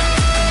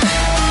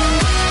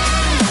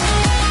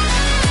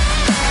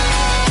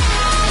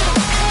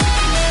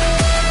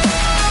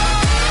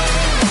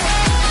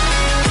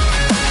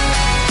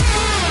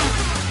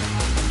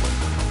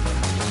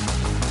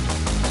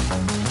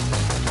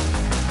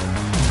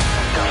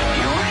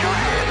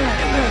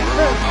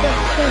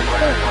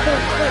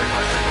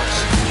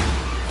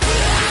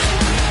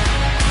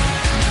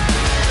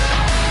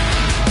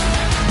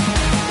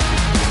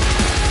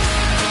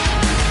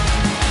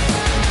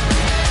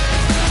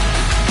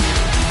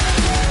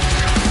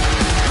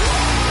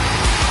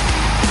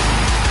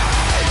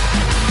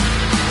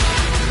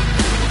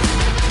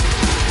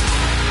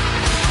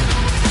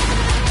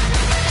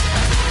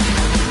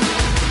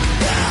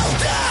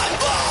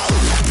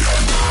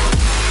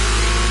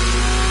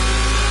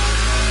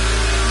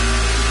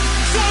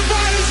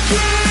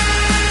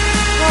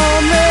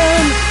 Oh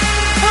man!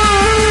 Oh!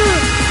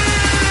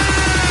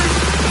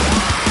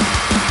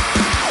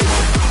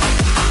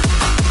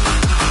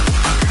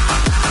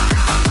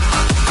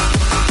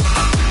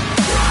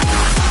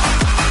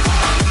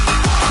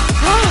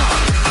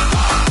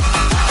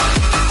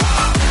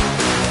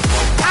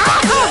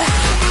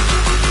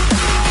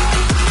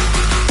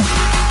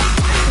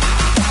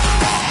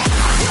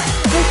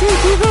 I can't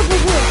keep up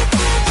with it.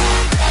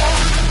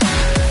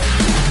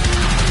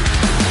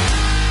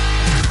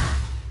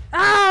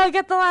 Ah, I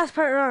got the last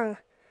part wrong.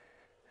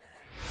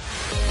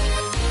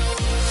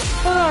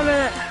 Oh, Hold on a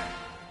minute.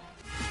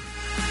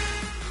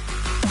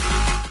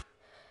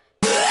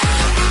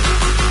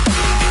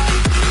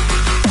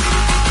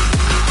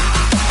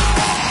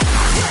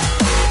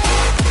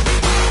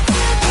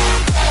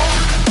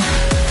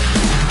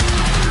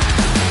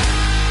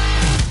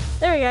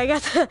 There we go. I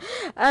got the.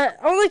 I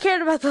only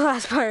cared about the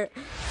last part.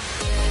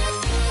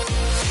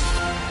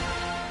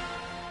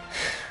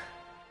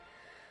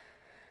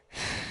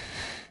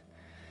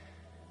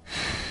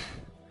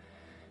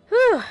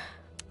 Whew.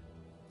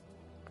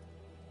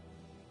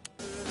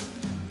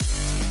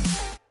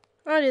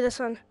 I'll do this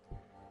one.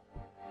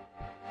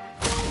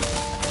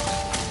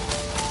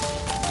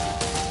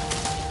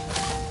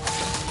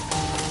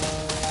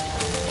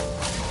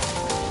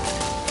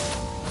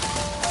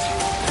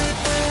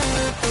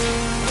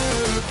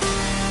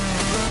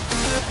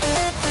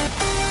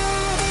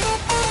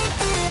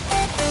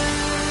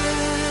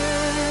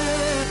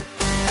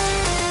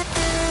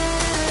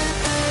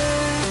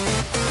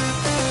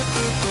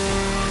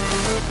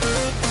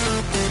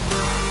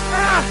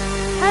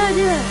 How do I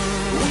do that?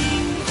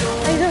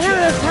 I don't have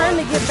enough time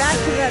to get back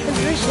to that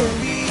position.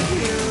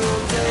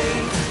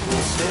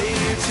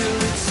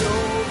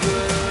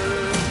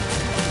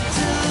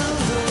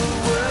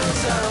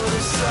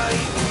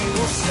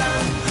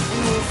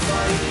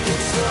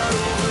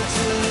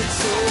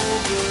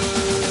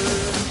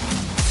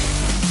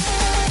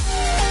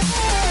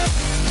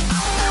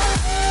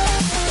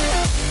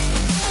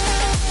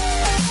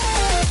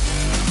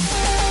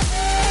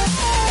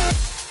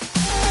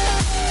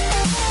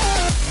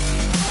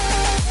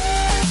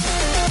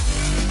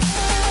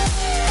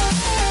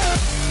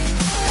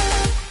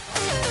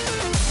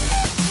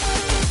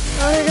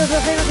 Oh, here goes my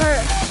favorite part.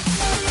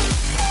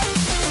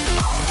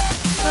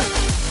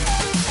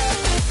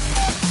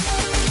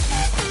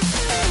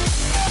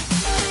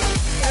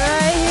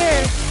 Right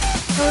here.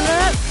 Coming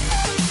up.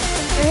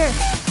 Right here.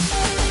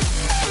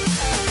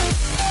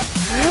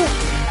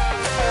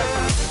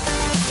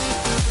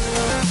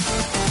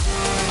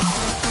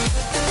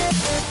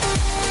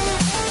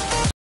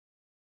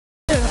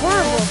 This is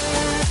horrible.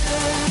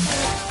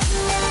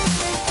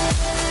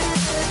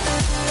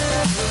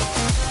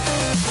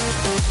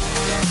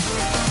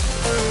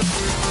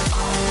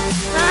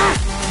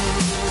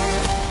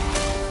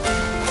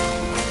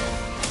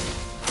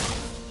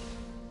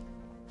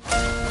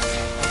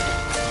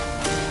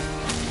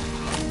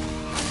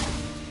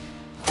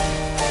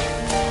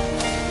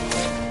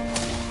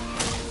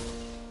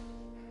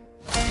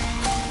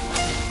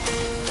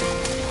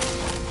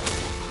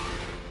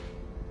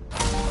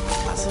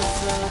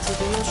 To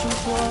the ocean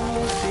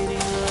floor,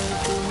 feeding life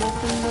from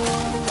open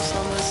doors.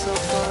 Saw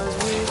myself rise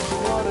with the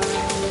water.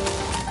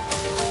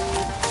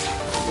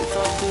 They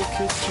thought they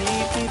could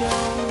keep me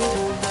down,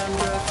 hold them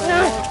breath and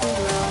walk me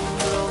around,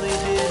 but all they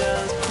did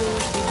was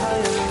push me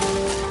higher.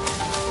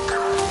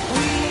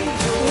 We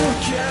don't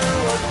care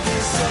what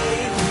they say,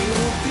 we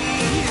will be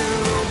here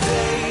all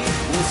day.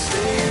 We'll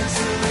stay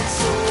until it's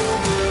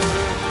over,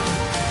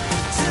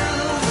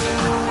 till the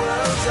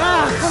world's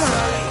out of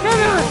sight. We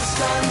will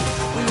stand,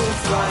 we will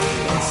fight.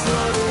 It's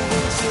not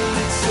over till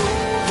it's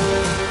over.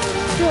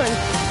 Doing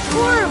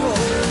horrible.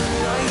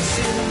 Nights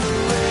in the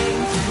rain,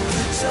 through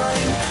the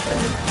time and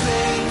the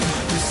pain.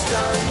 This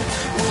time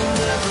will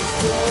never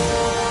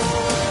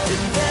fall.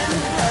 And then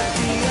at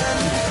the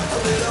end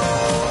of it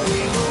all,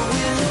 we will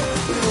win,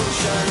 we will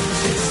shine.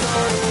 It's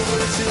not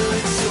over till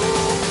it's over.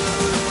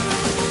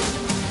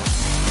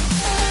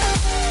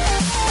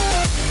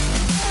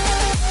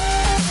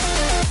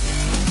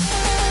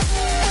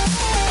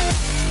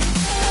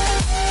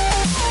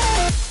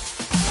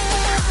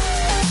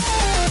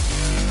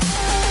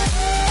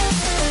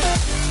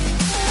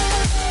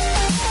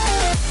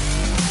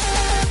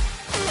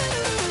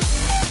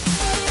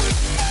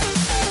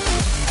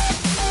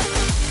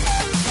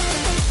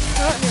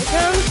 Oh, here it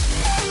comes.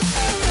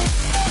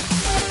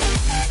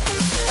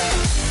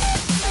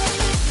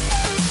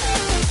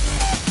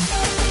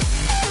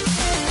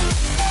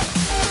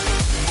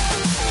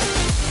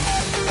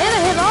 And I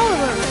hit all of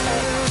them.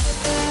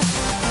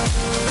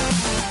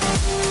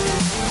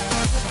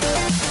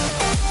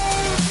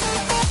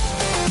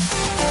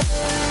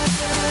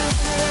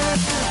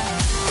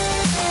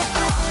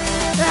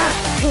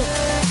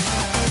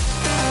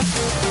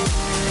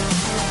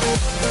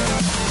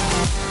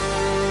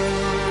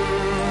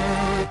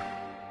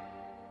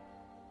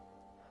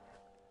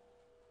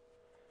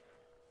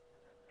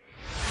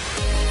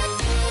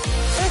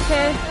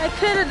 Okay, I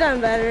could have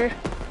done better.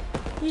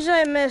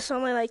 Usually I miss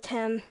only like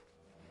 10.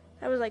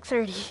 That was like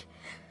 30.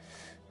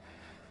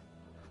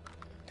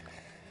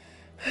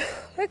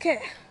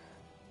 Okay.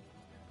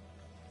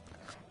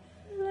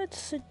 Let's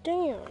sit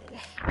down.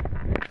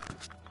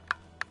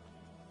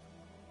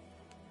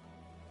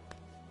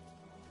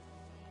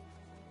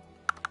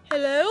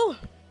 Hello?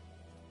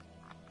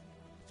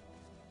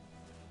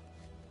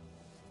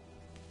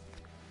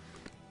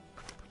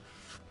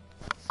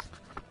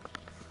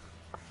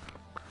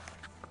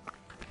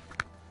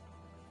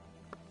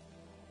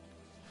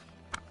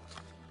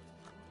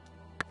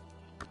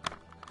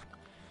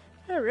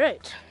 All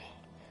right.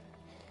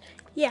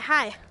 Yeah,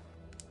 hi.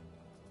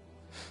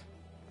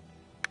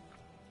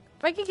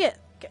 If I could get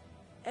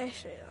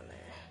X-ray on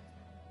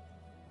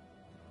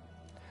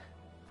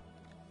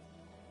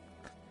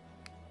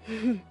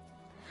there.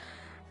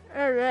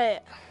 All right.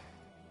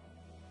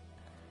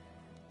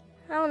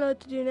 I don't know what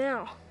to do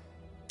now.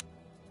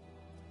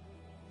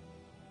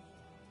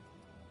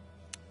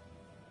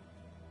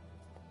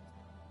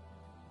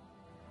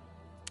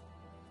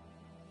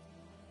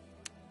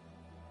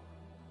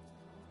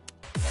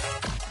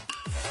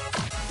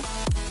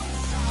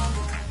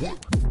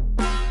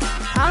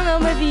 I don't know,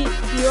 maybe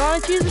you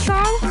want to choose a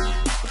song?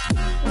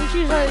 Let me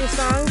choose one of these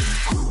songs.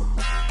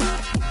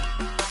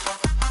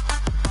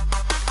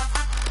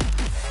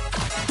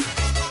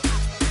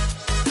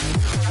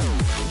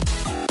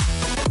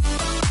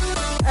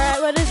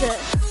 Alright, what is it?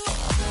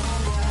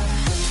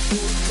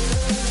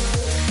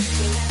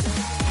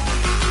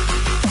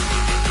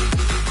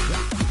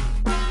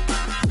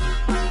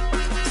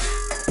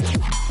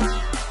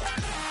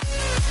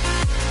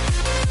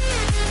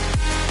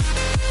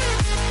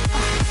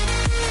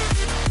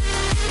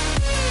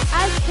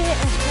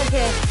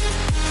 Okay,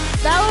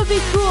 that would be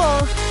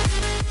cool.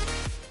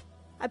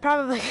 I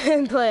probably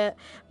couldn't play it,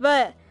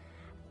 but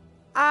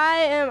I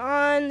am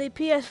on the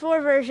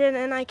PS4 version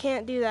and I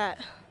can't do that.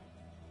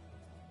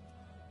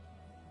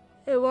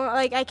 It won't,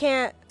 like, I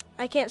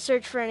can't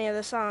search for any of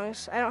the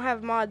songs. I don't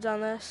have mods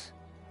on this.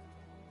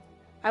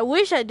 I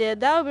wish I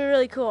did. That would be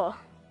really cool.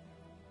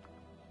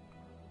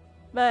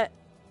 But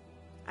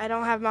I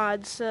don't have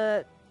mods,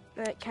 so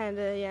that kind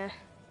of, yeah.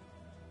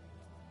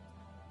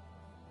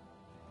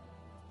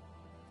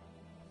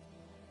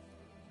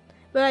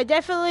 But I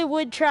definitely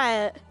would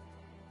try it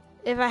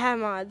if I had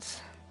mods.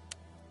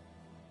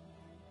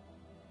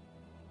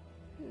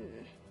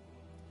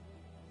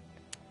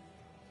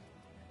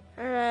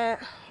 Alright,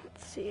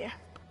 let's see.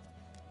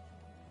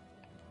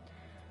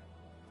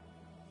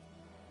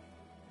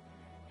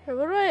 Here,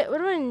 what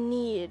do I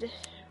need?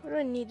 What do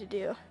I need to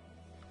do?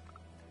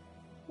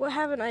 What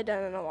haven't I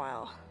done in a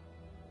while?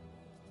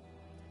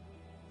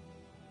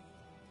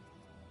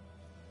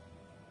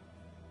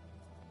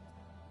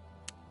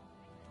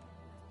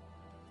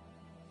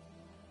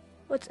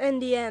 What's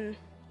NDN?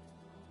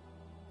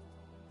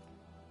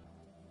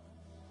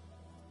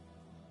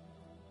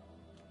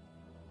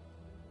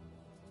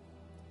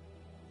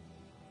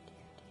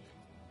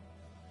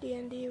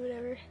 DND,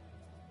 whatever.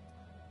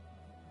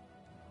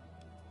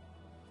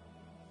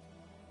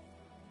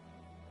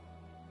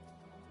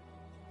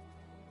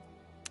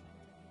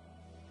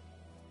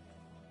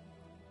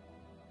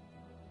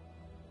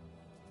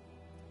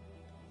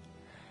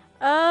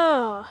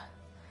 Oh.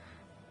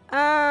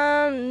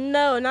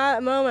 No, not at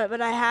the moment,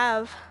 but I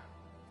have.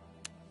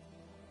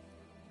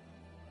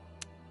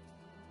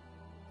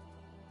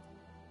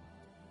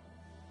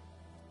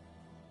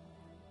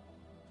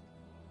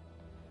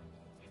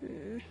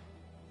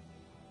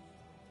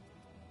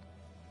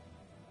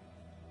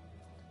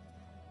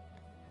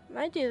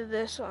 Might do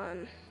this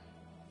one.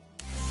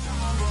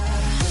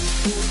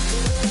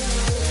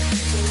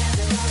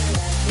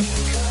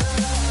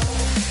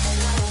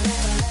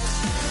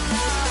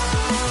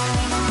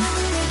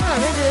 Oh,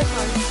 maybe this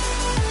one.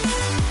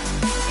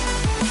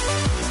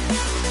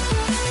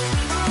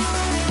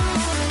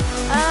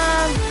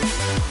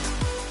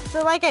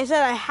 So like I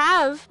said, I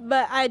have,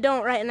 but I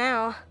don't right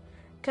now,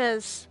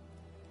 cause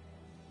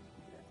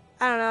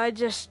I don't know. I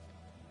just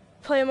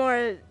play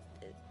more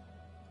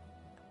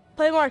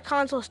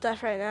console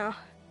stuff right now.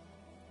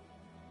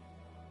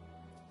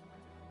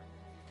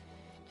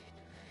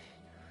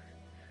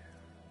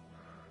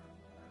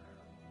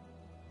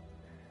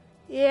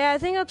 Yeah, I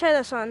think I'll try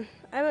this one.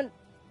 I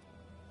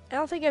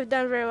don't think I've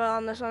done very well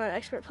on this one on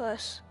Expert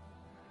Plus.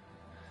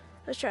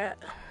 Let's try it.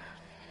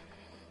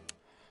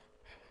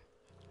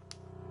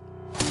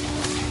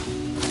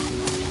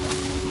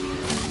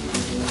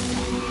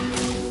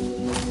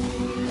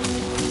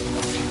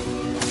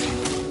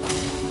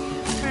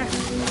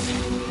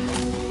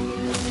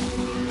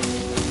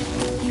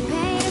 You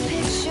paint a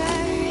picture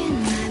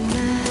in my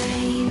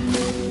mind.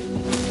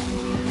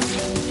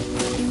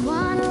 You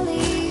wanna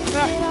leave it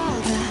all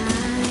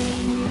behind.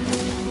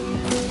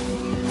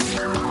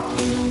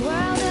 In a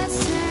world that's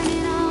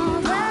turning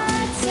all the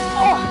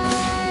time.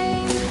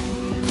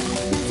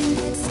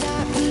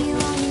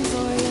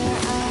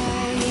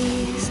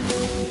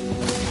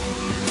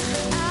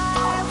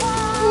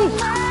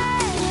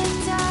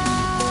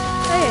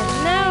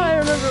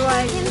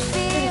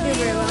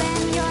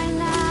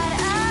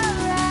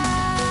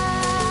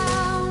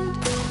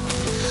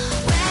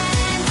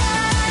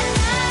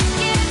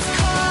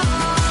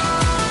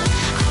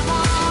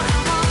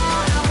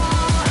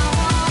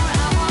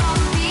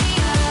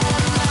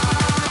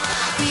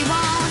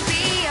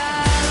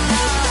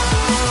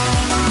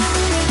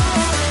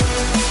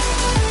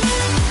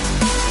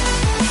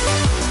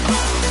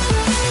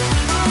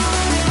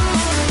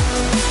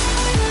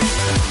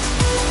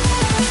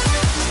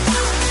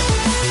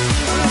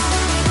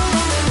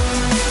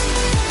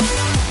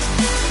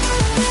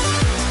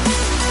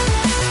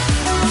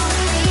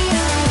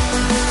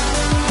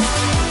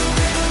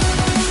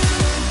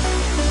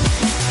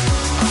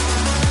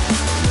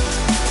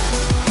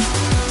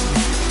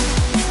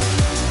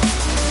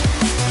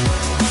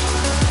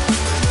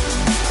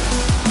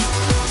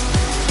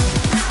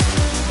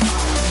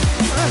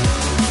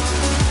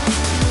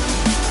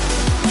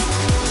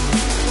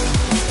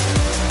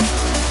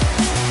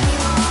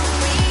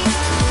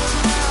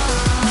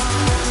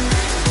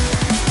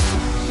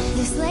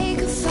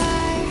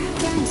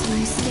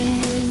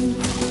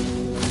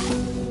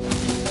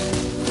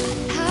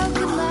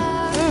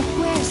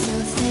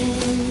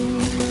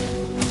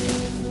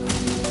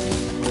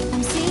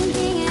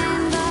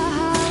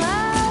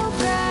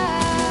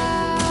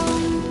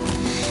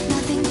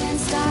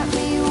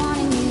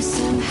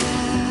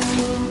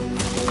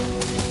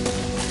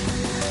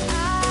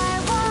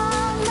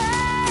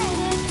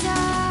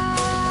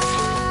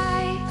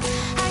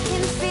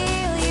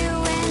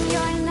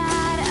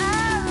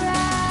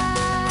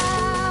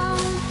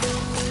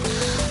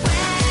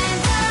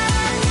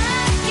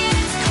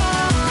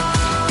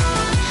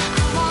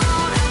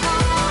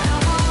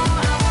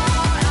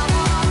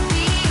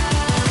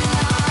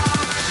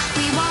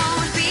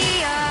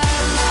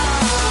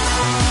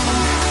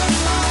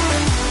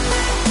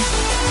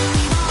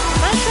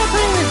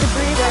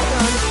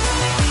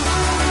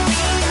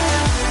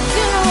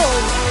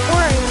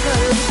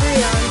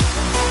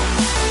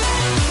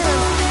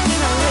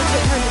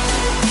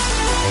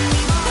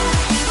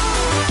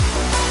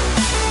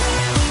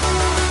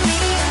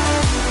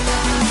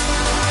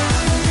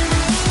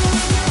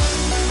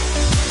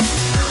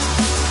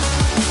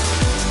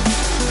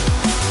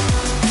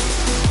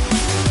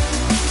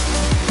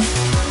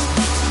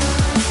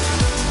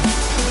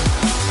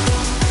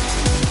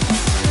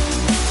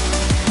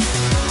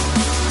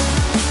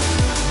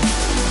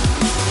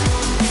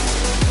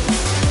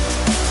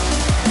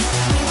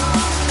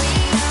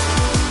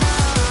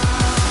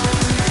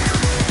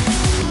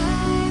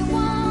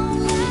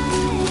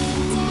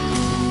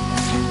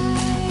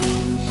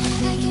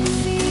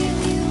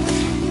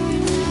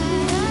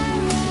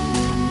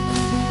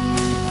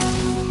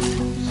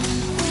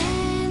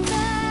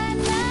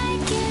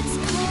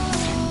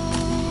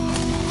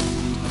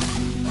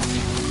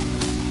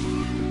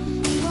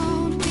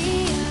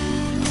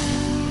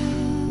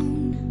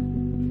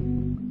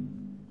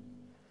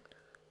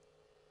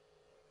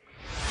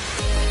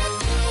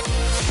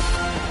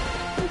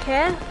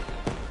 Okay.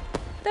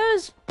 That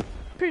was a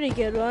pretty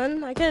good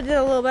one. I could have did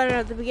a little better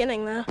at the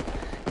beginning though.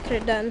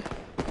 Could have done.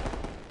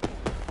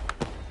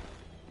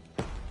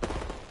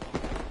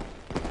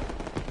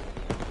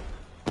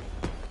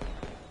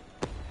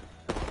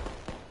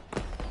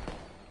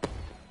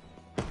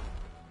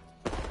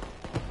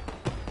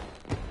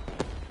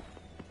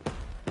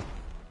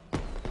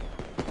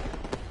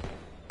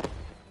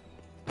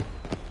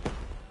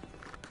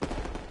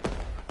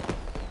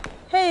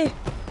 Hey.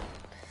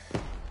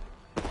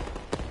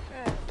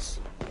 Let's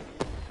see.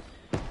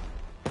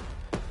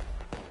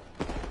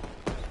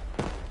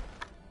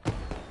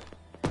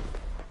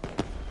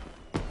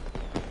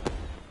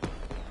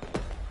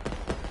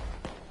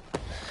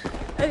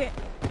 Okay.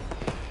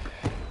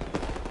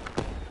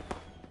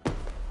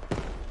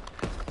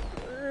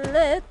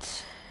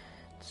 Let's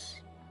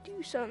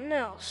do something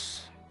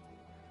else.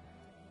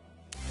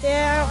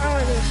 Yeah, I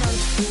want to do something.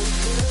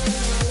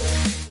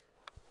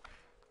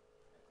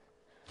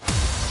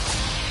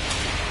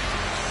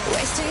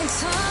 Wasting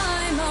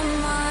time on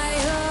my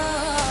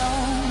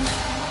own.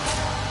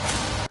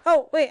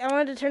 Oh, wait, I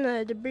wanted to turn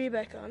the debris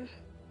back on.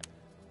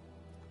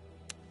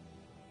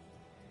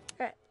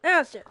 Alright, now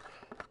let's do it.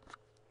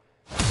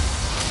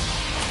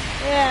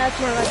 Yeah, that's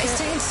more like it.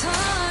 Wasting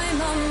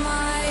time on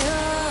my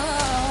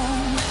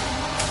own.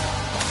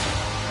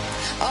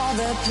 All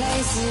the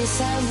places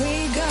that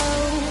we go.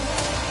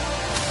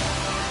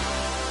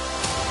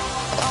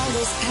 All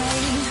this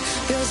pain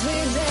builds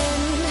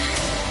within.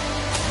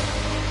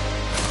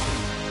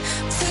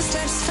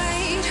 Footsteps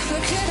fade,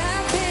 what could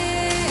have been?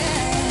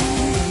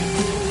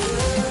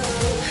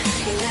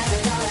 You're never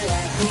gonna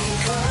let me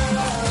go,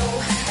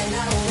 and I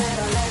will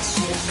never let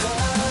you go.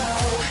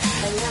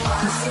 And now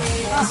I'm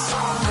feeling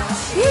stronger,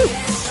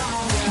 feeling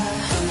stronger.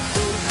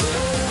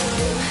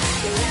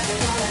 You're never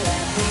gonna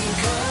let me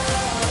go,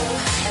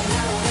 and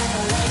I will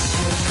never let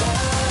you go.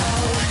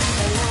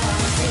 And now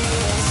I'm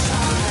feeling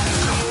stronger,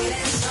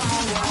 feeling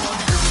stronger.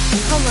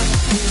 Come on.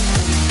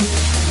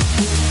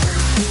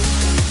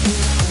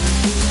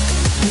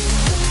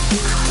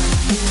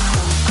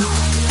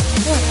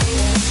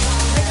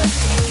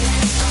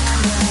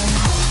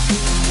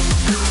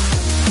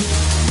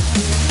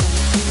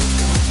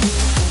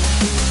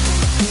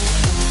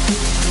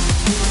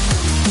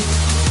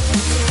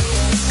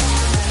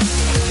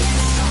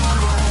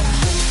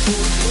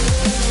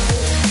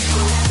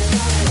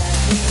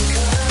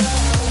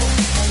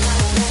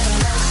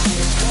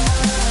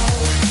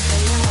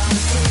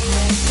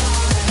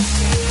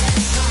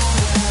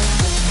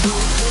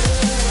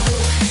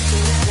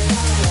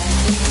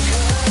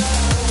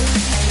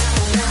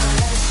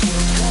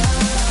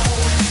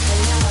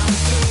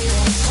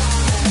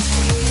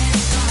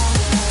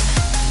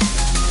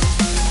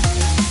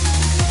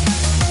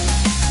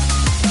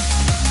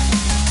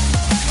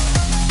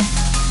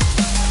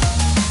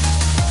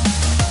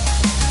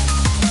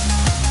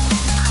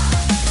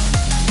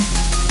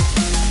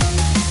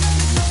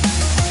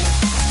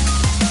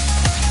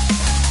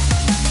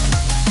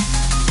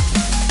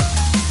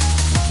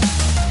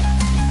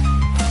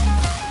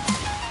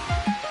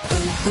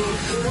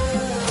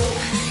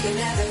 You're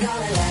never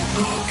gonna let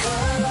me go,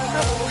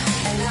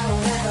 and I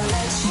will never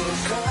let you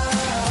go.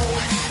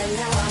 And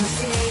now I'm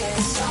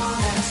feeling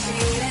stronger,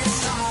 feeling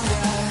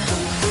stronger.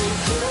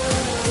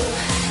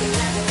 You're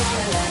never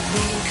gonna let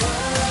me go,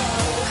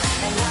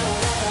 and I will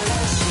never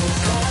let you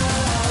go.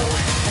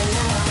 And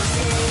now I'm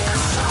feeling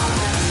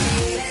stronger,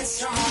 feeling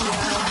stronger.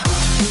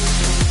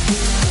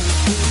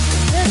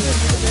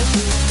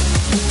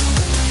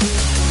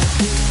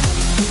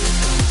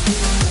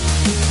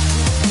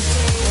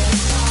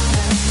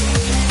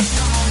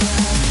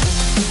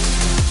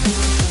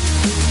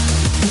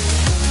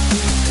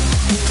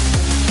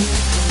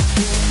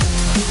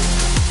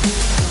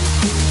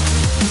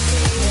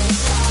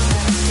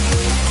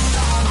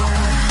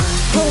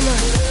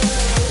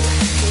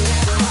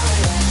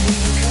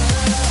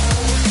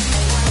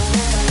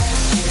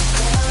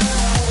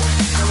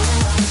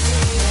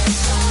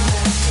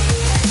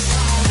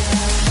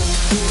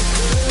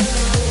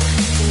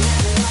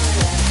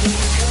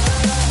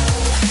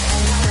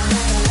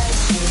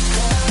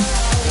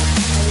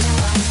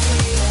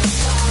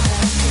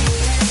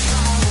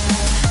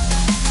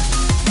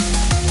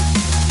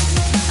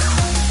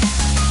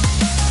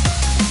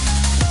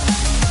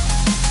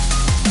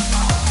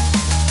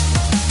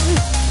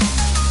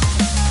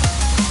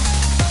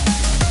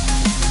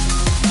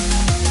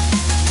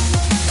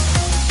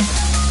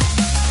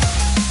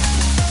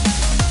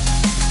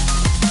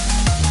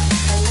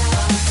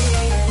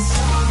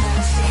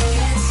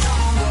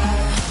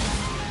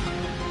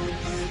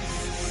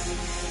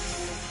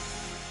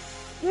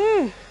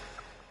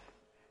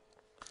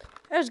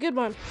 That was a good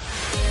one.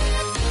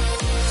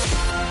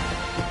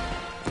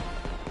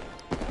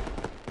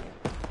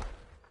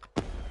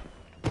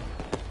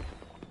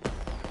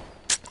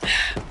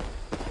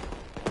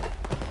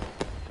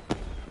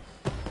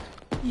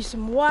 Use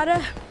some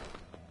water.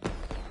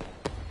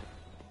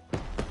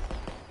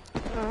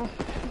 Oh.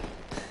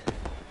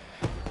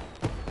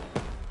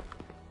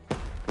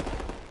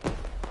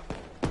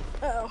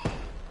 Oh.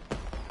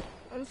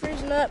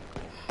 Coming up.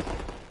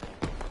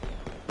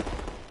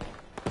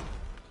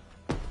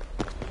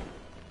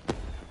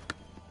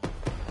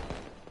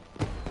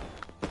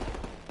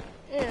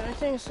 Yeah, I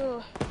think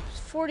so. It's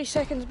 40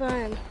 seconds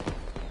behind.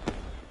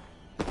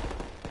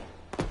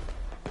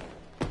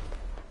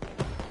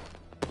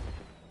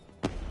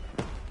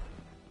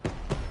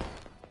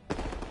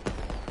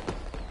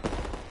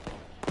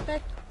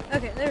 Back.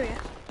 Okay, there we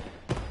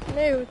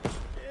go.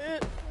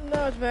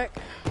 Now it's back.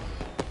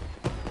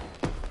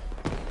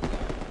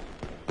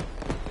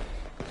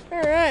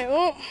 Alright,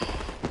 well,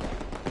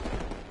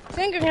 I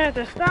think I'm gonna have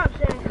to stop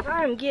soon because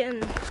I'm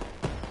getting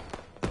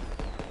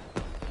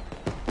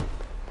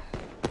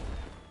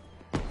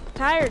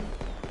tired.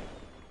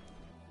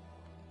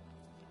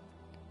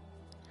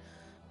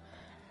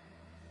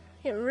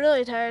 Getting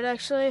really tired,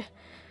 actually.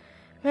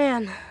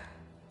 Man,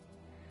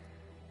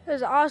 it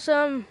was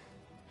awesome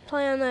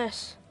playing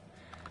this.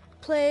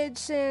 Played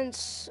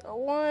since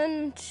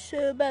 1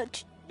 to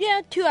about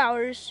 2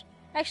 hours.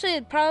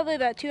 Actually, probably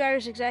about 2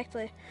 hours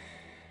exactly.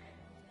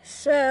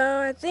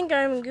 So I think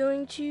I'm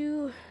going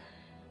to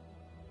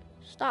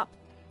stop.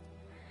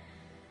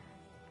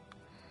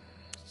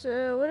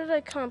 So what did I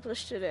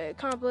accomplish today?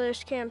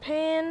 Accomplished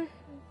campaign,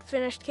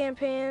 finished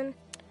campaign.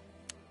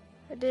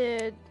 I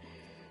did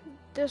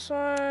this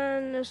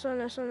one, this one,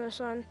 this one, this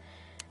one.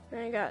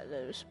 Then I got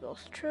those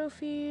both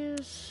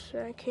trophies.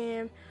 Then I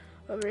came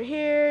over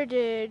here,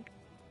 did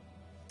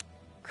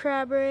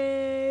Crab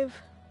Rave.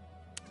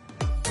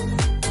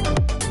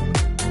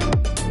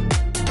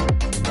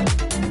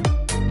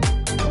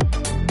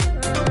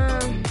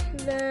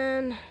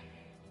 Then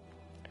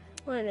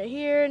went to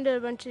here and did a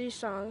bunch of these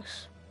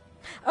songs.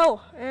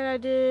 Oh, and I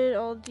did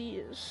all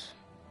these.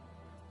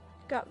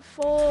 Got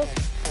full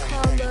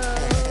combo,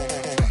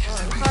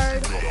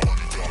 hard,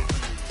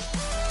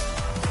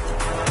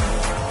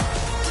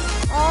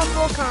 all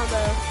full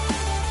combo.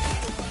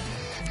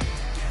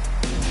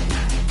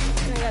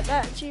 And I got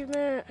that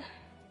achievement.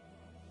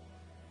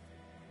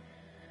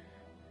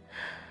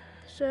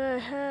 So I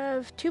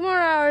have 2 more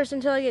hours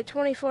until I get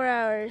 24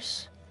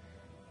 hours.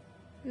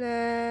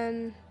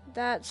 Then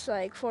that's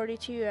like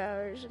 42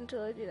 hours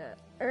until I do that.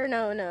 Or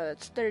no,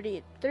 that's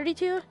 30.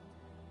 32? No,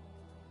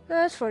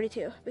 that's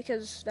 42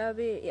 because that would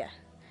be,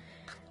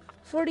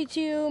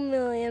 42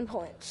 million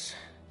points.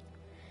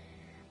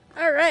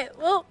 Alright,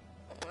 well,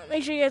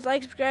 make sure you guys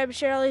like, subscribe, and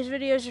share all these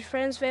videos with your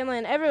friends, family,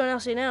 and everyone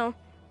else you know.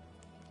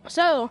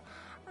 So,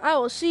 I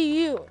will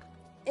see you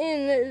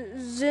in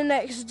the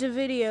next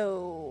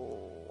video.